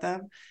just like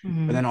them,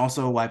 but then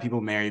also why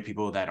people marry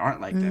people that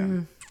aren't like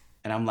them.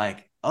 And I'm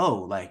like,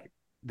 oh, like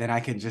then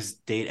I can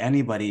just date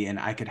anybody and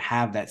I could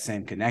have that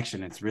same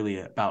connection. It's really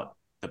about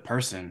the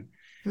person,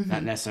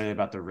 not necessarily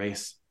about the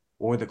race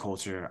or the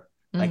culture.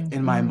 Like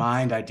in my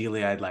mind,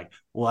 ideally, I'd like,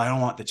 well, I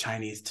don't want the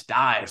Chinese to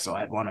die, so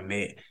I'd want to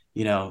make,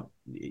 you know,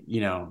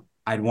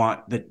 I'd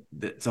want the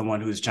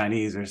someone who's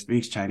Chinese or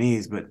speaks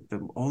Chinese. But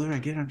the older I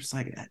get, I'm just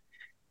like,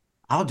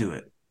 I'll do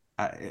it.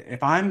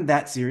 If I'm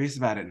that serious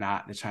about it,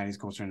 not the Chinese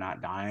culture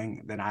not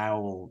dying, then I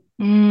will.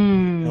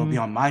 It'll be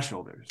on my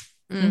shoulders.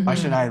 Why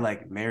should I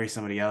like marry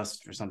somebody else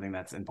for something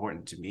that's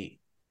important to me?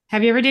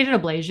 Have you ever dated a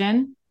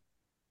Blasian?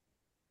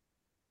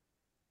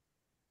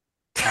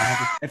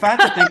 If I have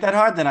to think that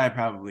hard, then I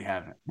probably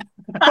haven't.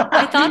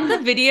 I thought the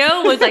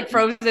video was like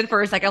frozen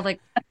for a second. I was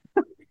like,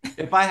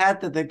 if I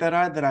had to think that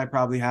hard, then I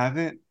probably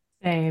haven't.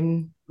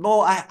 Same.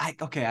 Well, I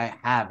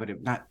have,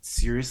 but not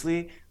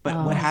seriously.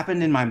 But what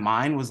happened in my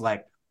mind was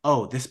like,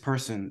 oh, this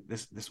person,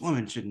 this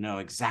woman should know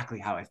exactly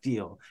how I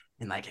feel.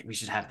 And like, we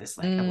should have this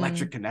like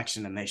electric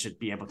connection and they should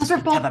be able to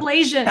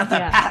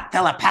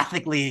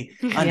telepathically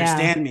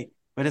understand me.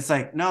 But it's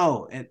like,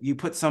 no, you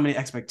put so many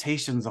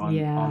expectations on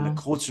the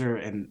culture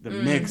and the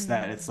mix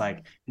that it's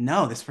like,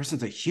 no, this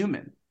person's a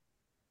human.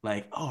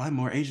 Like, oh, I'm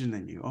more Asian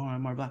than you. Oh,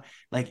 I'm more black.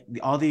 Like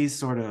all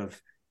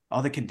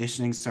the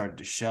conditioning started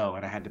to show.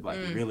 And I had to like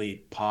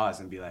really pause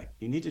and be like,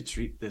 you need to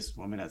treat this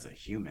woman as a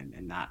human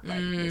and not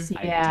like this.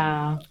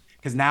 Yeah.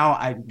 Because now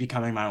I'm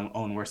becoming my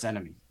own worst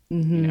enemy. You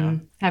know?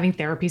 Having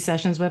therapy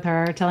sessions with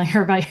her, telling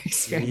her about your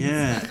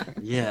experience.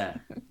 Yeah.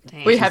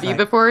 Wait, have you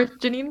before,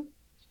 Janine?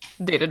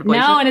 Dated a Blasian?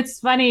 No, and it's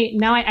funny.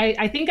 No,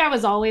 I think I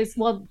was always,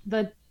 well,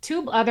 the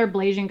two other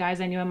Blasian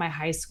guys I knew in my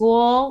high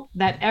school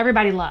that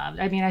everybody loved.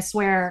 I mean, I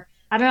swear,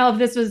 I don't know if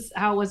this was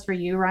how it was for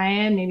you,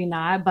 Ryan, maybe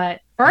not. But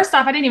first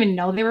off, I didn't even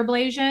know they were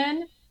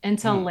Blasian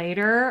until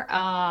later.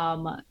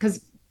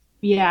 Because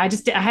yeah,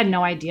 I had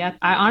no idea.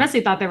 I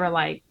honestly thought they were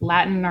like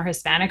Latin or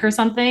Hispanic or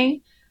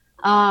something.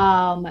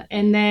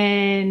 And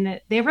then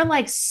they were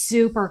like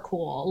super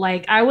cool.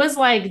 Like I was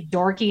like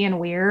dorky and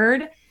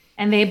weird.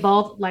 And they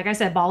both, like I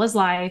said, ball is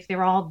life. They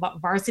were all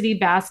varsity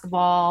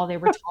basketball. They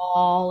were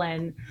tall.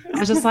 And I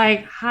was just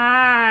like,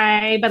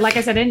 hi. But like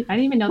I said, I didn't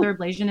even know they were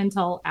Blasian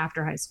until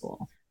after high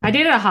school. I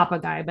dated a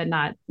Hapa guy, but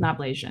not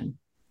Blasian.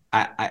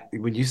 I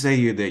when you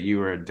say that you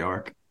were a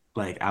dork,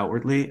 like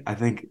outwardly, I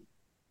think,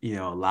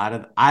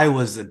 I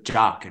was a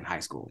jock in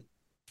high school.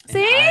 See,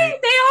 they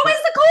always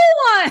the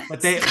cool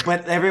ones.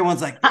 But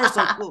everyone's like, you're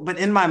so cool. But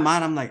in my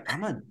mind, I'm like,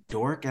 I'm a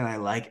dork and I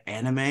like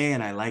anime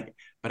and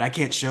but I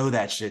can't show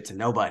that shit to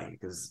nobody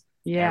because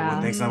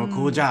everyone thinks I'm a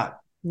cool jock.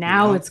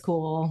 Now it's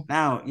cool.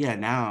 Now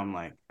I'm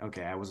like,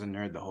 okay, I was a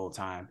nerd the whole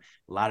time.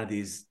 A lot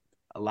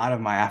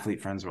of my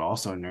athlete friends were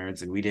also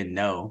nerds and we didn't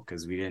know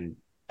because we didn't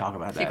talk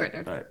about Secret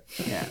that. nerd.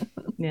 But yeah.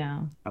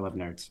 Yeah. I love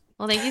nerds.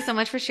 Well, thank you so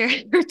much for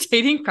sharing your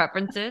dating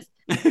preferences.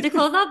 To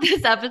close out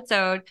this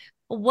episode,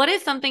 what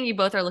is something you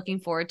both are looking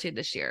forward to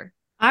this year?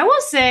 I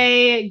will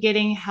say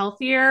getting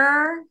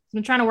healthier.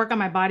 I'm trying to work on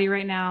my body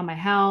right now, my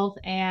health,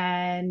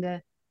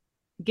 and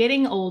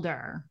getting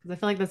older. Because I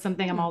feel like that's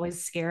something I'm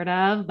always scared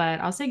of, but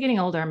I'll say getting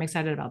older. I'm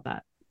excited about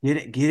that.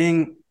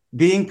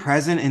 Being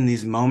present in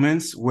these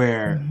moments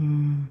where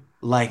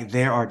like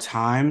there are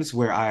times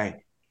where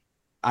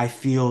I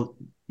feel,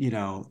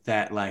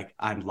 that like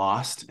I'm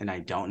lost and I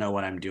don't know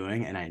what I'm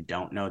doing and I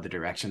don't know the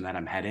direction that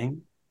I'm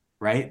heading.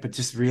 Right. But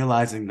just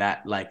realizing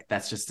that like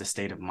that's just a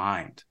state of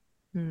mind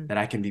that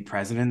I can be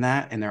present in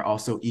that. And there are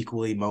also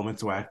equally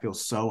moments where I feel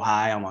so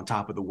high, I'm on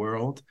top of the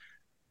world.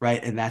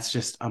 Right. And that's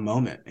just a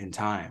moment in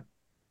time.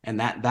 And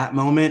that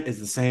moment is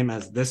the same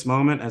as this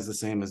moment, as the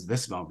same as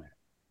this moment.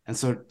 And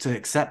so to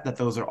accept that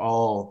those are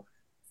all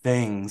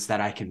things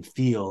that I can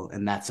feel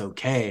and that's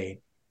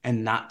okay,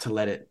 and not to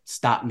let it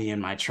stop me in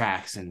my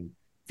tracks and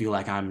feel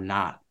like I'm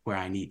not where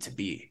I need to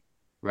be.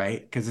 Right.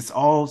 Because it's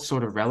all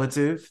sort of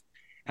relative.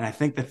 And I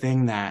think the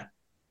thing that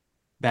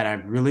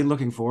I'm really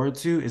looking forward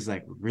to is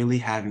like really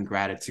having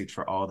gratitude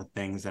for all the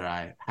things that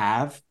I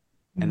have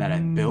and that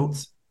I've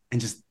built,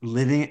 and just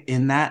living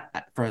in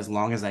that for as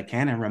long as I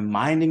can and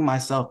reminding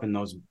myself in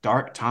those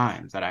dark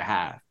times that I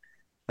have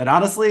that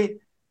honestly,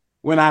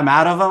 when I'm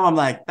out of them, I'm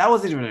like, that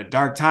wasn't even a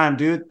dark time,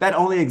 dude. That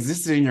only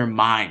existed in your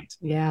mind.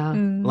 Yeah.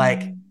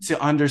 Like to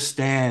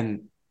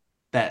understand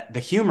that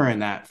the humor in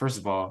that, first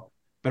of all,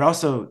 but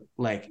also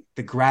like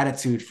the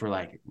gratitude for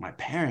like my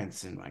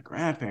parents and my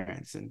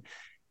grandparents and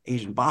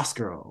Asian boss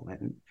girl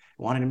and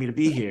wanting me to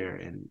be here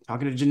and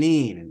talking to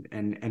Janine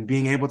and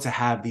being able to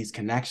have these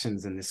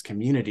connections in this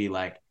community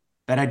like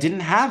that I didn't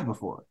have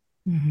before.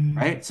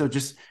 Right. So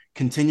just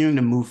continuing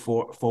to move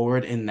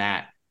forward in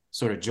that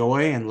sort of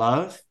joy and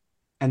love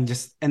and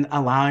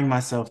allowing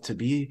myself to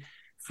be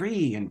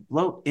free and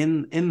float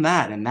in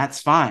that. And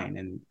that's fine.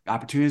 And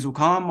opportunities will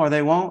come or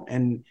they won't.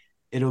 And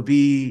it'll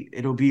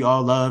be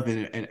all love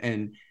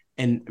and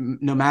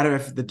no matter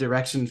if the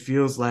direction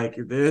feels like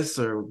this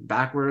or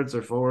backwards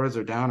or forwards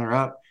or down or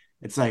up,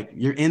 it's like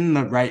you're in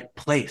the right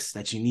place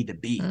that you need to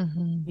be.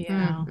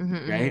 Yeah.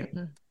 Right.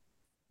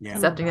 Yeah.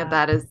 Accepting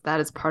that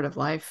is part of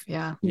life.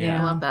 Yeah.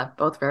 I love that.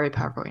 Both very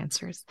powerful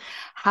answers.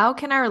 How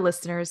can our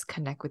listeners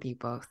connect with you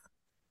both?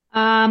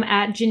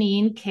 At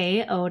Janine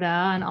K Oda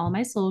on all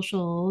my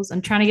socials.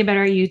 I'm trying to get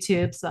better at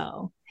YouTube,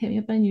 so hit me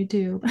up on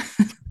YouTube.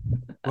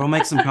 We'll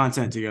make some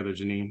content together,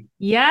 Janine.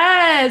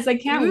 Yes, I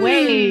can't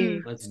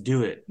wait. Let's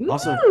do it.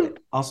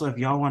 Also, if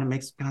y'all want to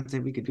make some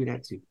content, we could do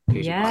that too.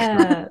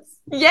 Yes.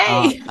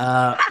 Yay.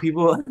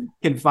 People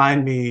can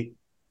find me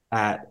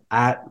at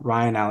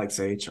Ryan Alex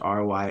H,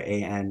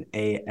 RyanAlexH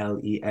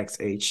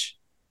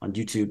on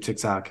YouTube,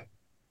 TikTok,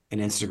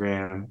 and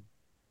Instagram.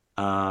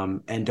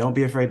 And don't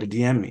be afraid to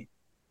DM me.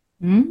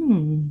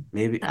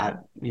 Maybe I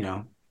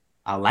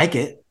like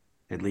it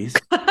at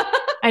least.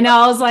 I know.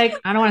 I was like,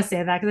 I don't want to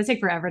say that because I take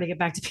forever to get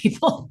back to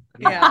people.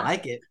 Yeah, I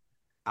like it.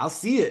 I'll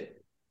see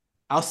it.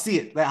 I'll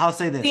say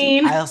this.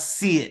 Seen. I'll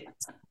see it.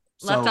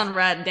 Left on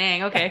red.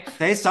 Dang. Okay.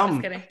 Say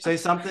something. Say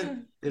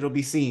something. It'll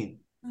be seen.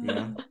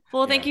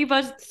 Well, thank you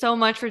both so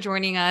much for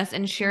joining us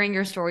and sharing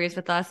your stories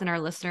with us and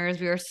our listeners.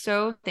 We are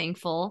so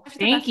thankful.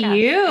 Thank you.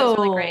 It was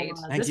really great.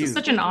 This was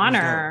such an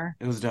honor.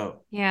 It was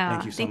dope.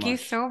 Yeah. Thank you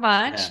so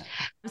much. Yeah.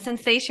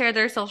 Since they share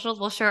their socials,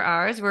 we'll share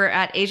ours. We're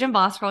at Asian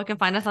Boss Girl. You can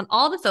find us on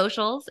all the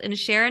socials and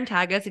share and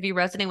tag us if you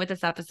resonate with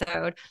this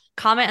episode.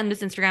 Comment on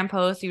this Instagram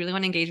post. We really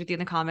want to engage with you in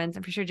the comments.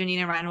 I'm pretty sure Janine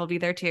and Ryan will be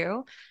there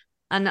too.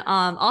 And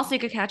also, you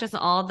could catch us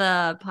on all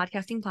the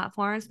podcasting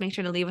platforms. Make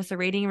sure to leave us a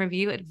rating and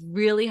review. It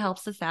really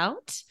helps us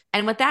out.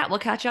 And with that, we'll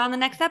catch you on the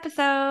next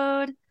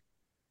episode.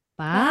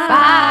 Bye.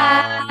 Bye.